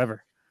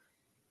whatsoever.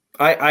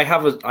 I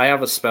have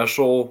a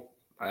special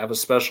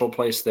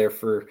place there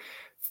for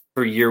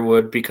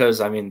Yearwood because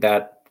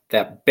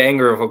that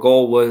banger of a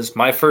goal was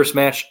my first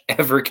match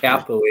ever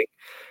capoing.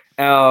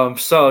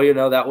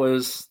 So that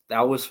was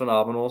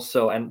phenomenal.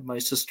 So, and my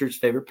sister's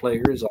favorite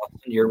player is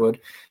Austin Yearwood.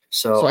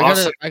 So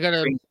I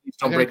gotta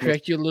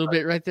correct you a little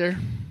bit right there.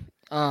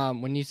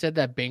 When you said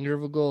that banger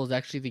of a goal is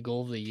actually the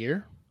goal of the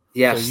year.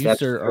 Yes, so you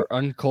sir are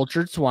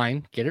uncultured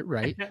swine. Get it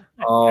right.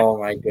 Oh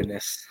my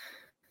goodness.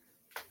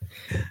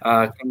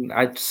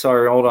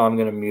 Sorry, hold on, I'm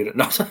gonna mute it.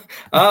 No.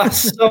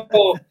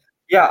 So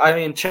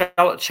yeah,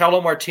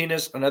 Cello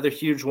Martinez, another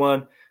huge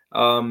one.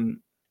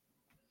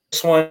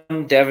 This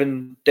one,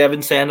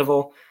 Devin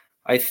Sandoval,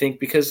 I think,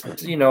 because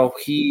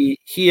he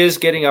is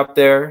getting up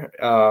there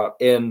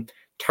in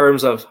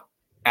terms of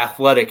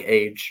athletic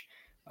age.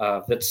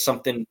 That's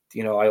something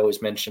I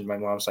always mention. My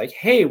mom's like,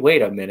 "Hey,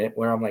 wait a minute,"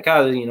 where I'm like,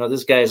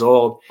 this guy's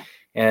old,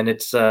 and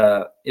it's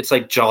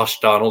like Josh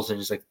Donaldson,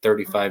 he's like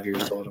 35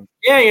 years old.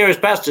 He's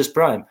past his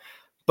prime.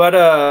 But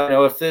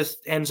if this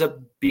ends up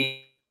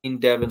being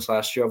Devin's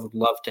last year, I would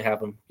love to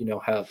have him,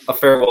 have a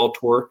farewell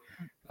tour,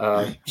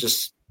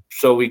 just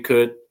so we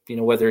could,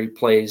 whether he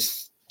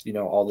plays,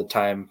 all the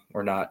time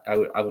or not.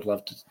 I would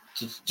love to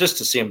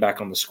see him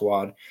back on the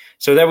squad,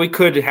 so that we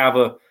could have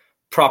a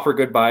proper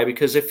goodbye.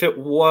 Because if it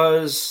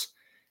was,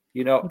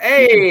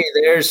 hey,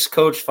 there's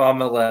Coach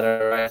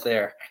Familetta right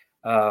there.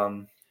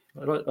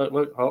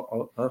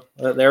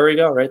 There we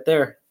go, right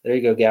there. There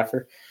you go,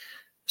 Gaffer.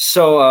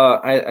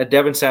 So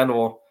Devin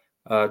Sandoval,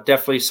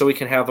 definitely, so we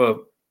can have a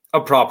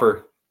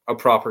proper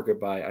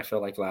goodbye. I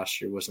feel like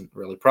last year wasn't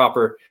really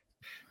proper.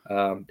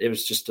 It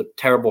was just a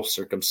terrible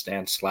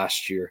circumstance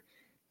last year,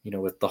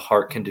 with the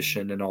heart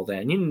condition and all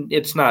that. And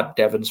it's not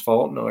Devin's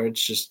fault, nor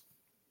it's just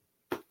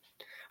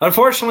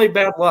unfortunately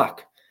bad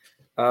luck.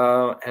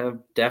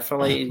 And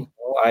definitely,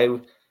 I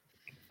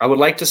would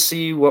like to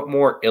see what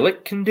more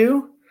Illich can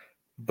do.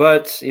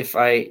 But if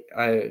he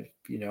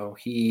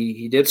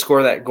did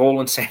score that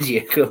goal in San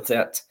Diego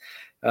that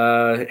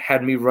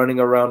had me running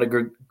around a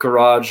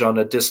garage on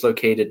a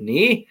dislocated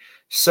knee.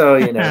 So,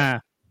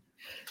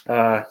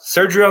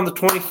 surgery on the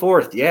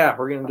 24th. Yeah,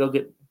 we're going to go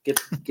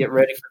get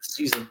ready for the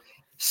season.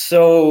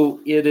 So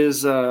it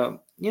is, I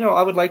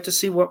would like to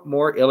see what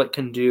more Illich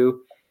can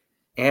do.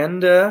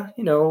 And,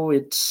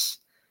 it's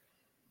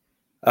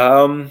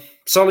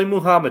Salih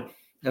Muhammad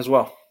as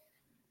well.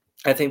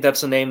 I think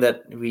that's a name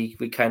that we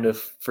kind of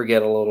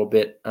forget a little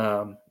bit,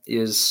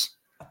 is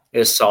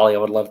Salih. I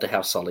would love to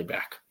have Salih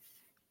back.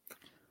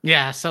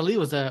 Yeah, Salih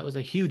was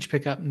a huge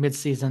pickup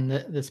mid-season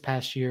this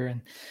past year.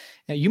 And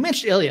you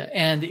mentioned Ilya,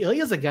 and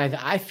Ilya is a guy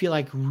that I feel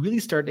like really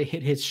started to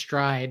hit his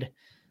stride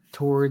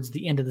towards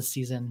the end of the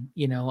season.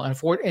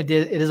 It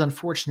is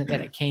unfortunate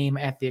that it came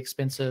at the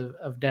expense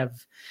of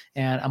Dev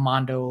and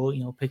Amando,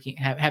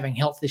 having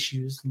health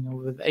issues,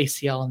 with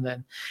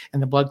ACL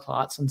and the blood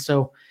clots. And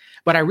so,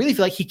 but I really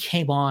feel like he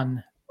came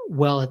on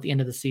well at the end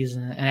of the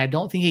season, and I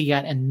don't think he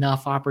got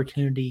enough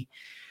opportunity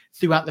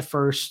throughout the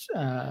first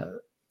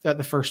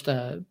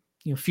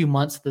few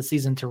months of the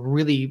season to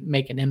really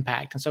make an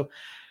impact. And so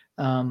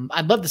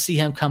I'd love to see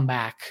him come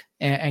back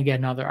and get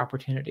another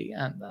opportunity.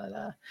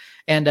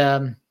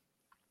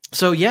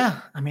 So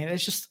yeah,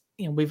 it's just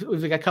we've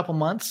got a couple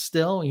months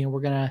still.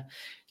 We're gonna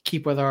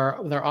keep with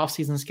our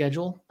off-season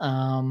schedule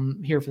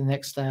here for the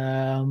next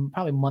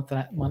probably month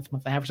and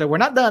a half or so. We're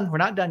not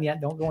done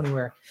yet. Don't go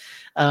anywhere.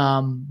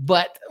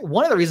 But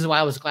one of the reasons why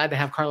I was glad to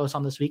have Carlos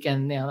on this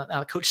weekend,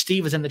 Coach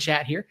Steve is in the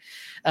chat here.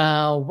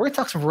 We're gonna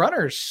talk some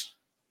runners.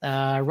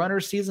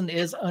 Runners season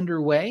is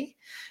underway,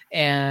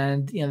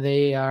 and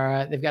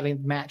they've got a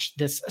match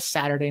this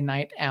Saturday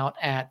night out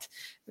at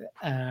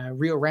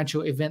Rio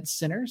Rancho Event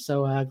Center.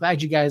 So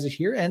glad you guys are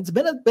here, and it's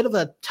been a bit of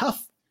a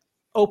tough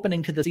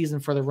opening to the season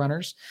for the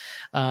runners.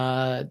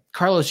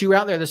 Carlos, you were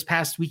out there this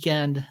past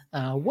weekend.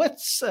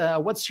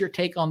 What's your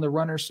take on the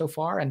runners so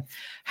far, and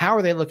how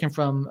are they looking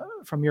from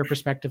your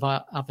perspective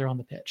out there on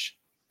the pitch?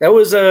 It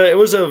was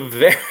a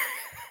very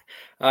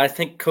I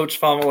think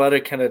Coach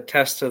Famoletta can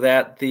attest to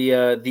that.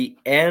 The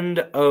end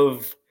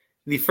of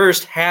the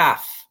first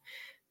half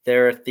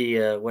there at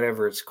the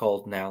whatever it's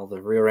called now,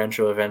 the Rio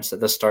Rancho events at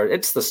the Star.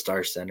 It's the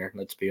Star Center,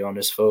 let's be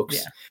honest,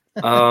 folks.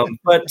 Yeah.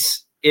 But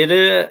it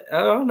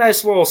a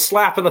nice little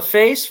slap in the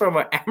face from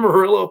an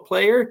Amarillo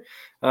player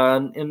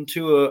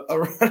into a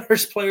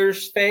Runners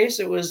player's face.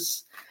 It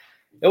was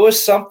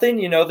something.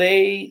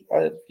 They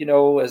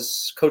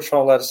as Coach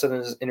Famoletta said in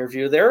his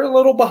interview, they're a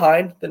little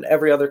behind than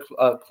every other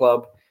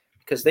club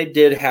because they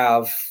did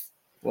have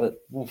a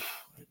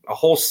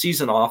whole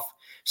season off.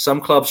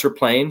 Some clubs were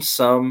playing,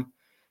 some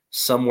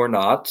were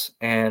not,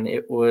 and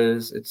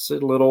it's a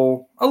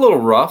little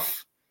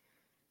rough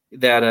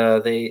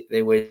that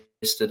they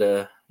wasted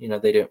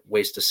they didn't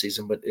waste a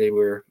season, but they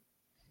were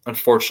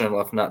unfortunate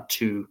enough not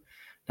to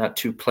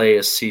play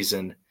a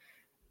season.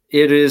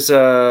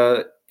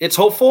 It's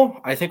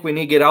hopeful. I think we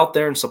need to get out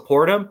there and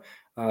support them.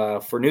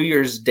 For New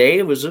Year's Day,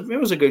 it was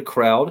a good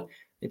crowd.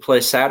 They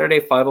play Saturday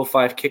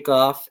 5:05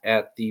 kickoff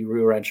at the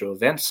Rio Rancho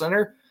Event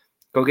Center.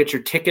 Go get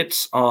your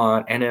tickets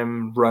on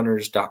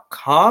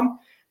nmrunners.com.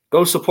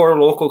 Go support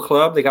a local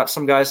club. They got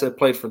some guys that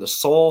played for the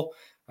Soul.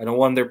 I know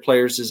one of their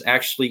players is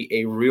actually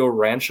a Rio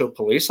Rancho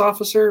police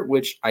officer,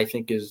 which I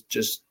think is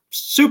just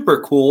super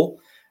cool.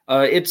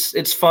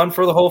 It's fun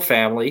for the whole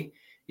family.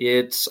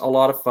 It's a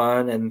lot of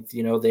fun, and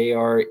they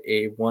are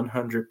a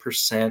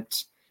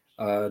 100%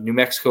 New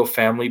Mexico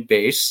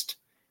family-based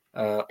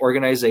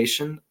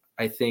organization.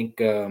 I think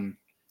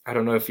I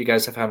don't know if you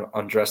guys have had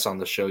Andres on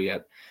the show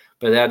yet,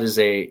 but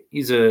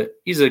he's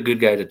a good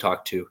guy to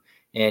talk to,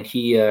 and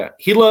he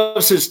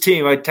loves his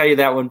team. I tell you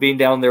that one, being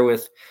down there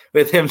with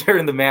him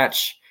during the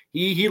match,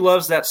 he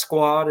loves that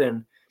squad,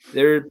 and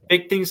there are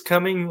big things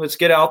coming. Let's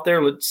get out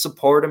there. Let's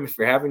support them. If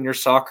you're having your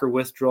soccer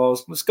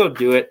withdrawals, let's go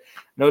do it.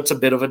 I know it's a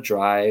bit of a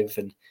drive,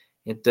 and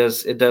it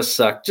does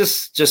suck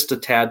just a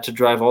tad to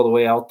drive all the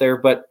way out there,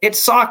 but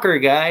it's soccer,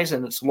 guys,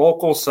 and it's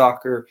local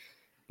soccer.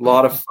 A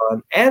lot of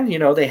fun. And,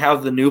 they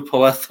have the new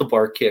Paletha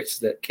bar kits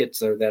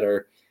that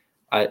are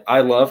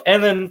I love.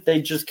 And then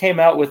they just came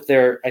out with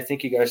I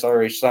think you guys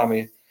already saw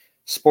me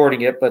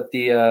sporting it, but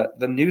the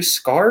new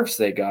scarves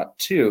they got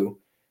too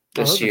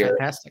this year.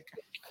 Fantastic.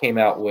 Came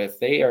out with.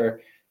 They are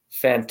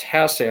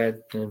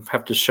fantastic. I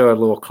have to show it a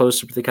little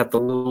closer, but they got the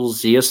little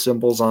Zia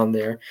symbols on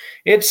there.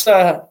 It's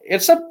a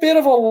bit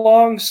of a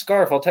long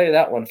scarf, I'll tell you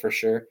that one for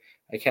sure.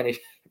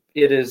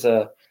 It's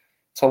a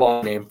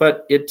long name,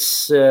 but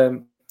it's a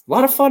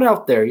lot of fun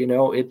out there.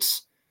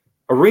 It's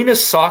arena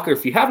soccer.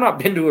 If you have not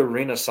been to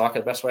arena soccer,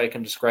 the best way I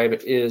can describe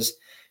it is,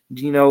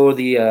 the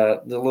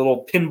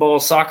little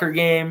pinball soccer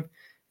game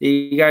that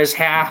you guys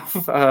have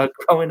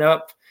growing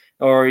up,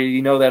 or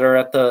that are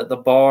at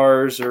the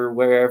bars or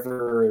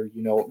wherever,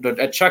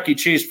 at Chuck E.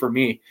 Cheese for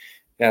me.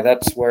 Yeah,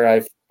 that's where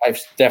I've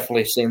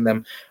definitely seen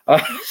them.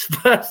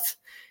 But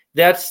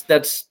that's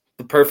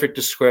the perfect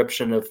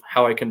description of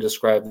how I can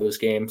describe those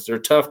games. They're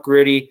tough,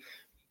 gritty,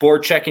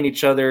 board checking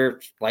each other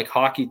like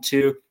hockey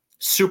too.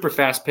 Super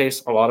fast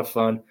paced, a lot of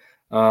fun.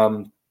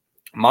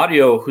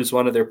 Mario, who's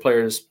one of their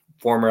players,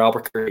 former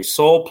Albuquerque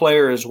Soul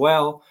player as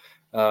well,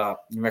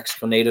 New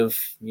Mexico native.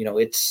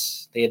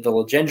 They had the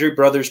Legendre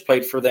brothers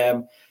played for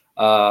them.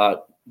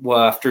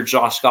 After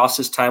Josh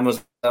Goss's time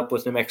was up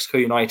with New Mexico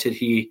United,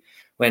 he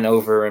went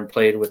over and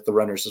played with the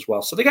Runners as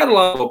well. So they got a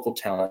lot of local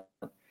talent.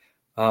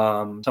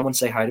 Someone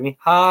say hi to me.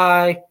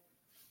 Hi.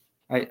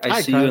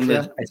 I see you in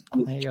the.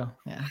 There you go.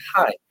 Yeah.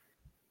 Hi.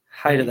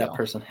 Hi to that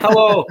person.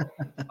 Hello.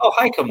 Oh,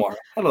 hi, Kamara.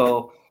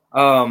 Hello.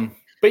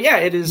 But yeah,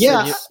 it is.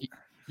 Yeah.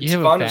 You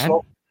have a fan?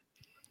 Well.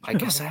 I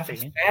guess I have a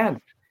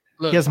fan.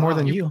 Look, he has more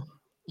than you.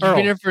 You've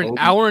been here for an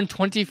hour and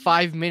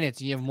 25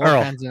 minutes. You have more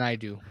fans than I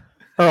do.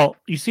 Earl,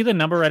 you see the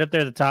number right up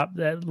there at the top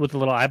with the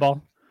little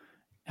eyeball?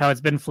 How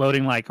it's been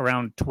floating like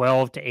around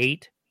 12 to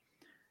 8?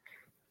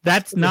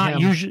 That's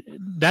not usually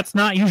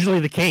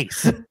the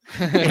case.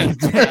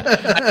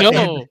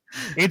 No,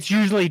 it's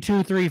usually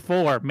 2, 3,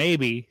 4,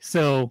 maybe.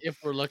 So if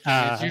we're looking,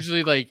 it's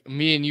usually like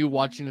me and you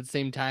watching at the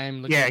same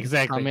time. Yeah,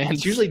 exactly.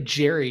 It's usually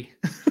Jerry.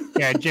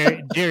 Yeah,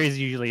 Jerry's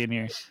usually in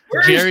here.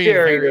 Where's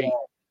Jerry?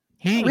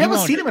 We haven't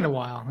seen him in a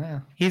while.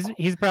 Yeah,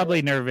 he's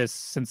probably nervous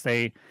since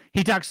he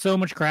talked so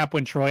much crap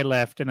when Troy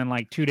left, and then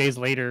like 2 days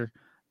later,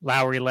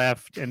 Lowry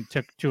left and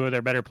took 2 of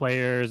their better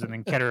players, and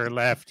then Ketterer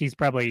left.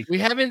 We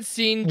haven't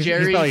seen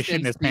Jerry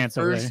since the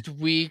first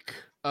week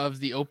of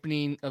the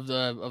opening of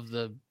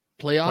the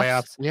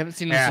playoffs. We haven't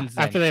seen him since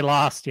then. After they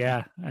lost.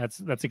 Yeah, that's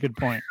a good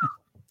point.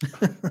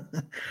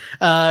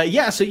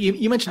 So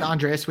you mentioned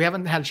Andres. We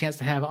haven't had a chance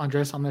to have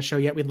Andres on the show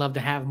yet. We'd love to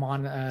have him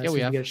on. We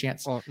get a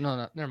chance. Oh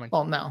no, never mind.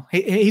 Well, no,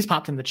 he's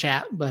popped in the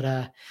chat,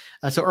 but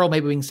so Earl,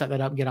 maybe we can set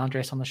that up and get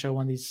Andres on the show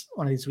one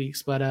of these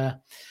weeks. But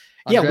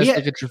Andres,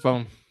 look at your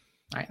phone.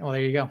 All right, well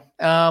there you go.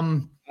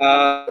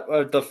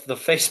 The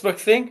Facebook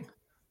thing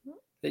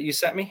that you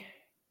sent me.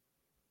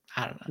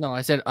 I don't know. No,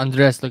 I said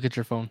Andres, look at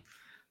your phone.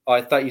 Oh,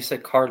 I thought you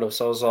said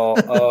Carlos. I was all.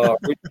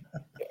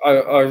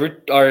 Are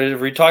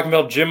we talking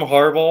about Jim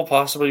Harbaugh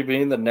possibly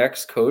being the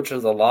next coach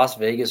of the Las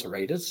Vegas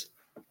Raiders?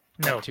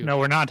 No,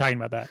 we're not talking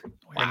about that.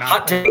 We're not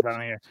Hot talking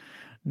about it here.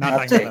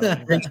 Not talking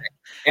about that.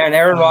 And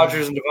Aaron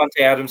Rodgers and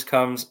Devontae Adams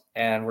comes,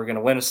 and we're going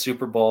to win a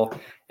Super Bowl.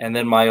 And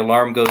then my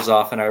alarm goes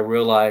off, and I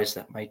realize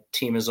that my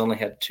team has only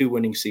had 2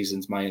 winning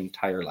seasons my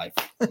entire life.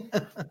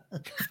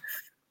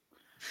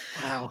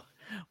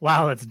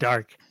 Wow, that's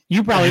dark.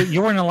 You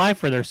weren't alive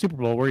for their Super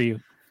Bowl, were you?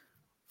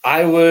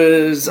 I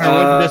was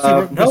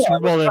the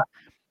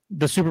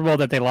Super Bowl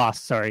that they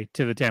lost, to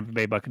the Tampa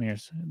Bay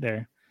Buccaneers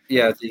there.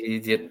 Yeah,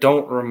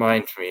 don't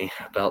remind me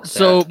about that.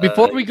 So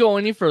before we go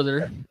any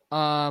further,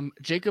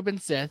 Jacob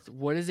and Seth,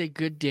 what is a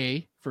good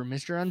day for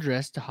Mr.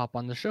 Andres to hop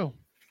on the show?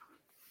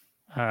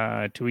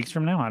 2 weeks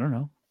from now, I don't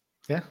know.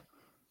 Yeah.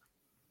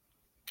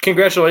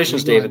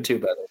 Congratulations, David, too,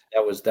 by the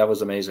way. That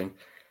was amazing.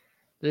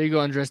 There you go,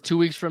 Andres. 2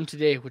 weeks from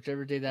today,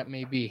 whichever day that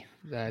may be.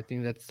 I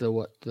think that's the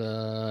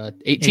 18th?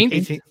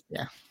 18th.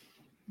 Yeah.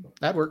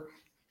 That'd work.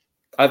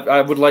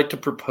 I would like to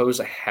propose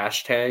a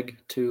hashtag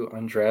to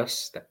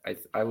Andres that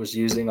I was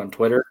using on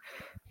Twitter.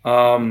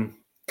 Come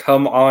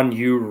on,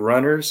 you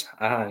runners!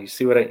 You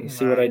see what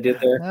I did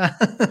there?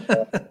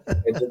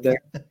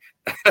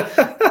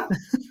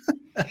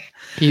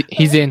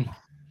 He's in.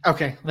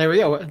 Okay, there we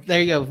go.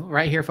 There you go.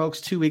 Right here,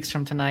 folks. 2 weeks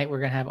from tonight, we're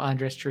gonna have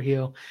Andres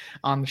Trujillo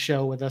on the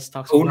show with us.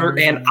 Owner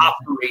and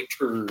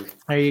operator.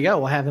 There you go.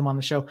 We'll have him on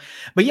the show.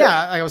 But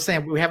yeah, like I was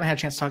saying, we haven't had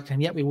a chance to talk to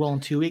him yet. We will in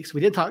 2 weeks.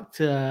 We did talk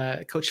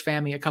to Coach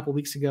Fami a couple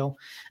weeks ago,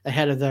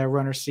 ahead of the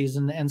runner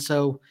season, and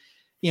so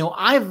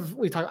I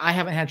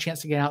haven't had a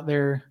chance to get out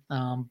there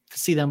to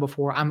see them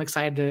before. I'm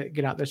excited to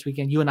get out this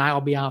weekend. You and I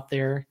will be out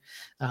there.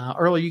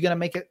 Earl, are you gonna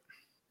make it?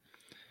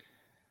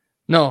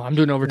 No, I'm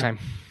doing overtime.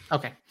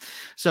 Okay.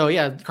 So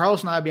yeah,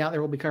 Carlos and I will be out there.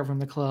 We'll be covering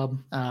the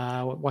club,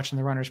 watching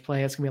the runners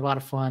play. It's gonna be a lot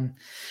of fun.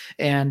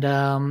 And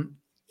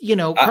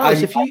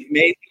Carlos, if you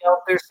may be out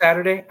there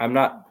Saturday, I'm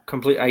not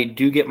complete. I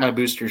do get my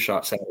booster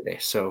shot Saturday,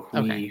 so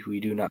we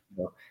do not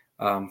know.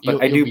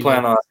 But I do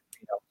plan on.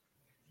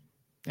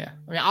 Yeah,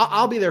 I mean,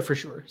 I'll be there for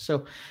sure.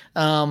 So,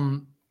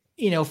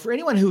 for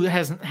anyone who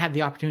hasn't had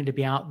the opportunity to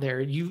be out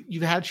there,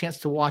 you've had a chance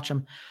to watch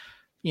them.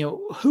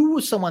 Who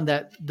was someone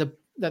that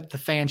the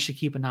fans should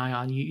keep an eye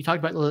on? You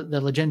talked about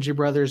the Legendre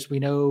brothers. I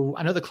know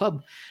the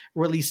club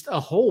released a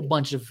whole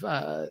bunch of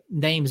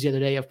names the other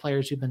day of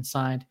players who've been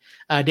signed.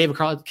 David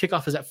Carl,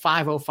 kickoff is at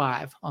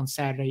 5:05 on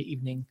Saturday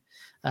evening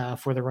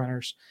for the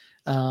runners.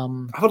 I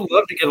would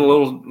love to get a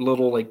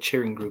little like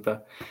cheering group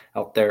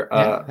out there.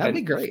 That'd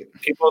be great.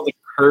 People of the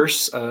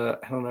Curse. I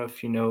don't know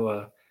if you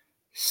know.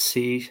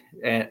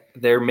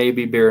 There may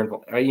be beer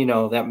involved.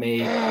 That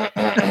may.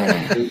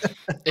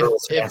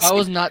 If I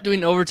was not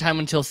doing overtime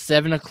until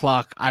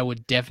 7:00, I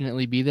would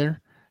definitely be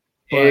there.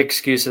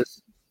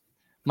 Excuses.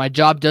 My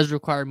job does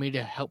require me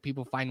to help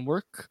people find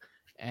work,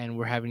 and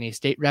we're having a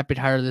state rapid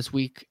hire this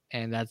week,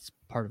 and that's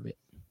part of it.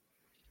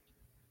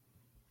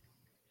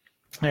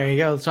 There you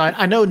go. So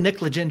I know Nick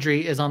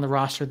Legendre is on the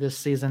roster this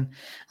season.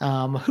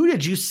 Who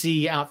did you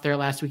see out there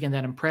last weekend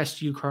that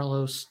impressed you,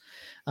 Carlos?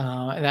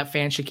 And that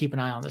fans should keep an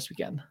eye on this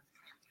weekend.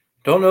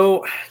 Don't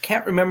know.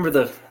 Can't remember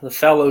the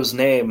fellow's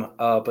name,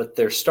 but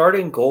their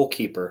starting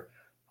goalkeeper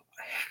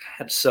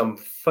had some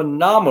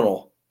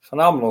phenomenal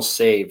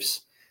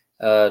saves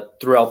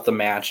throughout the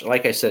match.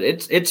 Like I said,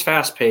 it's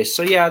fast paced.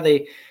 So yeah,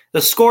 the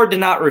score did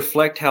not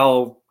reflect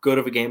how good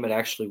of a game it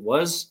actually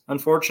was,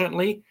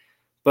 unfortunately.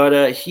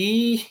 But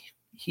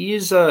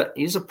he's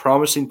a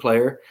promising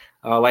player.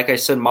 Like I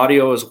said,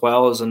 Mario as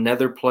well is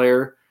another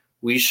player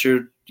we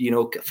should.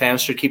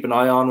 Fans should keep an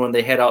eye on when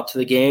they head out to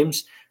the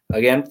games.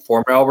 Again,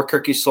 former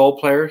Albuquerque Soul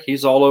player.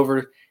 He's all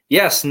over.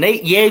 Yes,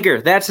 Nate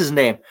Yeager. That's his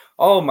name.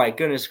 Oh, my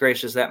goodness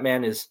gracious. That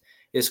man is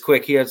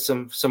quick. He had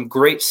some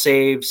great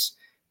saves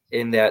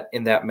in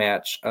that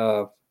match.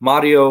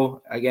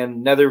 Mario, again,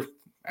 another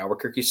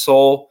Albuquerque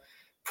Soul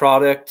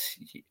product.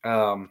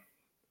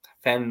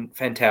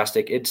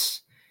 Fantastic.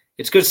 It's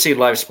good to see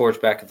live sports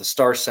back at the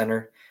Star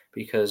Center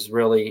because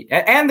really –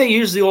 and they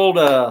use the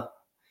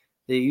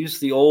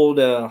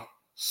old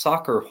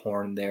soccer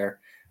horn there.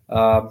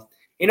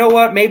 You know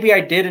what? Maybe I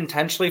did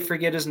intentionally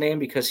forget his name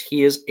because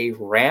he is a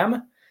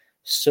Ram.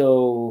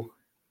 So,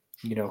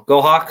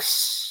 go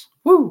Hawks.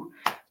 Woo.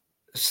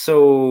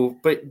 So,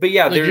 but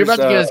yeah, look, you're about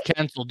to get us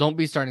canceled. Don't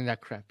be starting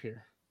that crap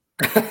here.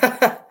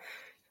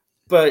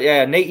 But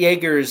yeah, Nate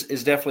Yeager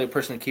is definitely a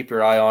person to keep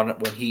your eye on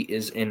when he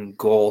is in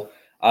goal.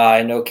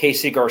 I know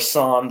Casey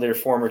Garcon, their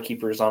former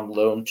keeper, is on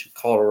loan to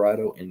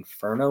Colorado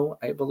Inferno,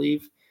 I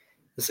believe,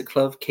 is the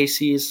club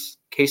Casey's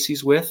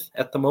with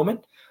at the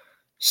moment.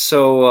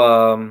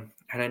 So,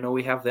 and I know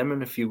we have them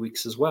in a few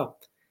weeks as well.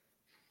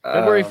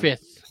 February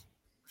 5th.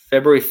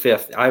 February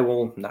 5th. I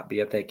will not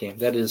be at that game.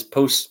 That is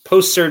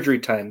post-surgery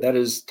time. That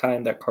is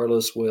time that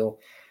Carlos will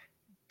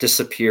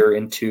disappear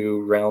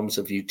into realms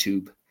of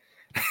YouTube.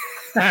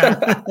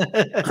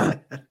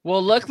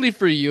 Well, luckily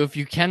for you, if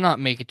you cannot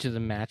make it to the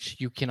match,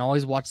 you can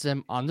always watch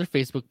them on their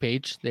Facebook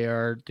page. They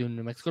are doing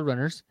New Mexico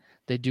Runners.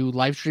 They do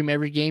live stream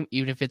every game,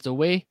 even if it's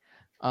away.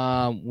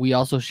 We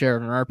also share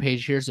it on our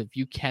page here. So if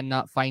you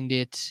cannot find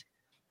it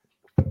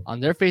on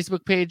their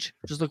Facebook page,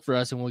 just look for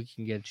us and we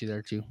can get you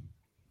there too.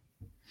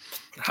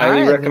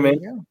 Highly recommend.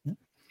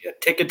 Yeah,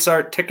 tickets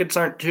aren't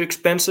too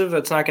expensive.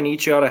 That's not going to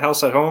eat you out of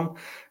house at home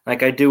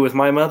like I do with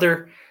my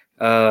mother.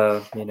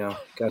 Got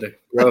to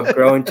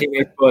growing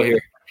teenage boy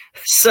here.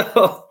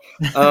 So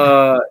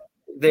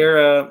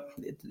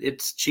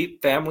it's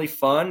cheap family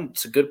fun.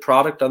 It's a good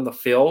product on the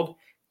field.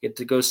 Get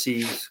to go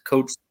see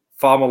Coach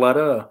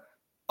Famoletta,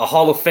 a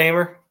Hall of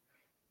Famer,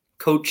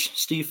 Coach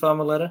Steve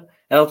Famoletta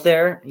out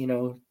there,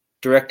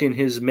 directing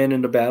his men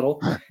into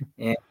battle.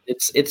 And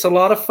it's a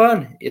lot of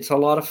fun. It's a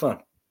lot of fun.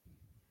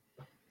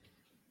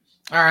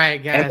 All right,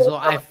 guys.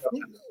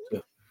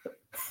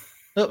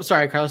 Well,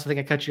 sorry, Carlos. I think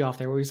I cut you off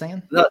there. What were you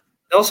saying? They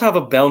also have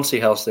a bouncy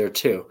house there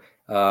too.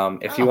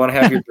 If you want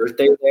to have your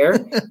birthday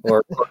there or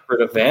a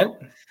corporate event,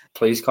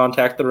 please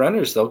contact the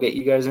Runners. They'll get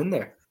you guys in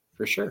there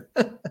for sure.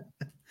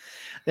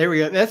 There we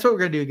go. That's what we're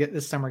gonna do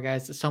this summer,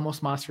 guys. The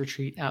Somos Moss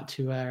retreat out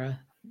to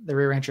the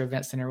Rear Rancher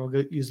Event Center. We'll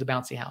go use the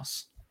bouncy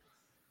house.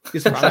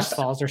 Use some ice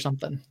balls or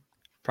something.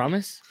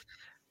 Promise?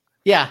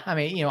 Yeah, I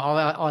mean, all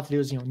I have to do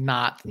is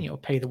not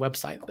pay the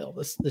website bill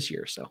this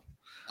year. So,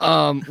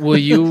 will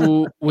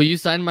you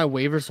sign my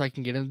waiver so I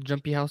can get in the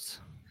Jumpy House?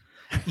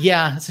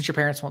 Yeah, since your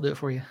parents won't do it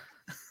for you.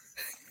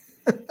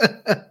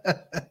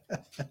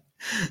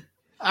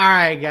 All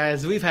right,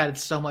 guys, we've had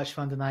so much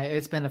fun tonight.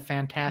 It's been a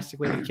fantastic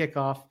way to kick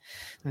off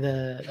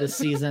the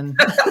season.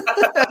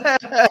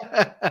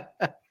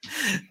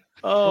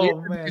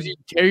 Oh man, because you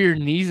tear your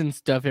knees and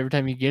stuff every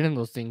time you get in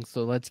those things.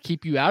 So let's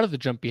keep you out of the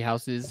Jumpy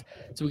Houses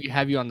so we can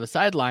have you on the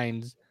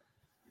sidelines.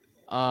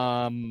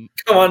 Come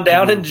on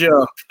down and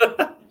jump.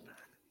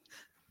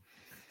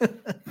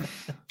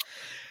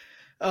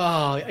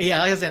 Oh, yeah.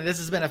 Like I said, this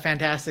has been a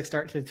fantastic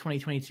start to the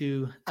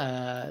 2022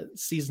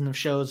 season of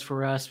shows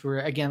for us. We're,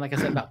 again, like I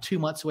said, about 2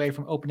 months away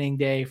from opening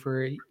day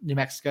for New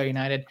Mexico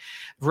United.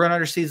 Run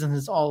Under season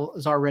is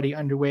already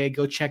underway.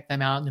 Go check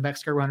them out,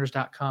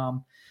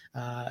 NewMexicoRunners.com.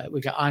 We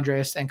got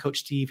Andres and Coach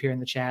Steve here in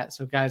the chat.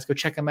 So, guys, go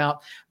check them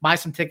out. Buy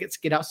some tickets.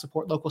 Get out,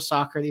 support local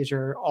soccer. These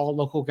are all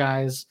local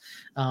guys.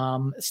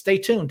 Stay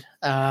tuned.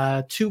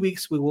 2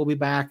 weeks, we will be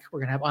back. We're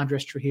going to have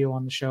Andres Trujillo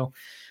on the show.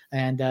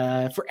 And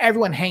for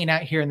everyone hanging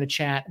out here in the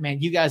chat, man,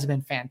 you guys have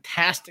been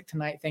fantastic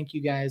tonight. Thank you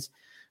guys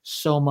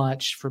so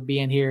much for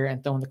being here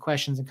and throwing the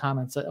questions and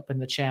comments up in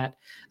the chat.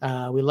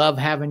 We love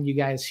having you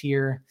guys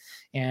here.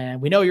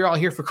 And we know you're all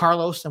here for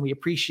Carlos, and we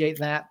appreciate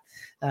that.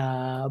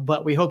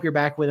 But we hope you're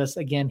back with us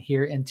again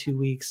here in 2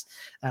 weeks.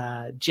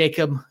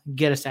 Jacob,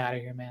 get us out of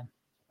here, man.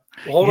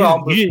 Hold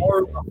on.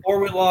 Before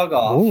we log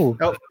off. Oh,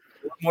 one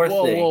more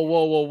thing.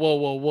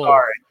 Whoa.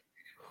 Sorry.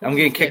 I'm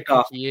getting kicked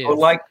off. I would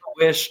like to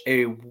wish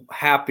a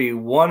happy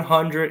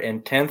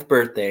 110th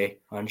birthday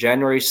on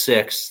January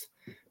 6th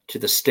to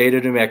the state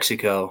of New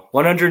Mexico.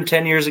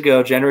 110 years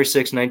ago, January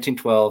 6,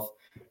 1912,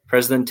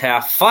 President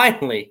Taft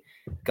finally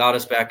got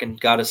us back and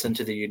got us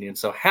into the Union.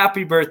 So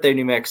happy birthday,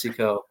 New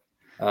Mexico.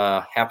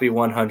 Happy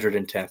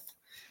 110th.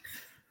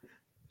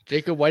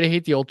 Jacob, why do you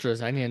hate the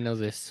Ultras? I need to know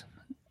this.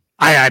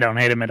 I don't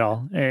hate him at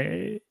all.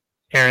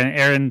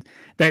 Aaron,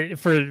 that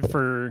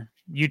for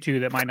you two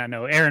that might not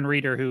know, Aaron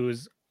Reeder,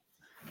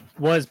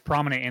 was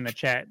prominent in the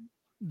chat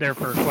there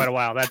for quite a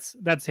while.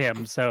 That's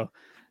him. So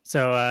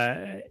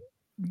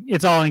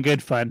it's all in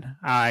good fun.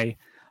 I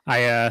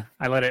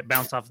let it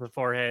bounce off the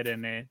forehead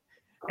and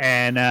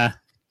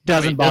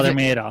doesn't bother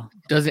me at all.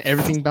 Doesn't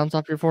everything bounce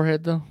off your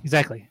forehead though?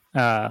 Exactly.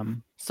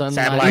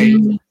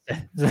 Sunlight,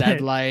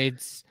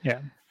 satellites.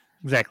 Yeah,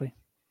 exactly.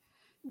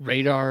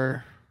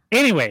 Radar.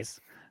 Anyways,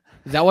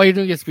 is that why you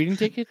don't get speeding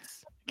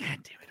tickets? God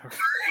damn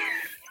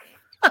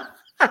it.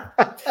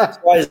 That's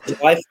why his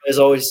Wi-Fi is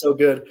always so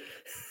good.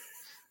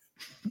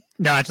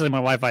 No, actually, my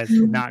Wi-Fi is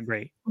not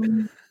great.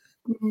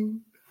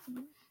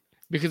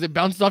 Because it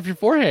bounces off your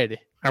forehead.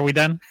 Are we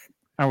done?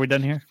 Are we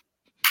done here?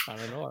 I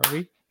don't know. Are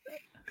we?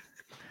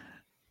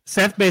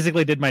 Seth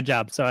basically did my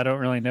job, so I don't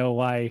really know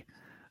why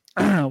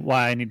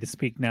I need to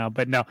speak now.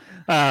 But no,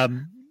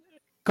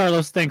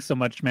 Carlos, thanks so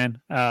much,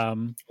 man.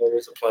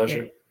 Always a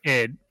pleasure.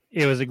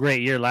 It was a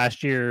great year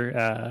last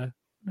year.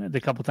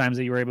 The couple times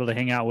that you were able to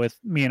hang out with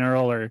me and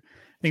Earl, or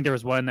I think there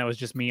was one that was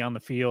just me on the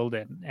field,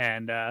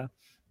 and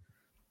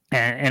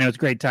it was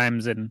great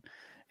times. And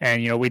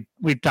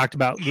we've talked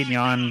about getting you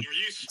on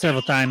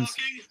several times.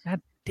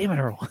 God damn it,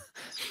 Earl.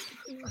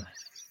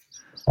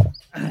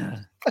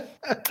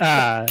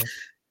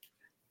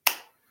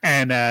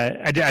 And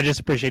I just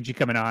appreciate you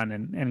coming on,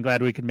 and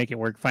glad we could make it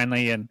work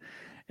finally. And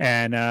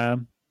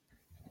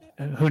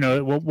who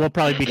knows? We'll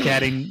probably be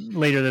chatting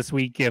later this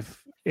week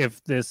if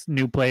this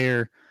new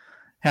player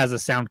has a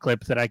sound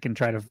clip that I can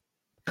try to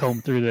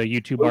comb through the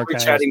YouTube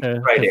archives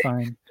to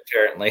find.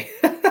 Apparently,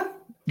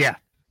 yeah,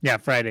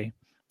 Friday.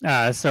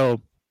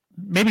 So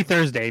maybe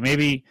Thursday,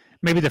 maybe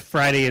the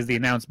Friday is the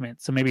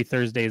announcement. So maybe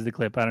Thursday is the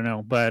clip. I don't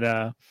know,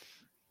 but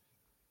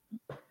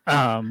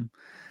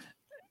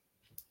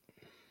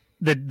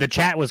the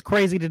chat was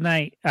crazy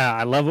tonight.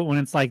 I love it when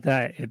it's like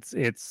that.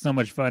 It's so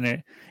much fun.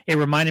 It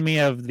reminded me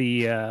of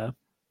the.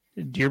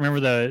 Do you remember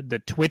the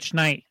Twitch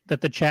night that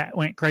the chat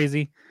went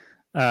crazy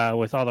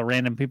with all the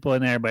random people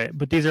in there?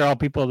 But these are all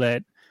people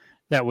that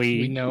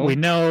we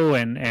know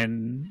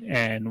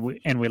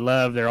and we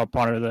love. They're all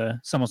part of the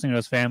Somos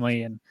Niños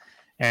family,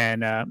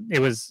 and it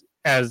was,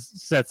 as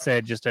Seth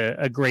said, just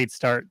a great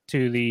start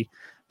to the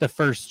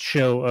first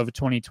show of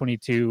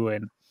 2022,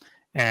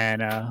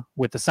 and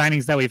with the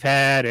signings that we've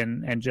had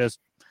and just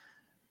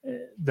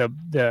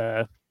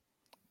the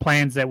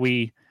plans that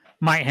we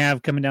might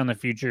have coming down the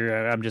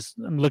future. I'm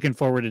looking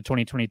forward to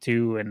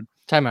 2022 and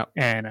timeout.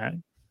 And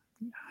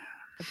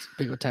that's a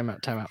big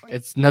timeout.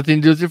 It's nothing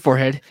to do with your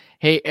forehead.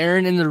 Hey,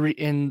 Aaron in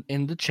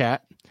the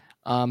chat.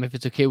 If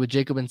it's okay with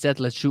Jacob and Seth,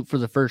 let's shoot for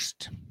the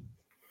first.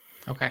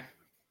 Okay.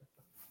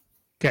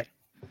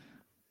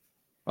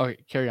 Okay,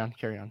 carry on.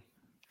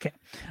 Okay.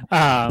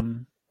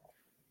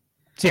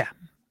 So yeah.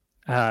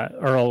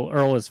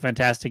 Earl is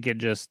fantastic at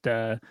just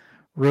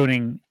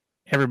ruining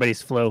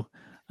everybody's flow.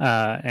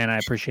 And I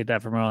appreciate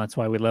that from Earl. That's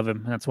why we love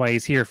him. That's why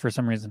he's here for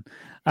some reason.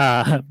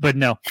 But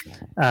no.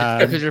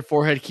 Because your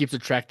forehead keeps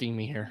attracting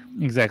me here.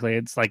 Exactly.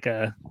 It's like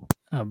a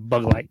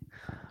bug light.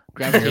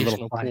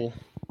 Gravitational pull.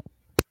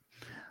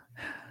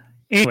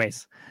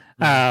 Anyways.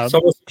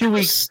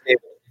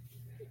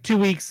 2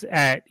 weeks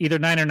at either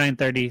 9 or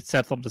 9:30.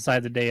 Seth will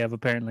decide the day of,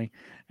 apparently.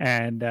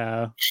 And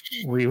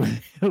we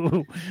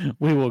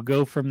will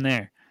go from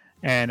there.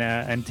 And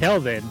until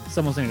then,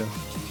 Somos Niños.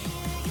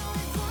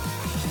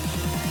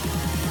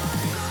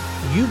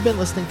 You've been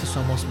listening to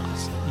Somos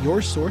Mas,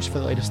 your source for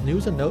the latest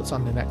news and notes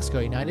on New Mexico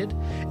United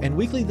and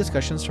weekly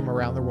discussions from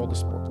around the world of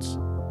sports.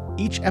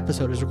 Each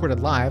episode is recorded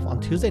live on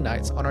Tuesday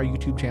nights on our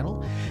YouTube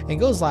channel and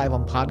goes live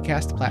on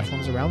podcast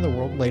platforms around the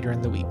world later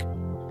in the week.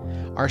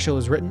 Our show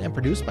is written and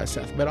produced by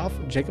Seth Bidoff,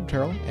 Jacob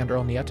Terrell, and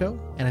Earl Nieto,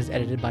 and is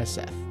edited by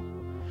Seth.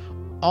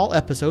 All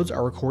episodes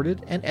are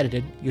recorded and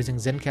edited using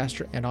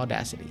Zencastr and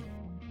Audacity.